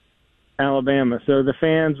Alabama. So the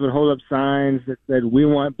fans would hold up signs that said, "We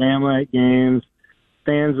want Bama at games."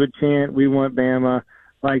 Fans would chant, "We want Bama."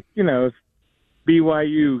 Like, if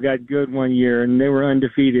BYU got good one year and they were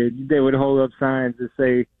undefeated, they would hold up signs that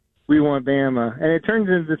say, "We want Bama." And it turns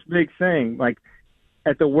into this big thing. Like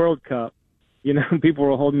at the World Cup, people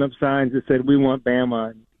were holding up signs that said, "We want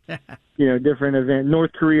Bama." Different event.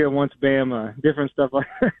 North Korea wants Bama. Different stuff like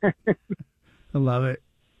that. I love it.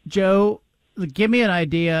 Joe, give me an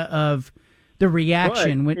idea of the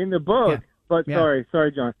reaction in the book.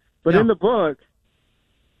 Sorry, John. But in the book,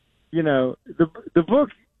 the book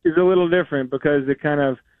is a little different because it kind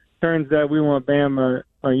of turns that "We want Bama,"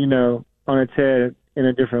 on its head in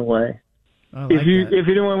a different way. If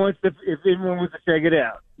anyone wants to check it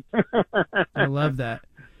out, I love that.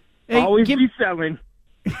 Hey, always be selling.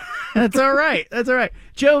 That's all right. That's all right.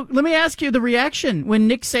 Joe, let me ask you the reaction when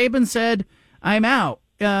Nick Saban said, "I'm out."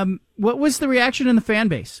 What was the reaction in the fan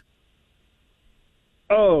base?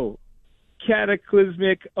 Oh,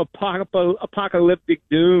 cataclysmic, apocalyptic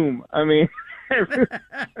doom. I mean,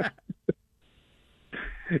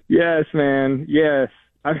 yes, man. Yes.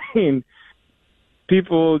 I mean,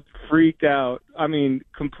 people freaked out. I mean,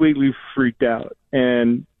 completely freaked out.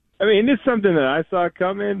 And, I mean, it's something that I saw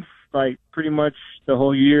coming, like, pretty much the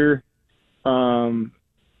whole year. And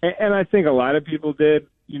I think a lot of people did,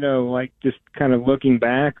 just kind of looking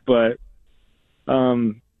back. But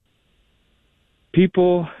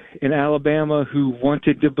people in Alabama who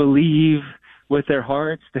wanted to believe with their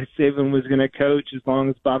hearts that Saban was going to coach as long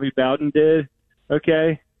as Bobby Bowden did,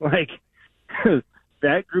 okay? Like,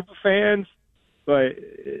 that group of fans, but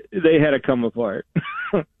they had to come apart.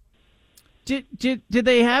 Did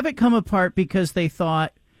they have it come apart because they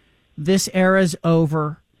thought this era's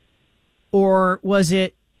over? Or was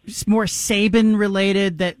it more Saban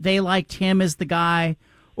related that they liked him as the guy?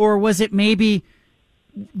 Or was it maybe,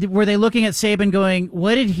 were they looking at Saban going,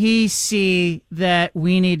 what did he see that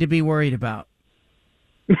we need to be worried about?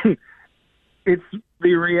 It's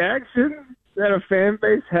the reaction that a fan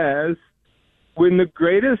base has when the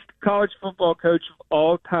greatest college football coach of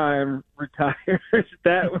all time retires.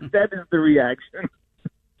 That is the reaction.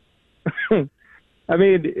 I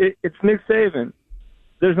mean, it's Nick Saban.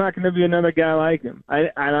 There's not going to be another guy like him.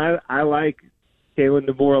 I like Kalen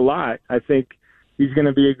DeBoer a lot. I think he's going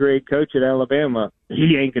to be a great coach at Alabama.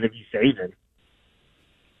 He ain't going to be Saban.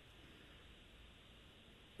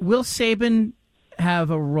 Will Saban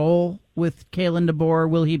have a role with Kalen DeBoer?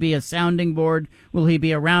 Will he be a sounding board? Will he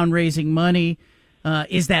be around raising money?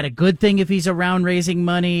 Is that a good thing if he's around raising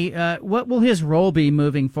money? What will his role be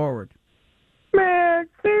moving forward? Man,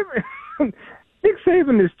 Nick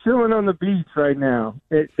Saban is chilling on the beach right now,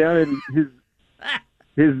 down in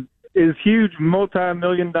his huge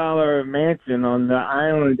multi-million-dollar mansion on the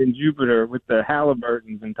island in Jupiter with the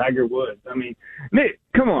Halliburtons and Tiger Woods. I mean, Nick,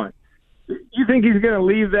 come on. You think he's going to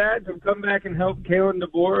leave that to come back and help Kalen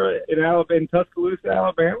DeBoer in Tuscaloosa,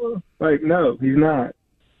 Alabama? Like, no, he's not.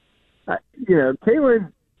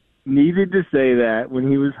 Kalen needed to say that when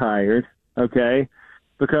he was hired, okay,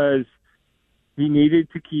 because he needed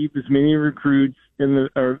to keep as many recruits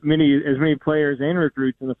as many players and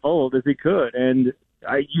recruits in the fold as he could, and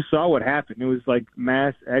you saw what happened. It was like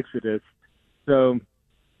mass exodus. So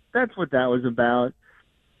that's what that was about.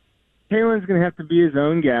 Kalen's going to have to be his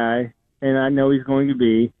own guy, and I know he's going to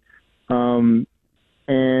be.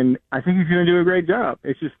 And I think he's going to do a great job.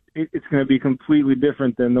 It's just it's going to be completely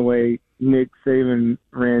different than the way Nick Saban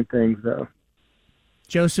ran things, though.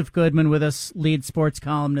 Joseph Goodman with us, lead sports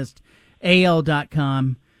columnist,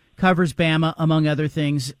 AL.com, covers Bama, among other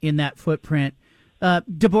things, in that footprint.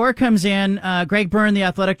 DeBoer comes in. Greg Byrne, the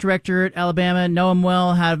athletic director at Alabama, know him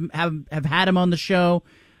well, have had him on the show.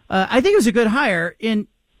 I think it was a good hire.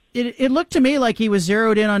 It looked to me like he was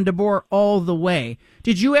zeroed in on DeBoer all the way.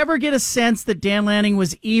 Did you ever get a sense that Dan Lanning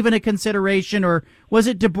was even a consideration, or was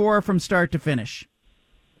it DeBoer from start to finish?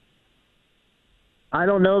 I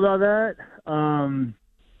don't know about that.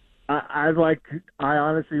 I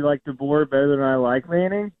honestly like DeBoer better than I like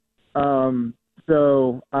Lanning.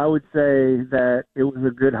 So I would say that it was a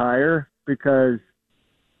good hire because,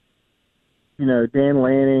 Dan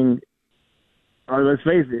Lanning, let's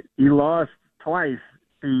face it, he lost twice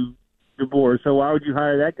to DeBoer. So why would you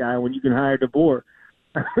hire that guy when you can hire DeBoer?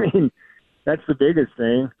 I mean, that's the biggest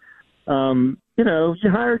thing. you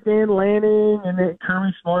hire Dan Lanning, and then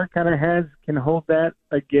Kirby Smart kind of can hold that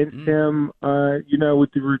against him,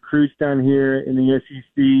 with the recruits down here in the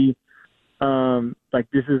SEC. Like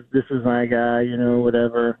this is my guy,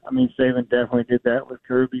 whatever. I mean, Saban definitely did that with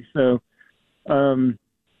Kirby. So,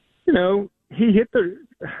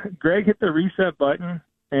 Greg hit the reset button,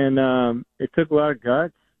 and it took a lot of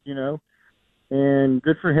guts, and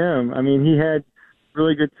good for him. I mean, he had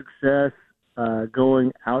really good success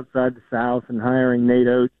going outside the South and hiring Nate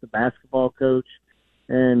Oates, the basketball coach,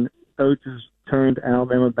 and Oates has turned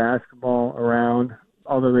Alabama basketball around,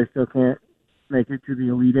 although they still can't make it to the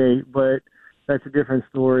Elite Eight, but that's a different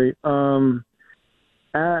story. I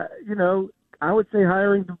would say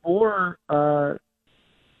hiring DeBoer was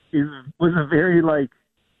a very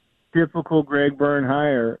typical Greg Byrne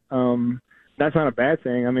hire. That's not a bad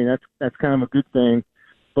thing. I mean, that's kind of a good thing,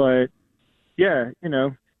 but yeah,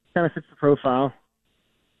 kind of fits the profile.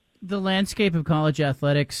 The landscape of college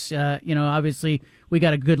athletics, obviously we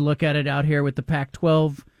got a good look at it out here with the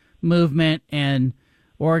Pac-12 movement and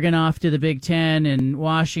Oregon off to the Big Ten and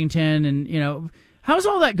Washington. And, how's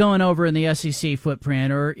all that going over in the SEC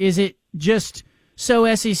footprint? Or is it just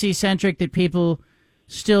so SEC-centric that people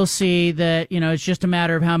still see that, it's just a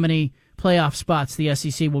matter of how many playoff spots the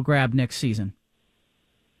SEC will grab next season?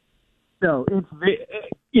 No,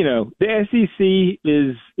 the SEC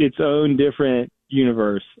is its own different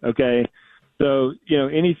universe, okay? So,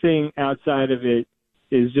 anything outside of it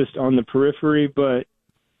is just on the periphery, but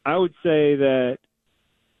I would say that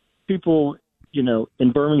people,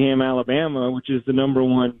 in Birmingham, Alabama, which is the number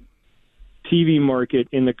one TV market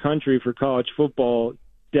in the country for college football,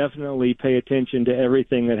 definitely pay attention to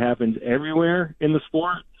everything that happens everywhere in the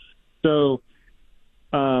sport. So,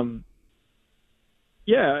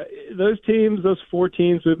 those teams, those 4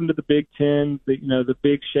 teams moving to the Big Ten, the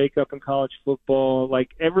big shakeup in college football,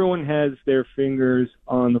 everyone has their fingers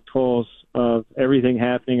on the pulse of everything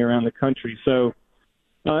happening around the country. So,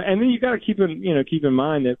 and then you got to keep in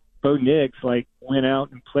mind that Bo Nix went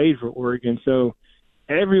out and played for Oregon. So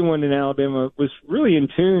everyone in Alabama was really in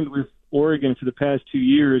tune with Oregon for the past 2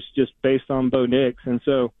 years, just based on Bo Nix. And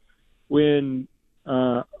so when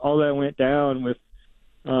all that went down with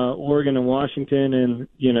Oregon and Washington, and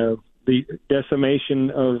the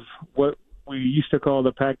decimation of what we used to call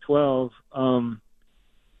the Pac-12,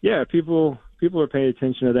 people are paying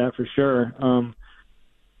attention to that for sure.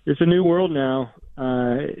 It's a new world now.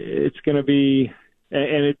 It's going to be,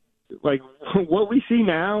 and it what we see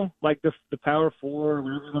now, the Power Four,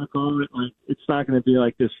 whatever you want to call it, it's not going to be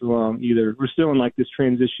like this for long either. We're still in this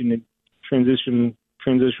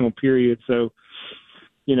transitional period. So,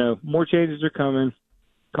 more changes are coming.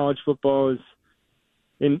 College football is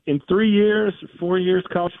in 3 years, 4 years.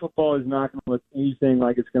 College football is not going to look anything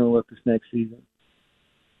like it's going to look this next season.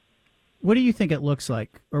 What do you think it looks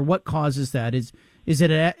like, or what causes that? Is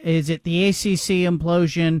it the ACC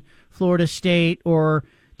implosion, Florida State, or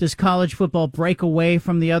does college football break away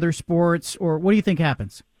from the other sports, or what do you think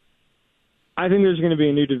happens? I think there's going to be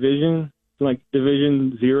a new division,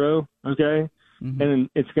 Division 0, okay? Mm-hmm. And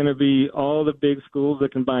it's going to be all the big schools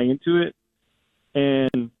that can buy into it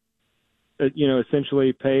and,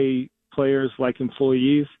 essentially pay players like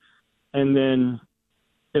employees, and then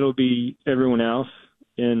it'll be everyone else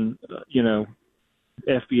in,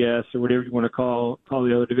 FBS or whatever you want to call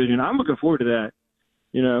the other division. I'm looking forward to that.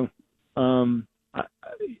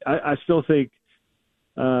 I still think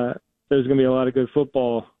there's going to be a lot of good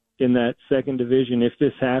football in that second division if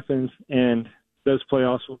this happens, and those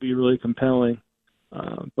playoffs will be really compelling.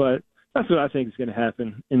 But that's what I think is going to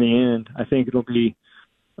happen in the end. I think it'll be,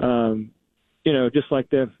 just like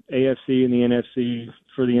the AFC and the NFC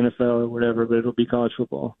for the NFL or whatever, but it'll be college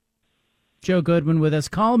football. Joe Goodman with us,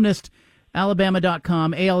 columnist,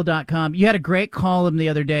 Alabama.com, AL.com. You had a great column the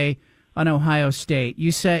other day on Ohio State.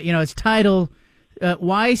 You said, it's titled,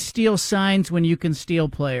 Why Steal Signs When You Can Steal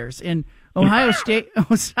Players? And Ohio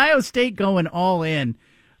State going all in.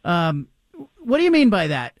 What do you mean by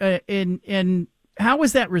that? And how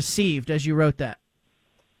was that received as you wrote that?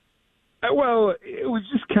 Well, it was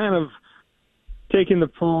just kind of taking the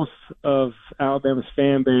pulse of Alabama's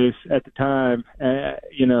fan base at the time.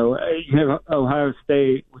 You have Ohio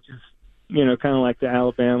State, which is, kind of like the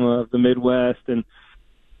Alabama of the Midwest, and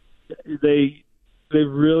they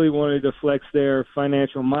really wanted to flex their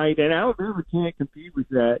financial might, and Alabama can't compete with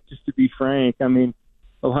that, just to be frank. I mean,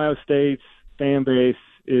 Ohio State's fan base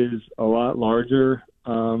is a lot larger,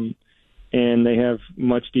 and they have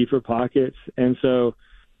much deeper pockets, and so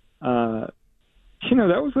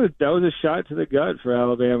that was a shot to the gut for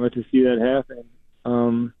Alabama to see that happen.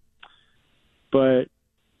 But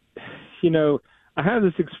I have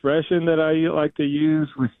this expression that I like to use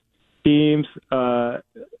with teams,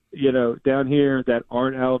 down here that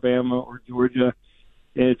aren't Alabama or Georgia.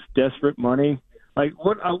 It's desperate money. Like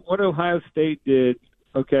what Ohio State did,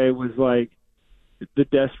 was like the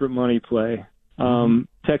desperate money play.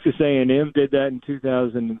 Texas A&M did that in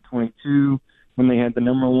 2022 when they had the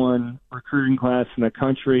number one recruiting class in the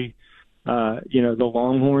country. The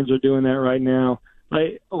Longhorns are doing that right now.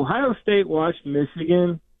 Like Ohio State watched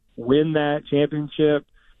Michigan win that championship.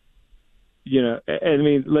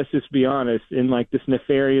 Let's just be honest, in like this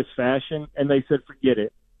nefarious fashion, and they said, forget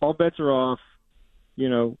it. All bets are off.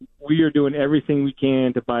 We are doing everything we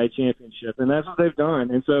can to buy a championship, and that's what they've done.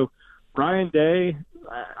 And so Ryan Day,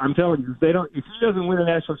 I'm telling you, if he doesn't win a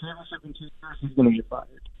national championship in 2 years, he's going to get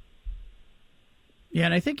fired. Yeah,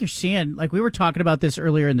 and I think you're seeing, like we were talking about this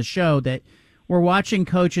earlier in the show, that we're watching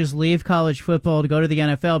coaches leave college football to go to the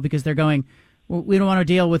NFL because they're going, we don't want to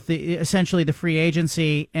deal with essentially the free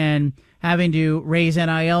agency and having to raise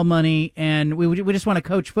NIL money, and we just want to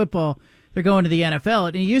coach football. They're going to the NFL.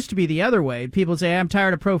 And it used to be the other way. People say, I'm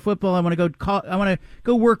tired of pro football. I want to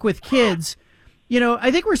go work with kids.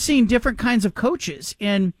 I think we're seeing different kinds of coaches.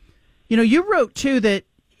 And, you wrote, too, that,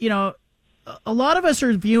 a lot of us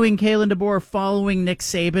are viewing Kalen DeBoer following Nick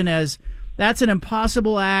Saban as that's an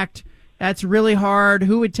impossible act. That's really hard.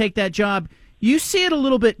 Who would take that job? You see it a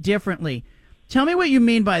little bit differently. Tell me what you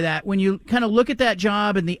mean by that when you kind of look at that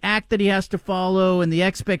job and the act that he has to follow and the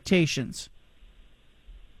expectations.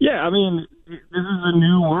 Yeah, this is a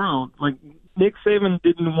new world. Like, Nick Saban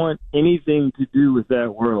didn't want anything to do with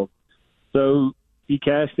that world. So he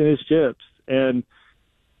cashed in his chips. And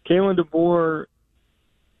Kalen DeBoer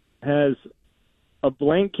has a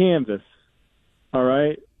blank canvas, all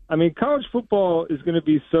right? College football is going to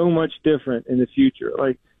be so much different in the future.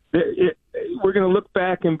 Like, we're going to look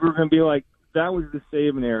back and we're going to be like, that was the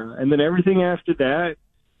Saban era. And then everything after that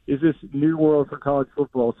is this new world for college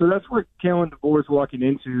football. So that's what Kalen DeBoer is walking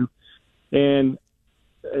into. And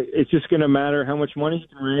it's just going to matter how much money he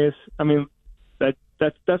can raise.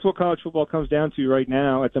 That's what college football comes down to right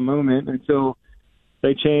now at the moment until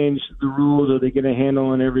they change the rules or they get a handle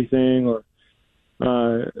on everything or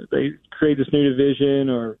they create this new division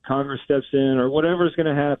or Congress steps in or whatever is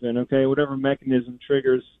going to happen, whatever mechanism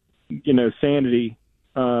triggers, sanity.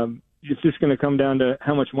 It's just going to come down to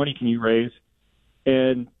how much money can you raise.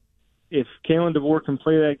 And if Kalen DeBoer can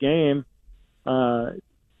play that game,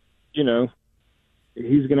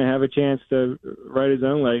 he's going to have a chance to write his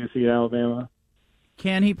own legacy at Alabama.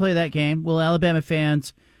 Can he play that game? Will Alabama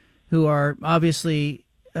fans, who are obviously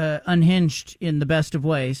unhinged in the best of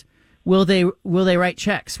ways, will they write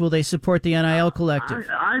checks? Will they support the NIL collective?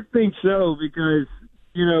 I think so because,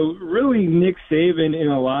 really Nick Saban in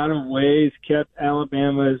a lot of ways kept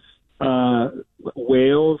Alabama's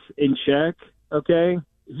whales in check,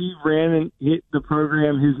 He ran the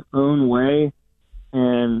program his own way,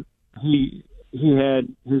 and he had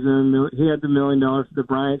the $1 million for the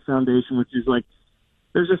Bryant Foundation, which is like,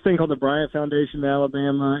 there's this thing called the Bryant Foundation in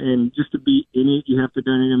Alabama, and just to be in it, you have to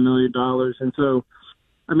donate $1 million. And so,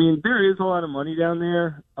 there is a lot of money down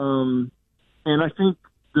there. And I think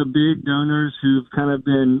the big donors who've kind of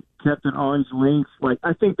been kept at arm's length,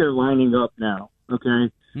 I think they're lining up now,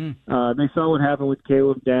 They saw what happened with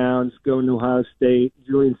Caleb Downs going to Ohio State,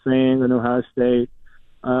 Julian Sang in Ohio State.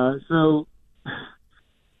 So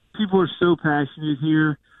people are so passionate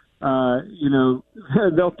here.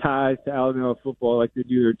 They'll tie to Alabama football like they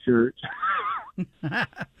do their church.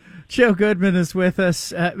 Joe Goodman is with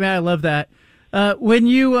us. Man, I love that. When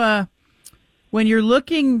you're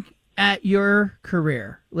looking at your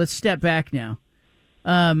career, let's step back now.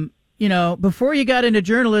 Before you got into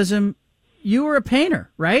journalism, you were a painter,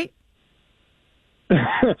 right?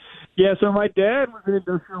 Yeah, so my dad was an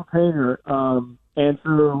industrial painter. And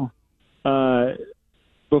so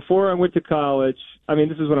before I went to college,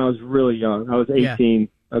 this is when I was really young. I was 18,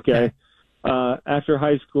 okay? After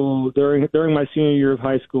high school, during my senior year of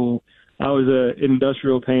high school, I was an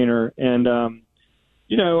industrial painter. And,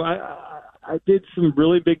 I did some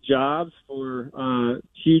really big jobs for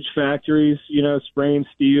huge factories, spraying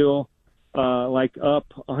steel, up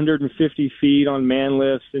 150 feet on man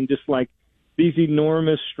lifts and just these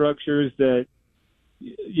enormous structures that,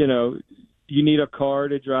 you need a car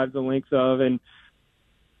to drive the length of. And,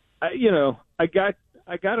 I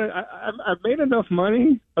made enough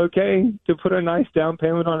money, to put a nice down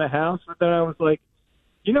payment on a house. But then I was like,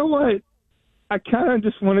 you know what? I kind of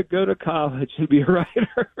just want to go to college and be a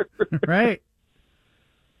writer. Right.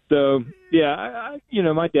 So, yeah,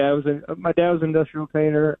 my dad was an industrial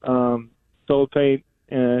painter, sold paint.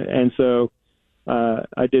 And so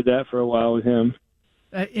I did that for a while with him.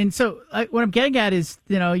 And so what I'm getting at is,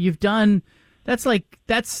 you've done that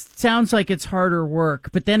sounds like it's harder work.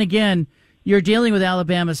 But then again, you're dealing with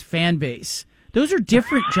Alabama's fan base. Those are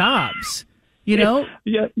different jobs,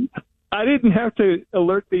 Yeah, I didn't have to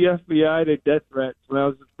alert the FBI to death threats when I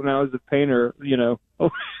was a painter.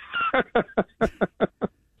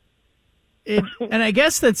 And I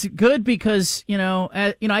guess that's good because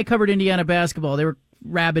I covered Indiana basketball. They were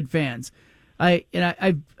rabid fans.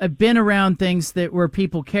 I've been around things where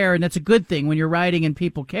people care, and that's a good thing when you're writing and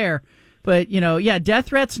people care. But death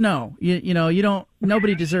threats, no, you don't.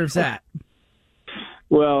 Nobody deserves that.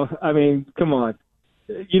 Well, I mean, come on,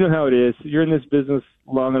 you know how it is. You're in this business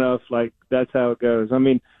long enough, like that's how it goes. I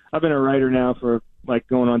mean, I've been a writer now for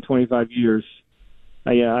going on 25 years.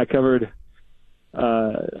 I covered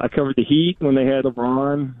the Heat when they had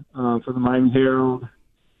LeBron for the Miami Herald.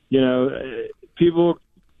 People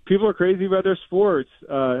are crazy about their sports.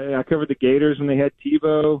 I covered the Gators when they had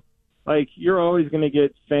Tebow. You're always going to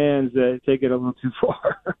get fans that take it a little too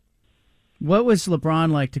far. What was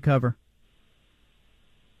LeBron like to cover?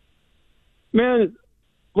 Man,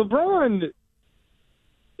 LeBron,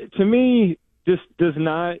 to me, just does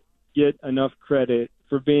not get enough credit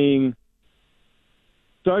for being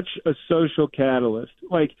such a social catalyst.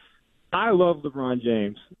 I love LeBron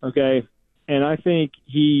James, okay? And I think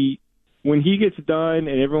when he gets done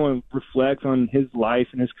and everyone reflects on his life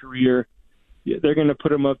and his career, they're going to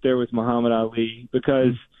put him up there with Muhammad Ali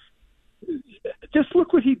because just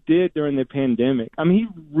look what he did during the pandemic. I mean, he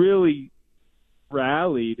really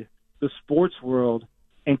rallied the sports world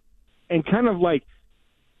and kind of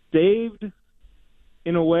saved,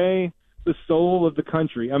 in a way, the soul of the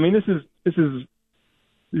country. I mean, this is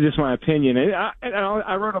just my opinion. And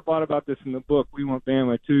I wrote a lot about this in the book, We Want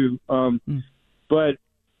Bama, too. But,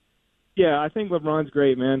 yeah, I think LeBron's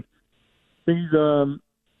great, man. I think he's,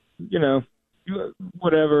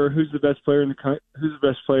 whatever, who's the best player who's the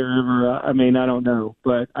best player ever? I mean, I don't know.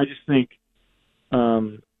 But I just think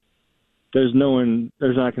there's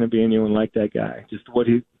not going to be anyone like that guy. Just what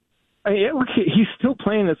he's still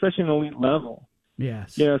playing at such an elite level.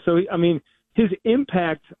 Yes. So, I mean, his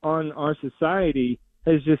impact on our society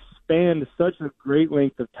has just spanned such a great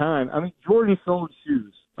length of time. I mean, Jordan sold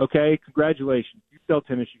shoes, okay? Congratulations. You sell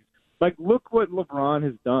tennis shoes. Look what LeBron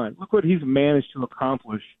has done. Look what he's managed to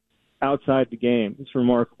accomplish outside the game. It's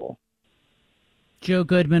remarkable. Joe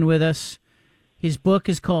Goodman with us. His book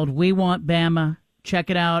is called We Want Bama. Check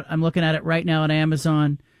it out. I'm looking at it right now on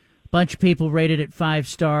Amazon. A bunch of people rated it 5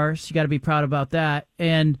 stars. You got to be proud about that.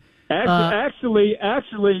 And actually,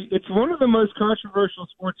 it's one of the most controversial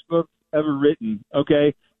sports books ever written.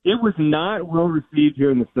 Okay, it was not well received here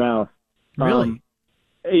in the South. Really?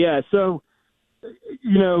 Yeah. So,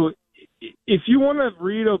 if you want to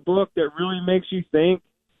read a book that really makes you think,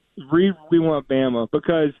 read We Want Bama,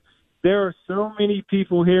 because there are so many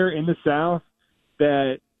people here in the South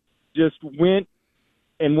that just went,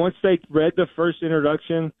 and once they read the first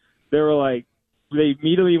introduction, they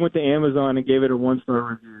immediately went to Amazon and gave it a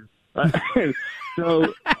 1-star review.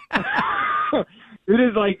 So it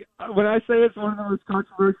is when I say it's one of the most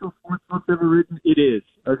controversial sports books ever written, it is.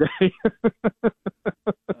 Okay.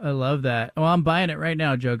 I love that. Well, I'm buying it right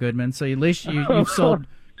now, Joe Goodman. So at least you've sold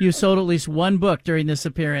at least one book during this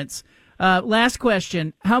appearance. Last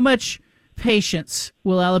question: how much patience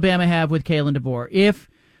will Alabama have with Kalen DeBoer if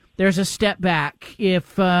there's a step back?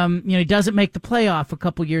 If he doesn't make the playoff a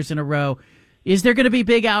couple years in a row, is there going to be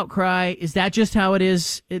big outcry? Is that just how it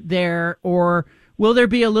is there, or will there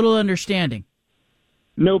be a little understanding?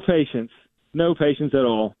 No patience at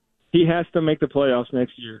all. He has to make the playoffs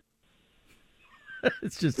next year.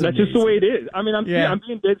 It's just that's amazing. just the way it is. I mean, I'm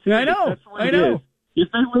being dead serious. I know. That's the way it is.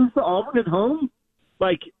 If they lose to Auburn at home,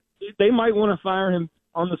 they might want to fire him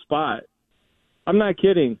on the spot. I'm not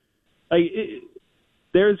kidding.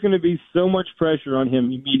 There's going to be so much pressure on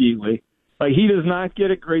him immediately. He does not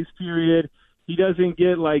get a grace period. He doesn't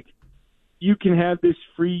get you can have this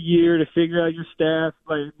free year to figure out your staff.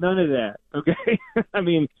 None of that. Okay. I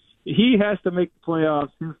mean, he has to make the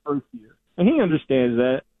playoffs his first year, and he understands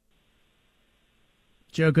that.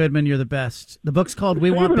 Joe Goodman, you're the best. The book's called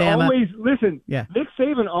We Want Bama. Nick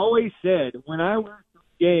Saban always said, when I lose the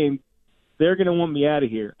game, they're going to want me out of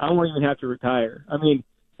here. I won't even have to retire. I mean,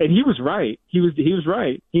 and he was right. He was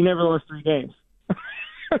right. He never lost 3 games.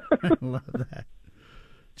 I love that.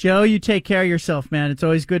 Joe, you take care of yourself, man. It's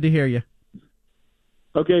always good to hear you.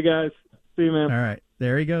 Okay, guys. See you, man. All right.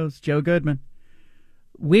 There he goes. Joe Goodman.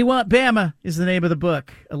 We Want Bama is the name of the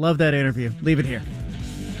book. I love that interview. Leave it here.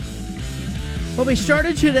 Well, we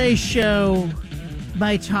started today's show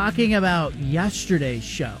by talking about yesterday's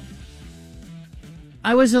show.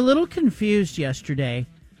 I was a little confused yesterday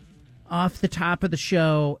off the top of the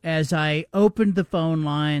show as I opened the phone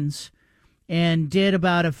lines and did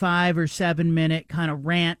about a 5 or 7 minute kind of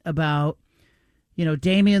rant about,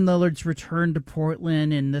 Damian Lillard's return to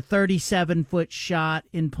Portland and the 37-foot shot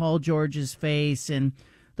in Paul George's face and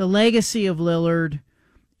the legacy of Lillard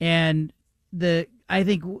and I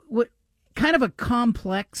think what kind of a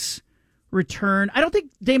complex return. I don't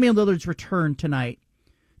think Damian Lillard's return tonight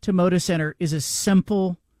to Moda Center is a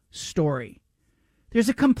simple story. There's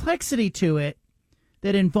a complexity to it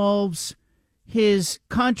that involves his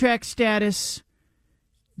contract status,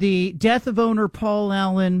 the death of owner Paul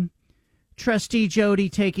Allen, trustee Jody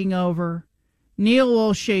taking over, Neil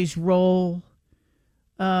Olshey's role,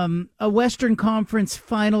 a Western Conference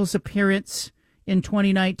Finals appearance in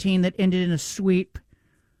 2019 that ended in a sweep.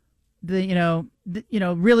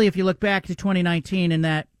 Really, if you look back to 2019 and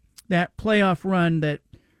that playoff run that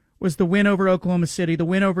was the win over Oklahoma City, the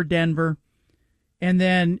win over Denver, and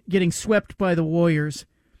then getting swept by the Warriors.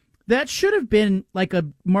 That should have been like a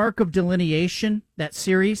mark of delineation, that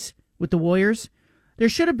series with the Warriors. There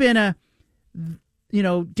should have been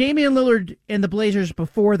Damian Lillard and the Blazers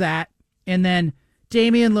before that, and then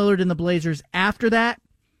Damian Lillard and the Blazers after that.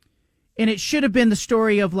 And it should have been the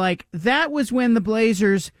story of that was when the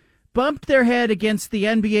Blazers bumped their head against the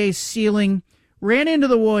NBA's ceiling, ran into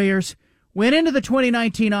the Warriors, went into the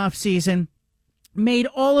 2019 offseason, made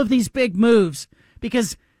all of these big moves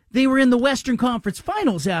because they were in the Western Conference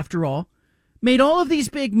Finals after all, made all of these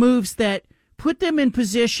big moves that put them in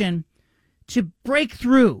position to break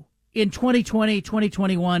through in 2020,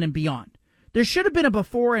 2021, and beyond. There should have been a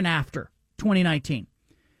before and after 2019.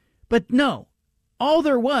 But no, all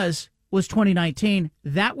there was 2019.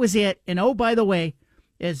 That was it. And oh, by the way,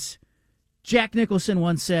 as Jack Nicholson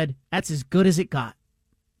once said, that's as good as it got.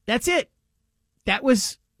 That's it. That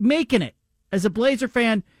was making it as a Blazer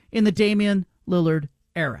fan in the Damian Lillard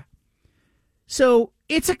era. So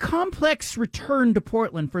it's a complex return to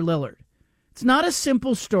Portland for Lillard. It's not a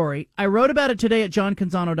simple story. I wrote about it today at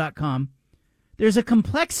johncanzano.com. There's a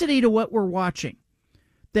complexity to what we're watching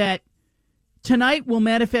that tonight will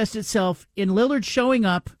manifest itself in Lillard showing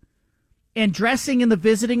up and dressing in the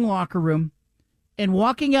visiting locker room and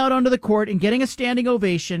walking out onto the court and getting a standing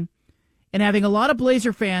ovation and having a lot of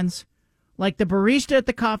Blazer fans, like the barista at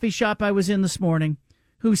the coffee shop I was in this morning,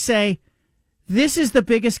 who say, this is the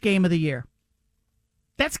biggest game of the year.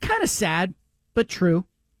 That's kind of sad, but true.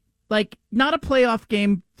 Not a playoff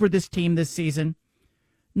game for this team this season.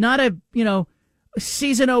 Not a,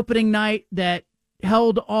 season opening night that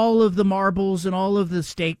held all of the marbles and all of the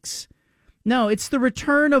stakes. No, it's the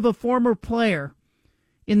return of a former player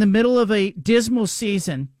in the middle of a dismal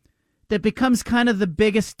season that becomes kind of the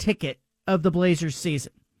biggest ticket of the Blazers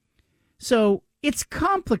season. So it's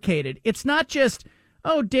complicated. It's not just,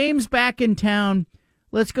 oh, Dame's back in town.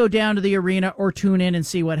 Let's go down to the arena or tune in and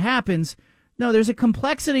see what happens. No, there's a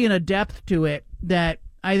complexity and a depth to it that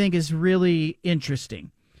I think is really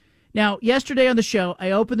interesting. Now, yesterday on the show,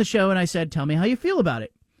 I opened the show and I said, tell me how you feel about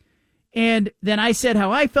it. And then I said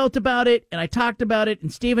how I felt about it, and I talked about it,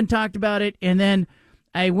 and Steven talked about it, and then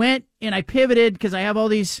I went and I pivoted because I have all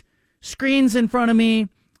these screens in front of me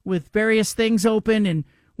with various things open, and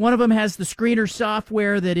one of them has the screener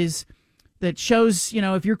software that shows,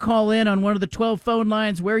 if you call in on one of the 12 phone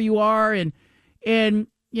lines where you are, and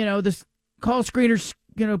this call screener's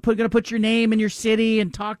going to put your name and your city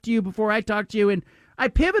and talk to you before I talk to you, and I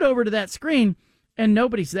pivot over to that screen and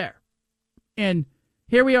nobody's there. And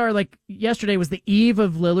here we are, yesterday was the eve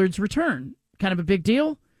of Lillard's return, kind of a big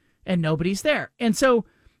deal, and nobody's there. And so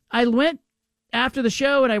I went after the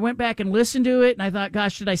show and I went back and listened to it, and I thought,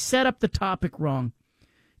 gosh, did I set up the topic wrong?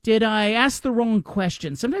 Did I ask the wrong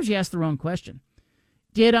question? Sometimes you ask the wrong question.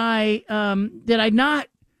 Did I not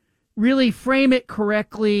really frame it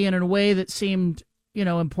correctly and in a way that seemed,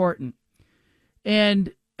 important?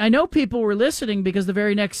 And I know people were listening because the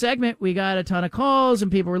very next segment we got a ton of calls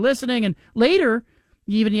and people were listening. And later,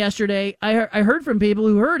 even yesterday, I heard from people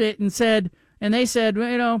who heard it and they said,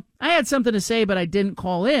 I had something to say, but I didn't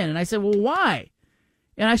call in. And I said, well, why?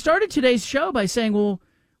 And I started today's show by saying, well,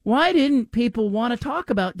 why didn't people want to talk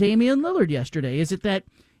about Damian Lillard yesterday? Is it that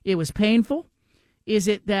it was painful? Is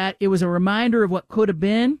it that it was a reminder of what could have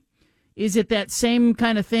been? Is it that same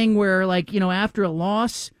kind of thing where, after a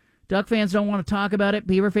loss, Duck fans don't want to talk about it,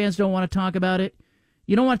 Beaver fans don't want to talk about it?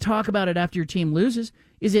 You don't want to talk about it after your team loses.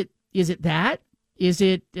 Is it that?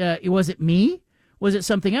 Was it me? Was it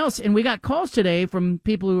something else? And we got calls today from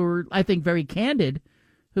people who were, I think, very candid,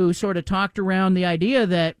 who sort of talked around the idea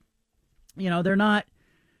that, they're not.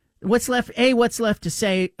 What's left to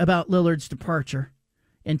say about Lillard's departure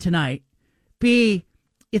and tonight? B,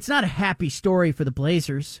 it's not a happy story for the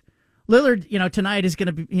Blazers. Lillard, tonight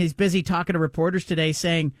he's busy talking to reporters today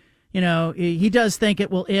saying, he does think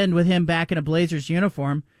it will end with him back in a Blazers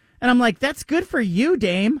uniform. And I'm like, that's good for you,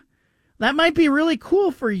 Dame. That might be really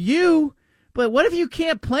cool for you. But what if you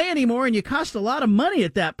can't play anymore and you cost a lot of money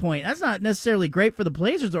at that point? That's not necessarily great for the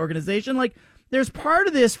Blazers organization. Like, there's part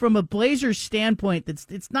of this from a Blazers standpoint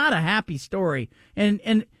it's not a happy story. And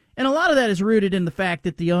a lot of that is rooted in the fact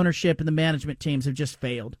that the ownership and the management teams have just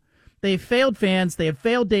failed. They've failed fans. They have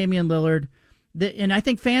failed Damian Lillard. And I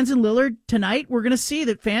think fans and Lillard tonight, we're going to see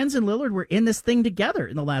that fans and Lillard were in this thing together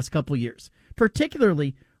in the last couple of years,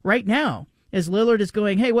 particularly right now. As Lillard is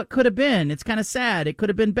going, hey, what could have been? It's kind of sad. It could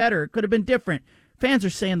have been better. It could have been different. Fans are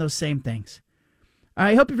saying those same things.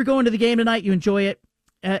 I hope if you're going to the game tonight, you enjoy it.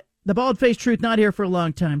 The Bald-Faced Truth, not here for a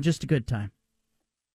long time, just a good time.